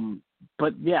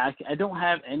 But yeah, I don't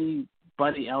have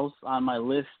anybody else on my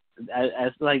list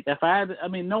as if I had. I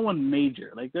mean, no one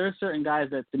major. There are certain guys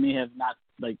that to me have not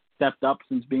stepped up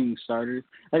since being starters.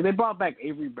 They brought back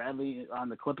Avery Bradley on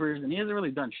the Clippers, and he hasn't really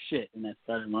done shit in that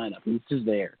starting lineup. He's just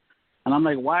there. And I'm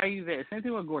like, why are you there? Same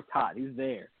thing with Gortat. He's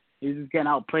there. He's just getting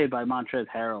outplayed by Montrezl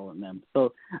Harrell and them.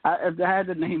 So I had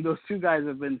to name those two guys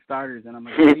have been starters, and I'm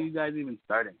like, why are you guys even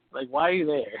starting? Like, why are you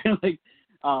there? Like,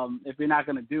 if you're not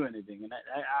going to do anything. And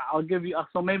I'll give you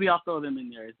 – so maybe I'll throw them in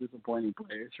there as disappointing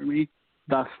players for me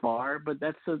thus far. But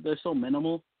they're so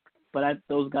minimal. But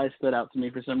those guys stood out to me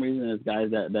for some reason as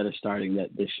guys that are starting that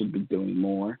they should be doing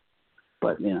more.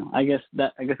 But, I guess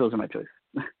those are my choices.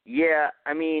 Yeah,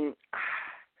 I mean,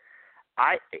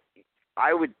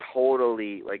 I would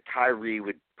totally, like, Kyrie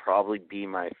would probably be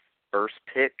my first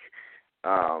pick,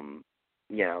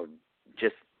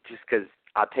 just because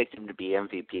I picked him to be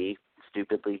MVP,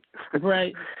 stupidly.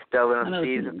 Right. During the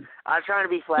season. I'm trying to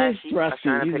be flashy. I'm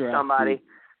trying to pick somebody.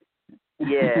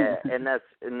 Yeah, and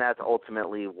that's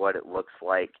ultimately what it looks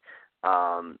like,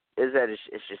 is that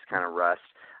it's just kind of rust.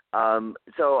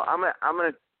 So I'm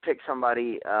gonna pick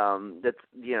somebody that's,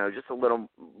 just a little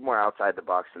more outside the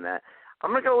box than that. I'm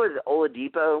going to go with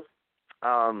Oladipo,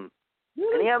 and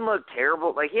he hasn't looked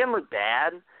terrible. Like, he hasn't looked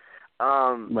bad,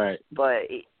 right. But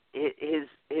his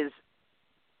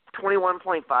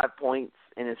 21.5 points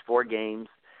in his 4 games,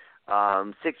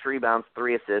 6 rebounds,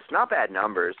 3 assists, not bad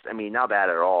numbers. I mean, not bad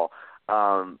at all.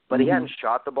 But he hasn't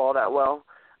shot the ball that well,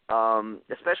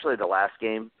 especially the last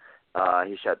game.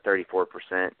 He shot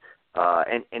 34%.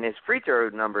 And his free throw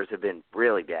numbers have been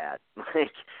really bad.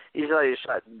 Like, he's only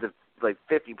shot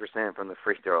 50% from the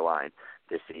free throw line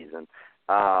this season.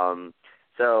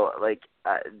 So, like,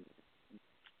 I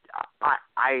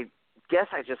guess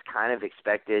I just kind of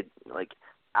expected, like,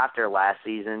 after last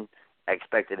season, I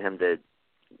expected him to,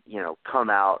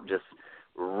 come out just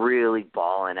really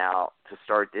balling out to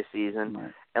start this season.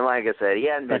 Right. And like I said, he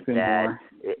hasn't been bad.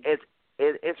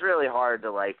 It's really hard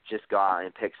to, like, just go out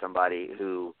and pick somebody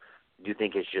who you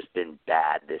think has just been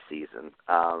bad this season.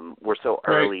 We're so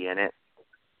early in it.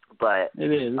 But it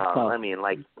is. I mean,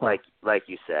 like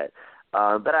you said,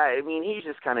 but I mean, he's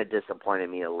just kind of disappointed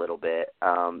me a little bit.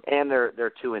 And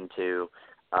they're 2-2.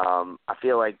 I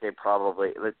feel like they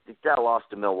probably that loss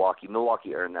to Milwaukee.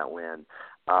 Milwaukee earned that win,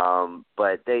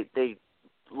 but they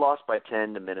lost by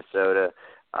 10 to Minnesota.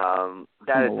 That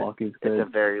at the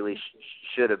very least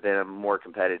should have been a more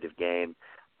competitive game.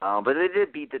 But they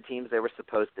did beat the teams they were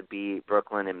supposed to beat,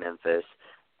 Brooklyn and Memphis.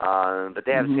 But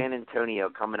they have San Antonio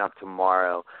coming up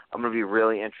tomorrow. I'm going to be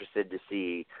really interested to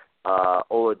see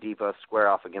Oladipo square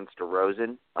off against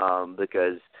DeRozan,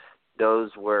 because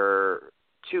those were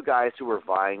two guys who were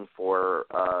vying for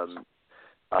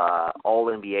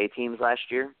all-NBA teams last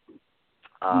year.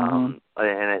 And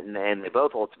they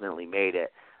both ultimately made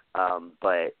it.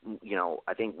 But,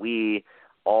 I think we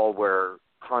all were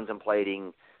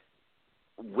contemplating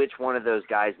which one of those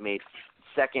guys made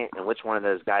second and which one of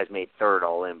those guys made third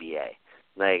All-NBA.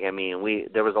 Like, I mean,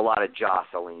 there was a lot of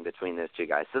jostling between those two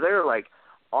guys. So they were, like,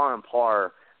 on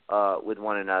par with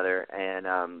one another. And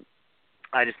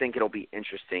I just think it'll be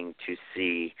interesting to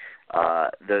see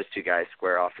those two guys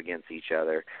square off against each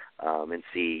other and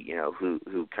see,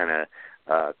 who kind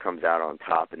of comes out on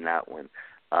top in that one.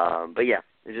 But, yeah,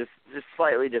 just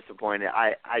slightly disappointed.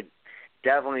 I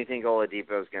definitely think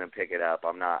Oladipo is going to pick it up.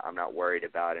 I'm not worried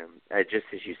about him. Just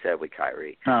as you said with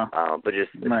Kyrie. But just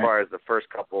as far as the first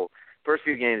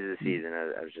few games of the season,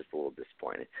 I was just a little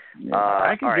disappointed. Yeah,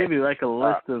 I can give you like a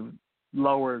list of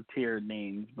lower tier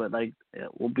names, but like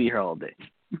we'll be here all day.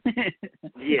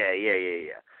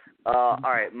 Yeah. All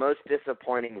right, most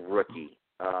disappointing rookie.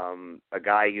 A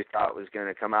guy you thought was going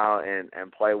to come out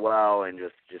and play well and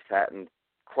just hadn't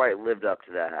quite lived up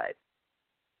to that hype.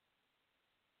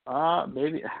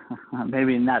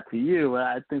 Maybe not to you.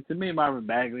 I think to me, Marvin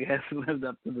Bagley hasn't lived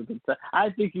up to the. I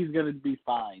think he's going to be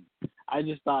fine. I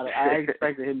just thought I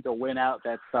expected him to win out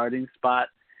that starting spot,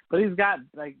 but he's got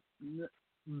like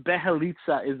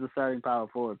Bjelica is the starting power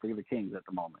forward for the Kings at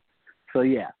the moment. So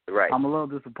yeah, right. I'm a little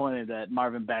disappointed that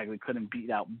Marvin Bagley couldn't beat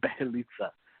out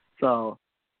Bjelica. So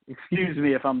excuse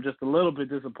me if I'm just a little bit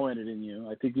disappointed in you.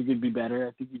 I think you could be better.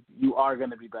 I think you are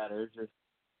going to be better.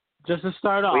 Just to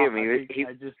start off, he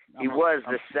was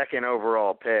the second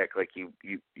overall pick. Like you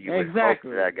would hope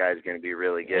that guy's going to be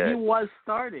really good. And he was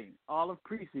starting all of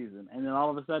preseason, and then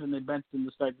all of a sudden they benched him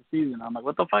to start the season. I'm like,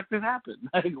 what the fuck just happened?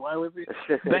 Like, why was he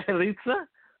Bjelica?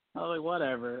 I was like,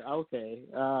 whatever, okay.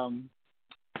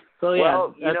 So yeah,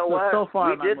 well, you know what? So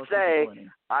far, we did say.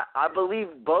 I believe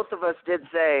both of us did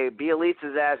say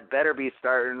Bjelica's ass better be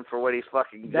starting for what he's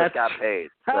fucking just got paid.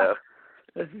 So.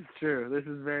 This is true. This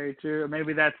is very true.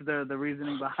 Maybe that's the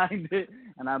reasoning behind it,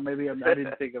 and I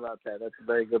didn't think about that. That's a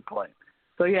very good point.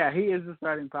 So yeah, he is the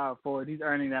starting power forward. He's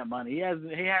earning that money. He has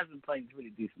been playing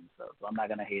pretty decent, so I'm not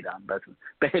gonna hate on him.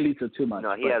 Bjelica too much.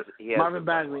 No, he has. Marvin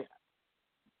Bagley.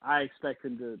 I expect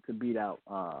him to beat out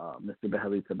Mr.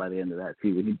 Bjelica by the end of that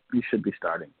season. He should be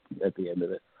starting at the end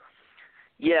of it.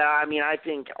 Yeah, I mean, I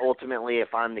think ultimately,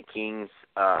 if I'm the Kings,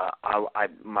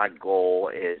 my goal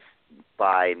is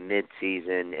by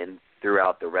mid-season and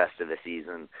throughout the rest of the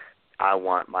season, I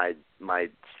want my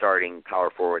starting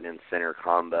power forward and center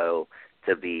combo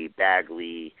to be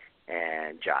Bagley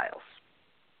and Giles.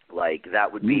 Like,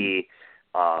 that would be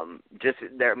just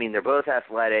there. I mean, they're both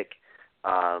athletic.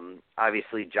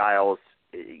 Obviously, Giles,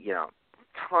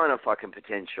 ton of fucking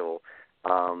potential.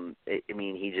 I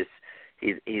mean,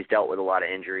 he's dealt with a lot of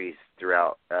injuries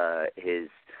throughout his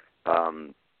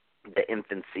the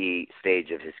infancy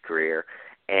stage of his career,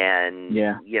 and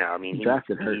I mean, he's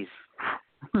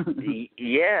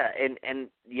yeah, and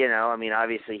I mean,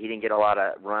 obviously he didn't get a lot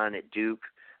of run at Duke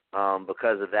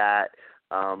because of that.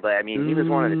 But I mean, he was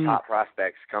one of the top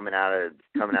prospects coming out of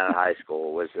high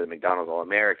school. Was a McDonald's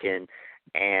All-American,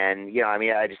 and I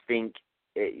mean, I just think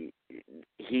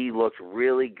he looked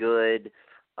really good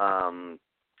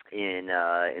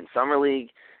in summer league,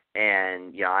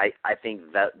 and I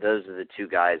think that those are the two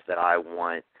guys that I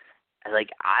want.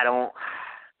 Like, I don't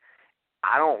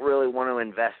really want to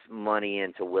invest money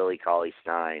into Willie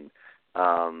Cauley-Stein,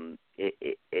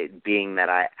 it being that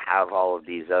I have all of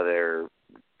these other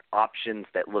options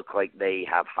that look like they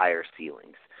have higher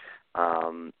ceilings.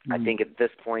 I think at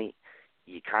this point,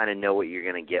 you kind of know what you're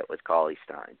going to get with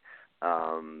Cauley-Stein.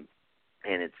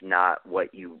 And it's not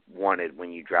what you wanted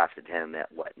when you drafted him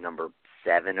at, number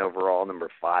 7 overall, number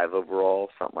 5 overall,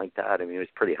 something like that. I mean, it was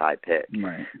a pretty high pick.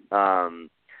 Right.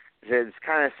 It's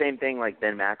kind of the same thing like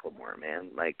Ben McLemore, man.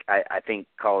 Like, I think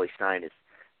Cauley-Stein is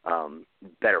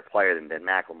better player than Ben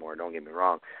McLemore, don't get me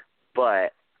wrong.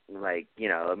 But, like,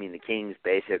 I mean, the Kings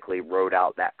basically wrote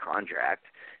out that contract.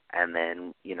 And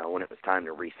then, when it was time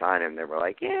to re-sign him, they were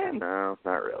like, yeah, no,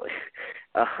 not really.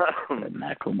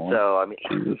 McLemore. So,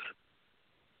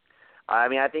 I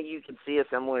mean, I think you can see a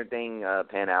similar thing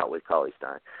pan out with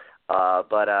Cauley-Stein.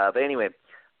 But anyway.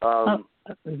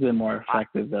 He's been more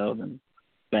effective, though, than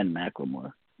Ben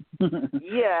McLemore.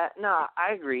 Yeah, no,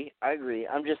 I agree.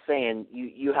 I'm just saying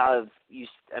you have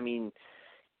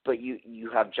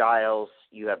Giles,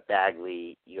 you have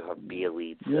Bagley, you have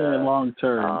Bjelica. Yeah, long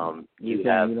term. You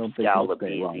have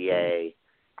Scalabrine.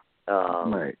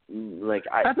 Right. Like,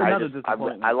 That's another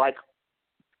disappointment. I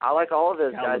like all of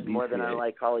those guys Scalabrine. more than I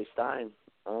like Cauley-Stein,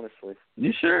 honestly.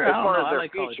 You sure? As far as I their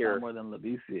like future. Cauley-Stein more than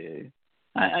Labissiere.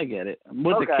 I get it.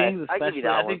 With the Kings especially,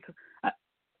 I think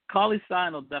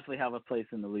Cauley-Stein will definitely have a place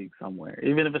in the league somewhere,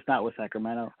 even if it's not with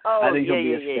Sacramento. Oh, I think he'll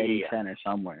be a steady center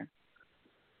somewhere.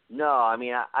 No, I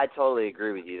mean, I totally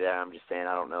agree with you there. I'm just saying,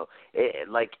 I don't know.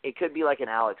 It could be like an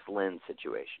Alex Lynn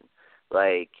situation.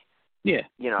 Like,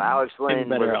 Alex Lynn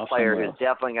was a player who's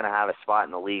definitely going to have a spot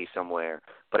in the league somewhere,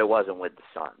 but it wasn't with the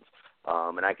Suns.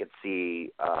 And I could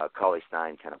see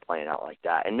Cauley-Stein kind of playing out like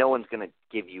that. And no one's going to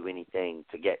give you anything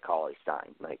to get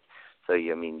Cauley-Stein. Like, so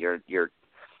I mean, you're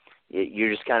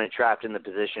just kind of trapped in the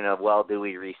position of, well, do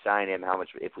we re-sign him? How much?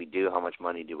 If we do, how much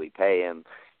money do we pay him?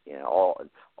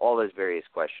 All those various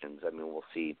questions. I mean, we'll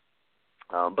see.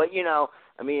 But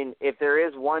I mean, if there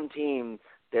is one team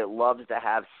that loves to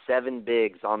have 7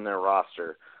 bigs on their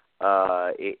roster,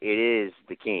 it is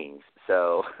the Kings.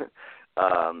 So.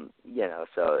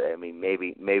 So I mean,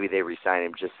 maybe they re-sign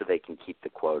him just so they can keep the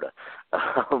quota.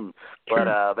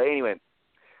 But anyway,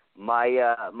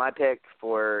 my pick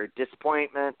for disappointing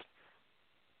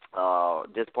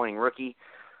rookie,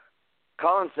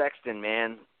 Colin Sexton,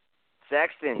 man.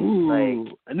 Sexton,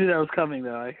 I knew that was coming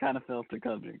though. I kind of felt it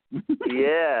coming.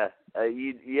 Yeah,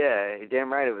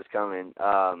 damn right it was coming.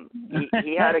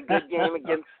 He had a good game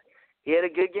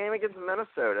against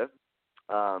Minnesota.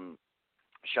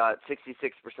 Shot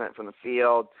 66% from the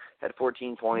field, had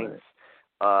 14 points,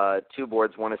 2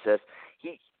 boards, 1 assist.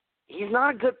 He's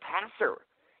not a good passer.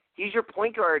 He's your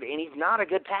point guard, and he's not a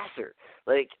good passer.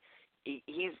 Like,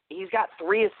 he's got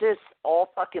 3 assists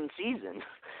all fucking season.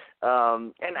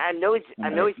 And I know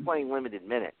he's playing limited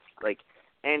minutes. Like,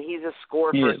 and he's a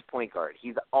score first point guard.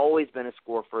 He's always been a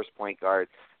score first point guard.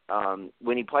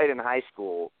 When he played in high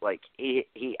school, like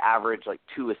he averaged like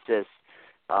 2 assists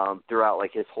throughout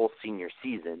like his whole senior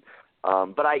season.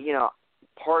 But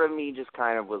part of me just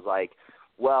kind of was like,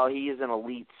 well, he is an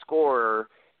elite scorer,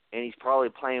 and he's probably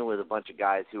playing with a bunch of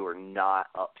guys who are not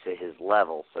up to his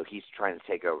level, so he's trying to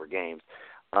take over games.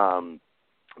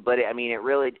 But I mean, it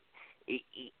really,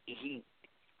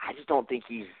 I just don't think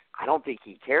I don't think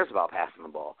he cares about passing the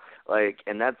ball. Like,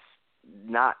 and that's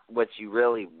not what you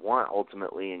really want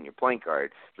ultimately in your point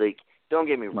guard. Like, don't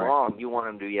get me wrong, you want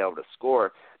him to be able to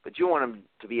score, but you want him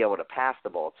to be able to pass the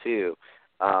ball too.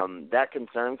 That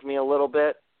concerns me a little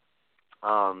bit.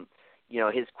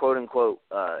 his quote unquote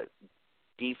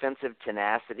defensive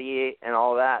tenacity and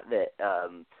all that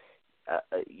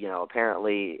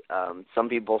apparently some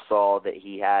people saw that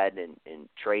he had and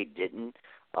Trey didn't.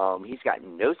 He's got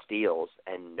no steals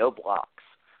and no blocks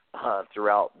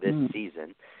throughout this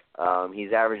season.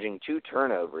 He's averaging 2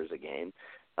 turnovers a game,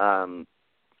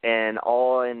 and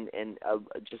all in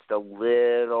just a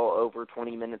little over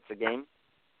 20 minutes a game.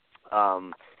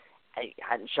 I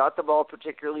hadn't shot the ball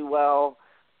particularly well.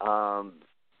 I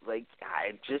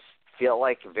just feel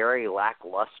like a very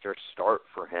lackluster start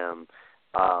for him.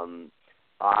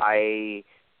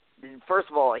 First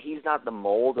of all, he's not the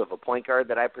mold of a point guard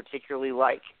that I particularly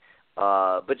like.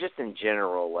 But just in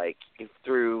general,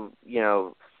 through,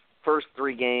 first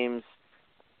 3 games,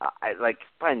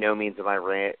 by no means am I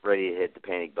ready to hit the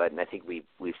panic button. I think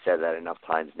we've said that enough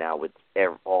times now with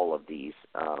all of these.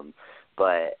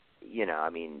 But,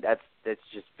 that's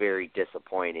just very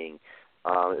disappointing,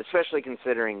 especially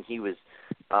considering he was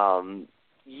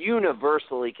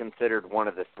universally considered one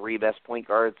of the 3 best point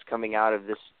guards coming out of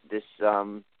this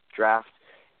draft,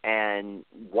 and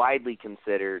widely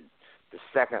considered the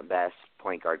 2nd best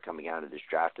point guard coming out of this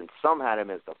draft, and some had him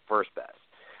as the 1st best.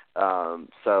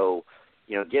 So,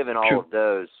 given all of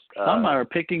those, some are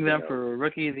picking them for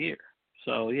Rookie of the Year.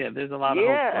 So yeah, there's a lot of hope.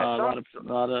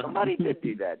 A lot of somebody did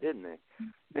do that, didn't they?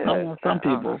 Yeah. Some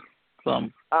people.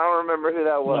 Some. I don't remember who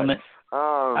that was.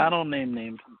 I don't name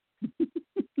names.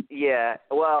 Yeah,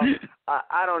 well,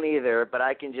 I don't either, but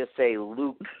I can just say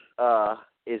Luke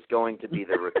is going to be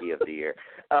the Rookie of the Year.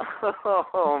 Yeah,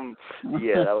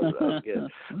 that was good.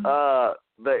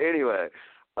 But anyway,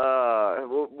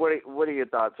 what are your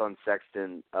thoughts on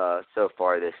Sexton so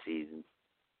far this season?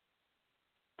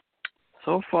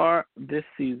 So far this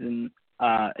season,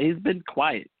 he's been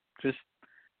quiet, just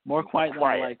more quiet than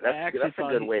I like. That's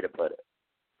a good way to put it.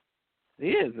 He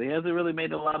is. He hasn't really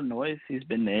made a lot of noise. He's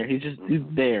been there. He's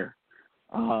there.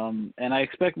 And I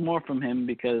expect more from him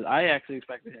because I actually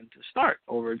expected him to start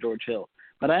over George Hill.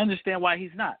 But I understand why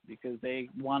he's not, because they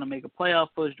want to make a playoff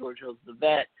push. George Hill's the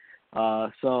vet.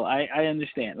 So I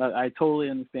understand. I totally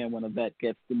understand when a vet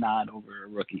gets the nod over a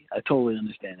rookie. I totally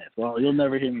understand that. Well, you'll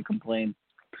never hear me complain.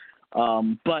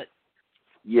 But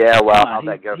yeah, well, how'd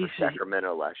that go for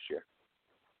Sacramento last year?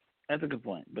 That's a good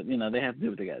point, but they have to do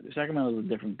what they got to do. Sacramento's a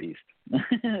different beast.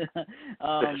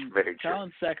 That's very true.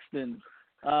 Colin Sexton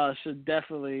should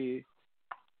definitely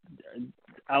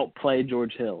outplay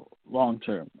George Hill long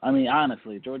term. I mean,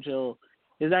 honestly, George Hill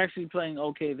is actually playing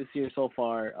okay this year so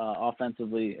far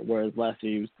offensively, whereas last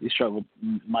year he struggled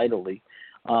mightily.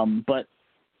 But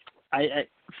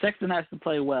Sexton has to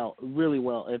play well, really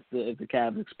well, if the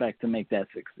Cavs expect to make that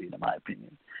 6th seed, in my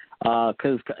opinion.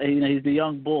 Because he's the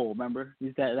young bull. Remember,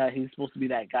 he's he's supposed to be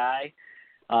that guy.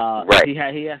 Right. He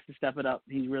has to step it up.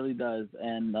 He really does,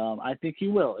 and I think he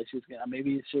will. It's just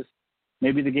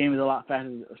maybe the game is a lot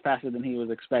faster than he was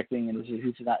expecting, and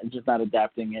he's just not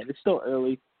adapting yet. It's still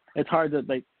early. It's hard to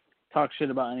talk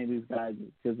shit about any of these guys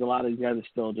because a lot of these guys are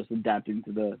still just adapting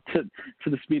to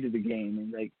the speed of the game,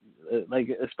 and like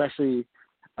especially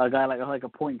a guy like a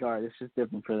point guard, it's just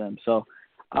different for them. So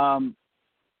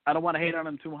I don't want to hate on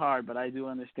him too hard, but I do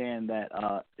understand that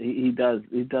he does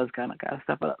kind of got to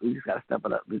step it up. He's got to step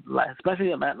it up, especially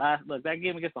that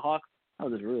game against the Hawks.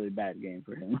 That was a really bad game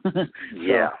for him.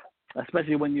 Yeah.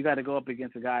 Especially when you got to go up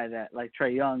against a guy that like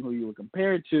Trae Young, who you were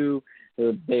compared to.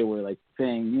 They were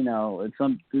saying,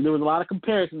 there was a lot of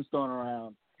comparisons thrown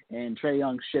around, and Trae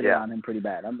Young shitted on him pretty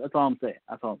bad. That's all I'm saying.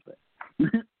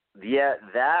 Yeah,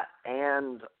 that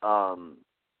and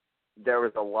there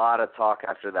was a lot of talk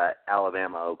after that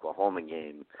Alabama-Oklahoma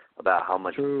game about how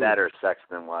much better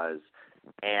Sexton was,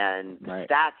 and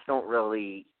stats don't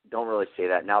really say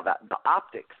that. Now that the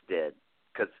optics did,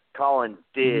 because Colin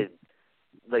did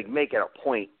make it a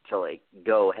point to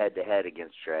go head to head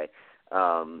against Trae.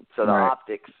 So the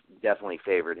optics definitely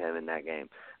favored him in that game,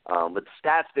 but the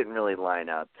stats didn't really line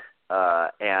up.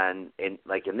 And in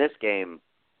this game,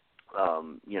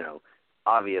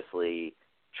 obviously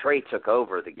Trae took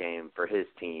over the game for his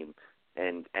team,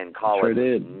 and Colin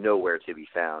was nowhere to be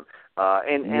found.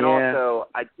 And also,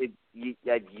 you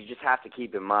just have to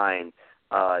keep in mind,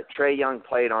 Trae Young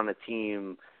played on a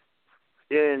team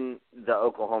in the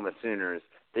Oklahoma Sooners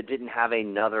that didn't have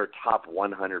another top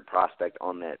 100 prospect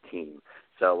on that team.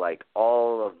 So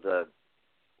all of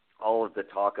the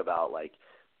talk about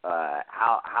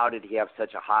how did he have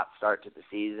such a hot start to the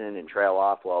season and trail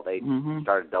off? Well, they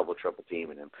started double triple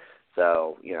teaming him.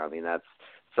 So that's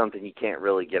something you can't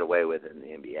really get away with in the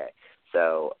NBA.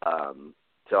 So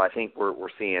I think we're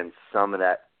seeing some of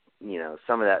that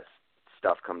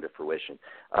stuff come to fruition.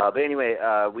 But anyway,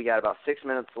 we got about 6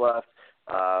 minutes left.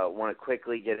 want to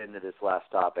quickly get into this last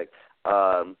topic.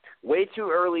 Way too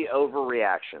early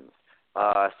overreactions.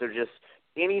 So just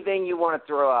anything you want to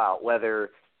throw out,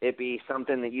 whether it be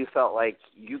something that you feel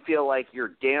like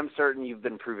you're damn certain you've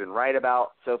been proven right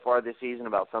about so far this season,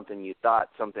 about something you thought,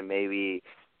 something maybe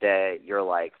that you're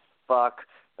like, fuck,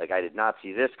 like I did not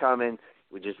see this coming.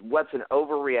 What's an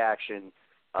overreaction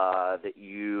that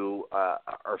you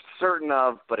are certain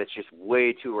of, but it's just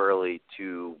way too early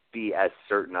to be as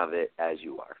certain of it as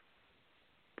you are?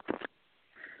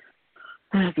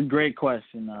 That's a great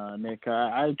question, Nick.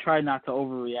 I try not to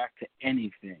overreact to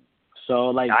anything. So,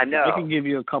 like, I know. I can give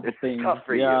you a couple things. It's tough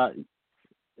for you.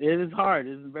 It is hard.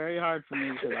 It's very hard for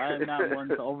me because I am not one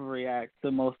to overreact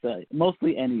to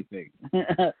mostly anything.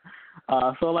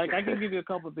 So, like, I can give you a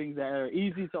couple things that are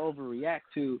easy to overreact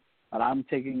to, but I'm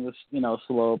taking this,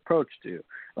 slow approach to.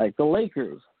 Like the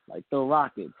Lakers, like the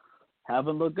Rockets,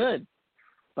 haven't looked good,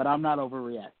 but I'm not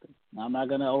overreacting. I'm not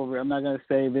gonna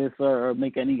say this or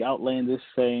make any outlandish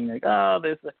saying like, oh,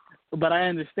 this. But I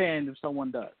understand if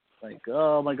someone does. Like,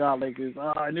 oh my God, Lakers!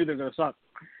 Oh, I knew they were gonna suck.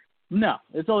 No,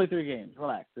 it's only 3 games.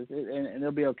 Relax, and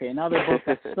they'll be okay. Now they're both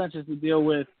got suspensions to deal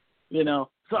with,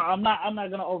 So I'm not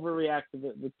gonna overreact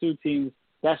to the 2 teams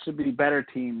that should be better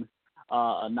teams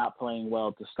not playing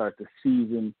well to start the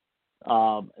season.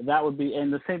 That would be,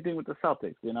 and the same thing with the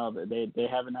Celtics. They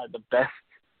haven't had the best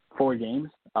 4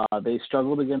 games. They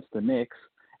struggled against the Knicks,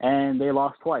 and they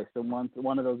lost twice. And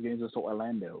one of those games was to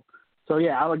Orlando. So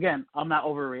yeah, I'm not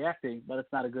overreacting, but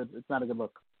it's not a good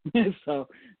look. So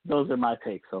those are my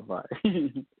takes so far.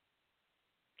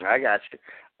 I got you.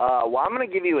 Well, I'm going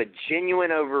to give you a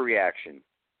genuine overreaction.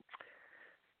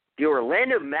 The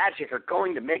Orlando Magic are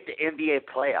going to make the NBA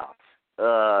playoffs.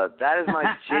 That is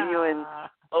my genuine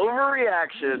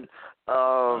overreaction.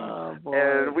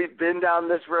 And we've been down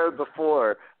this road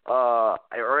before,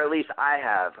 or at least I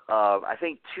have. I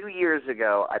think 2 years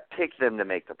ago, I picked them to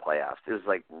make the playoffs. This is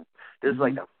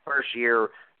like the first year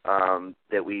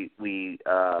that we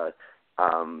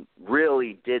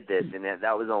really did this, and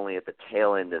that was only at the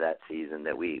tail end of that season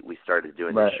that we started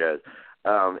doing the shows.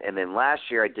 And then last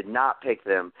year I did not pick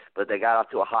them, but they got off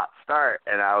to a hot start,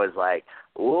 and I was like,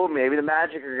 oh, maybe the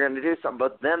Magic are going to do something.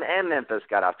 But them and Memphis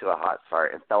got off to a hot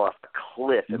start and fell off the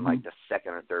cliff in like the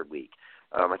second or third week.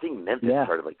 I think Memphis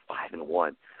started like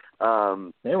 5-1.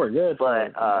 They were good for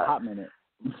a hot minute.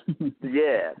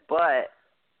 Yeah, but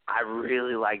I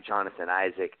really like Jonathan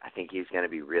Isaac. I think he's going to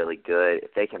be really good.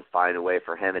 If they can find a way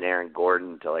for him and Aaron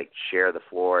Gordon to like share the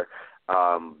floor.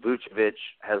 Vucevic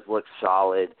has looked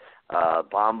solid.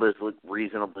 Bamba's looked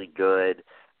reasonably good.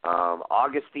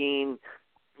 Augustine,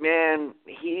 man,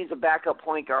 he's a backup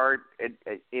point guard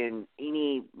in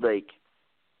any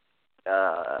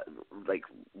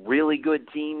really good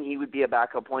team. He would be a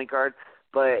backup point guard,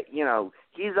 but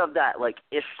he's of that like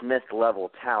Ish Smith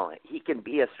level talent. He can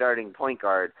be a starting point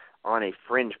guard on a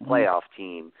fringe playoff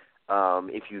team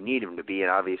if you need him to be,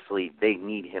 and obviously they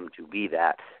need him to be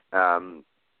that.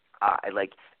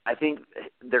 I think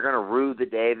they're going to rue the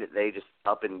day that they just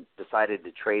up and decided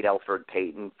to trade Elfrid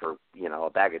Payton for, a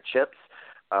bag of chips.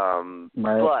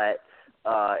 But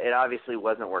it obviously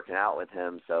wasn't working out with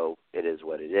him, so it is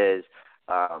what it is.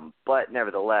 But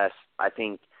nevertheless, I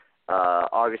think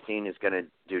Augustine is going to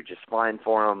do just fine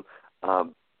for him.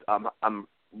 I'm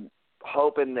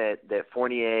hoping that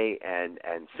Fournier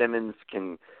and Simmons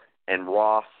and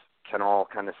Ross can all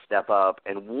kind of step up,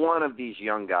 and one of these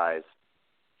young guys,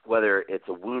 whether it's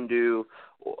a Wundu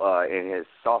in his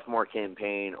sophomore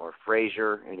campaign or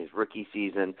Frazier in his rookie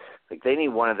season, like they need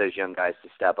one of those young guys to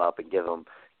step up and give them,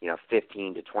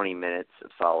 15 to 20 minutes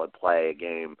of solid play a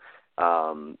game,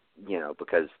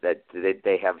 because that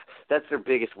they have, that's their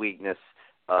biggest weakness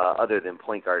other than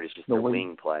point guard is just the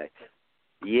wing play.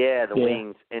 Yeah, the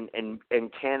wings and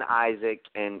Ken Isaac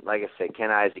and like I said, Ken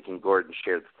Isaac and Gordon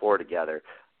share the floor together.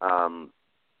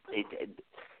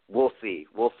 We'll see.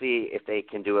 We'll see if they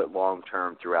can do it long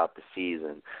term throughout the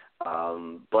season.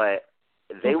 But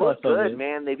they look good,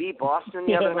 man. They beat Boston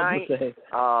the other night.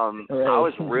 I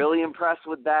was really impressed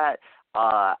with that.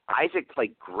 Isaac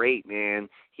played great, man.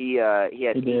 He had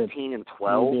 18 and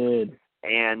 12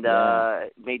 and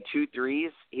made 2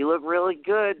 threes. He looked really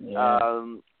good.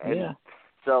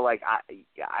 So like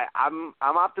I'm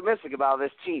optimistic about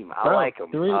this team. I like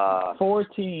them.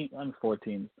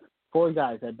 4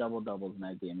 guys had double-doubles in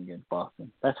that game against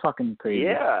Boston. That's fucking crazy.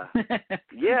 Yeah.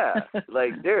 Yeah.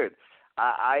 Like, dude,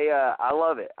 I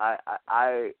love it.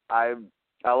 I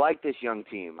like this young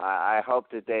team. I hope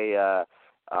that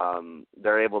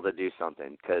they're able to do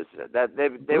something because that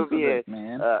they would be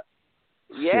man.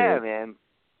 Man.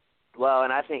 Well,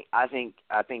 and I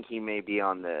think he may be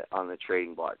on the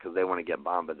trading block because they want to get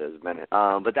Bamba those minutes.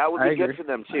 But that would be good for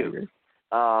them too.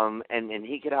 And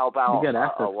he could help out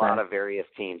a lot of various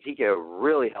teams. He could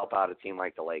really help out a team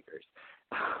like the Lakers.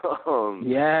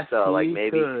 Yes, so like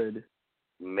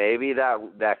maybe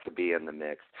that could be in the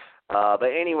mix. But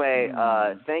anyway,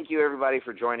 thank you everybody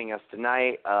for joining us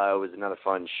tonight. It was another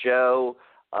fun show.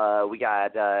 We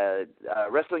got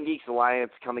Wrestling Geeks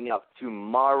Alliance coming up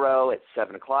tomorrow at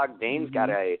 7 o'clock. Dane's got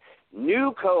a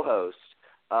new co-host.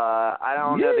 I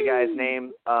don't know the guy's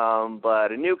name,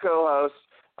 but a new co-host.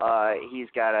 He's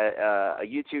got a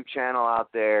YouTube channel out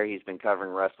there. He's been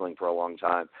covering wrestling for a long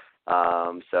time.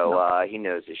 So he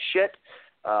knows his shit.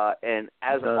 And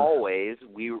as always,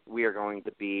 we are going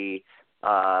to be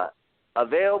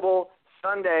available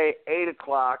Sunday, 8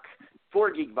 o'clock for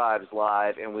Geek Vibes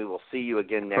Live, and we will see you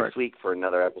again next week for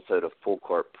another episode of Full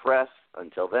Court Press.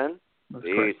 Until then,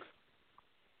 peace.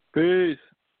 Peace.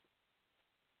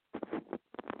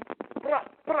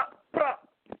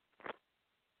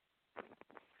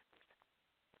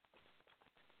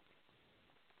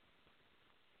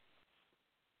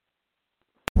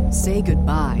 Say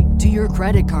goodbye to your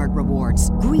credit card rewards.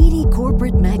 Greedy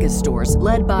corporate mega stores,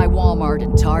 led by Walmart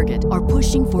and Target, are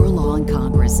pushing for a law in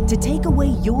Congress to take away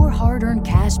your hard-earned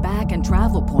cash back and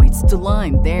travel points to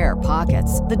line their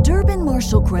pockets. The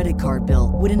Durbin-Marshall credit card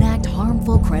bill would enact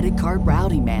harmful credit card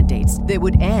routing mandates that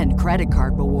would end credit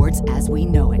card rewards as we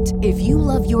know it. If you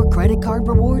love your credit card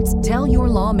rewards, tell your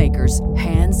lawmakers,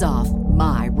 hands off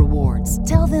my rewards.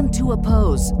 Tell them to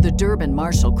oppose the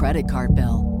Durbin-Marshall credit card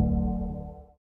bill.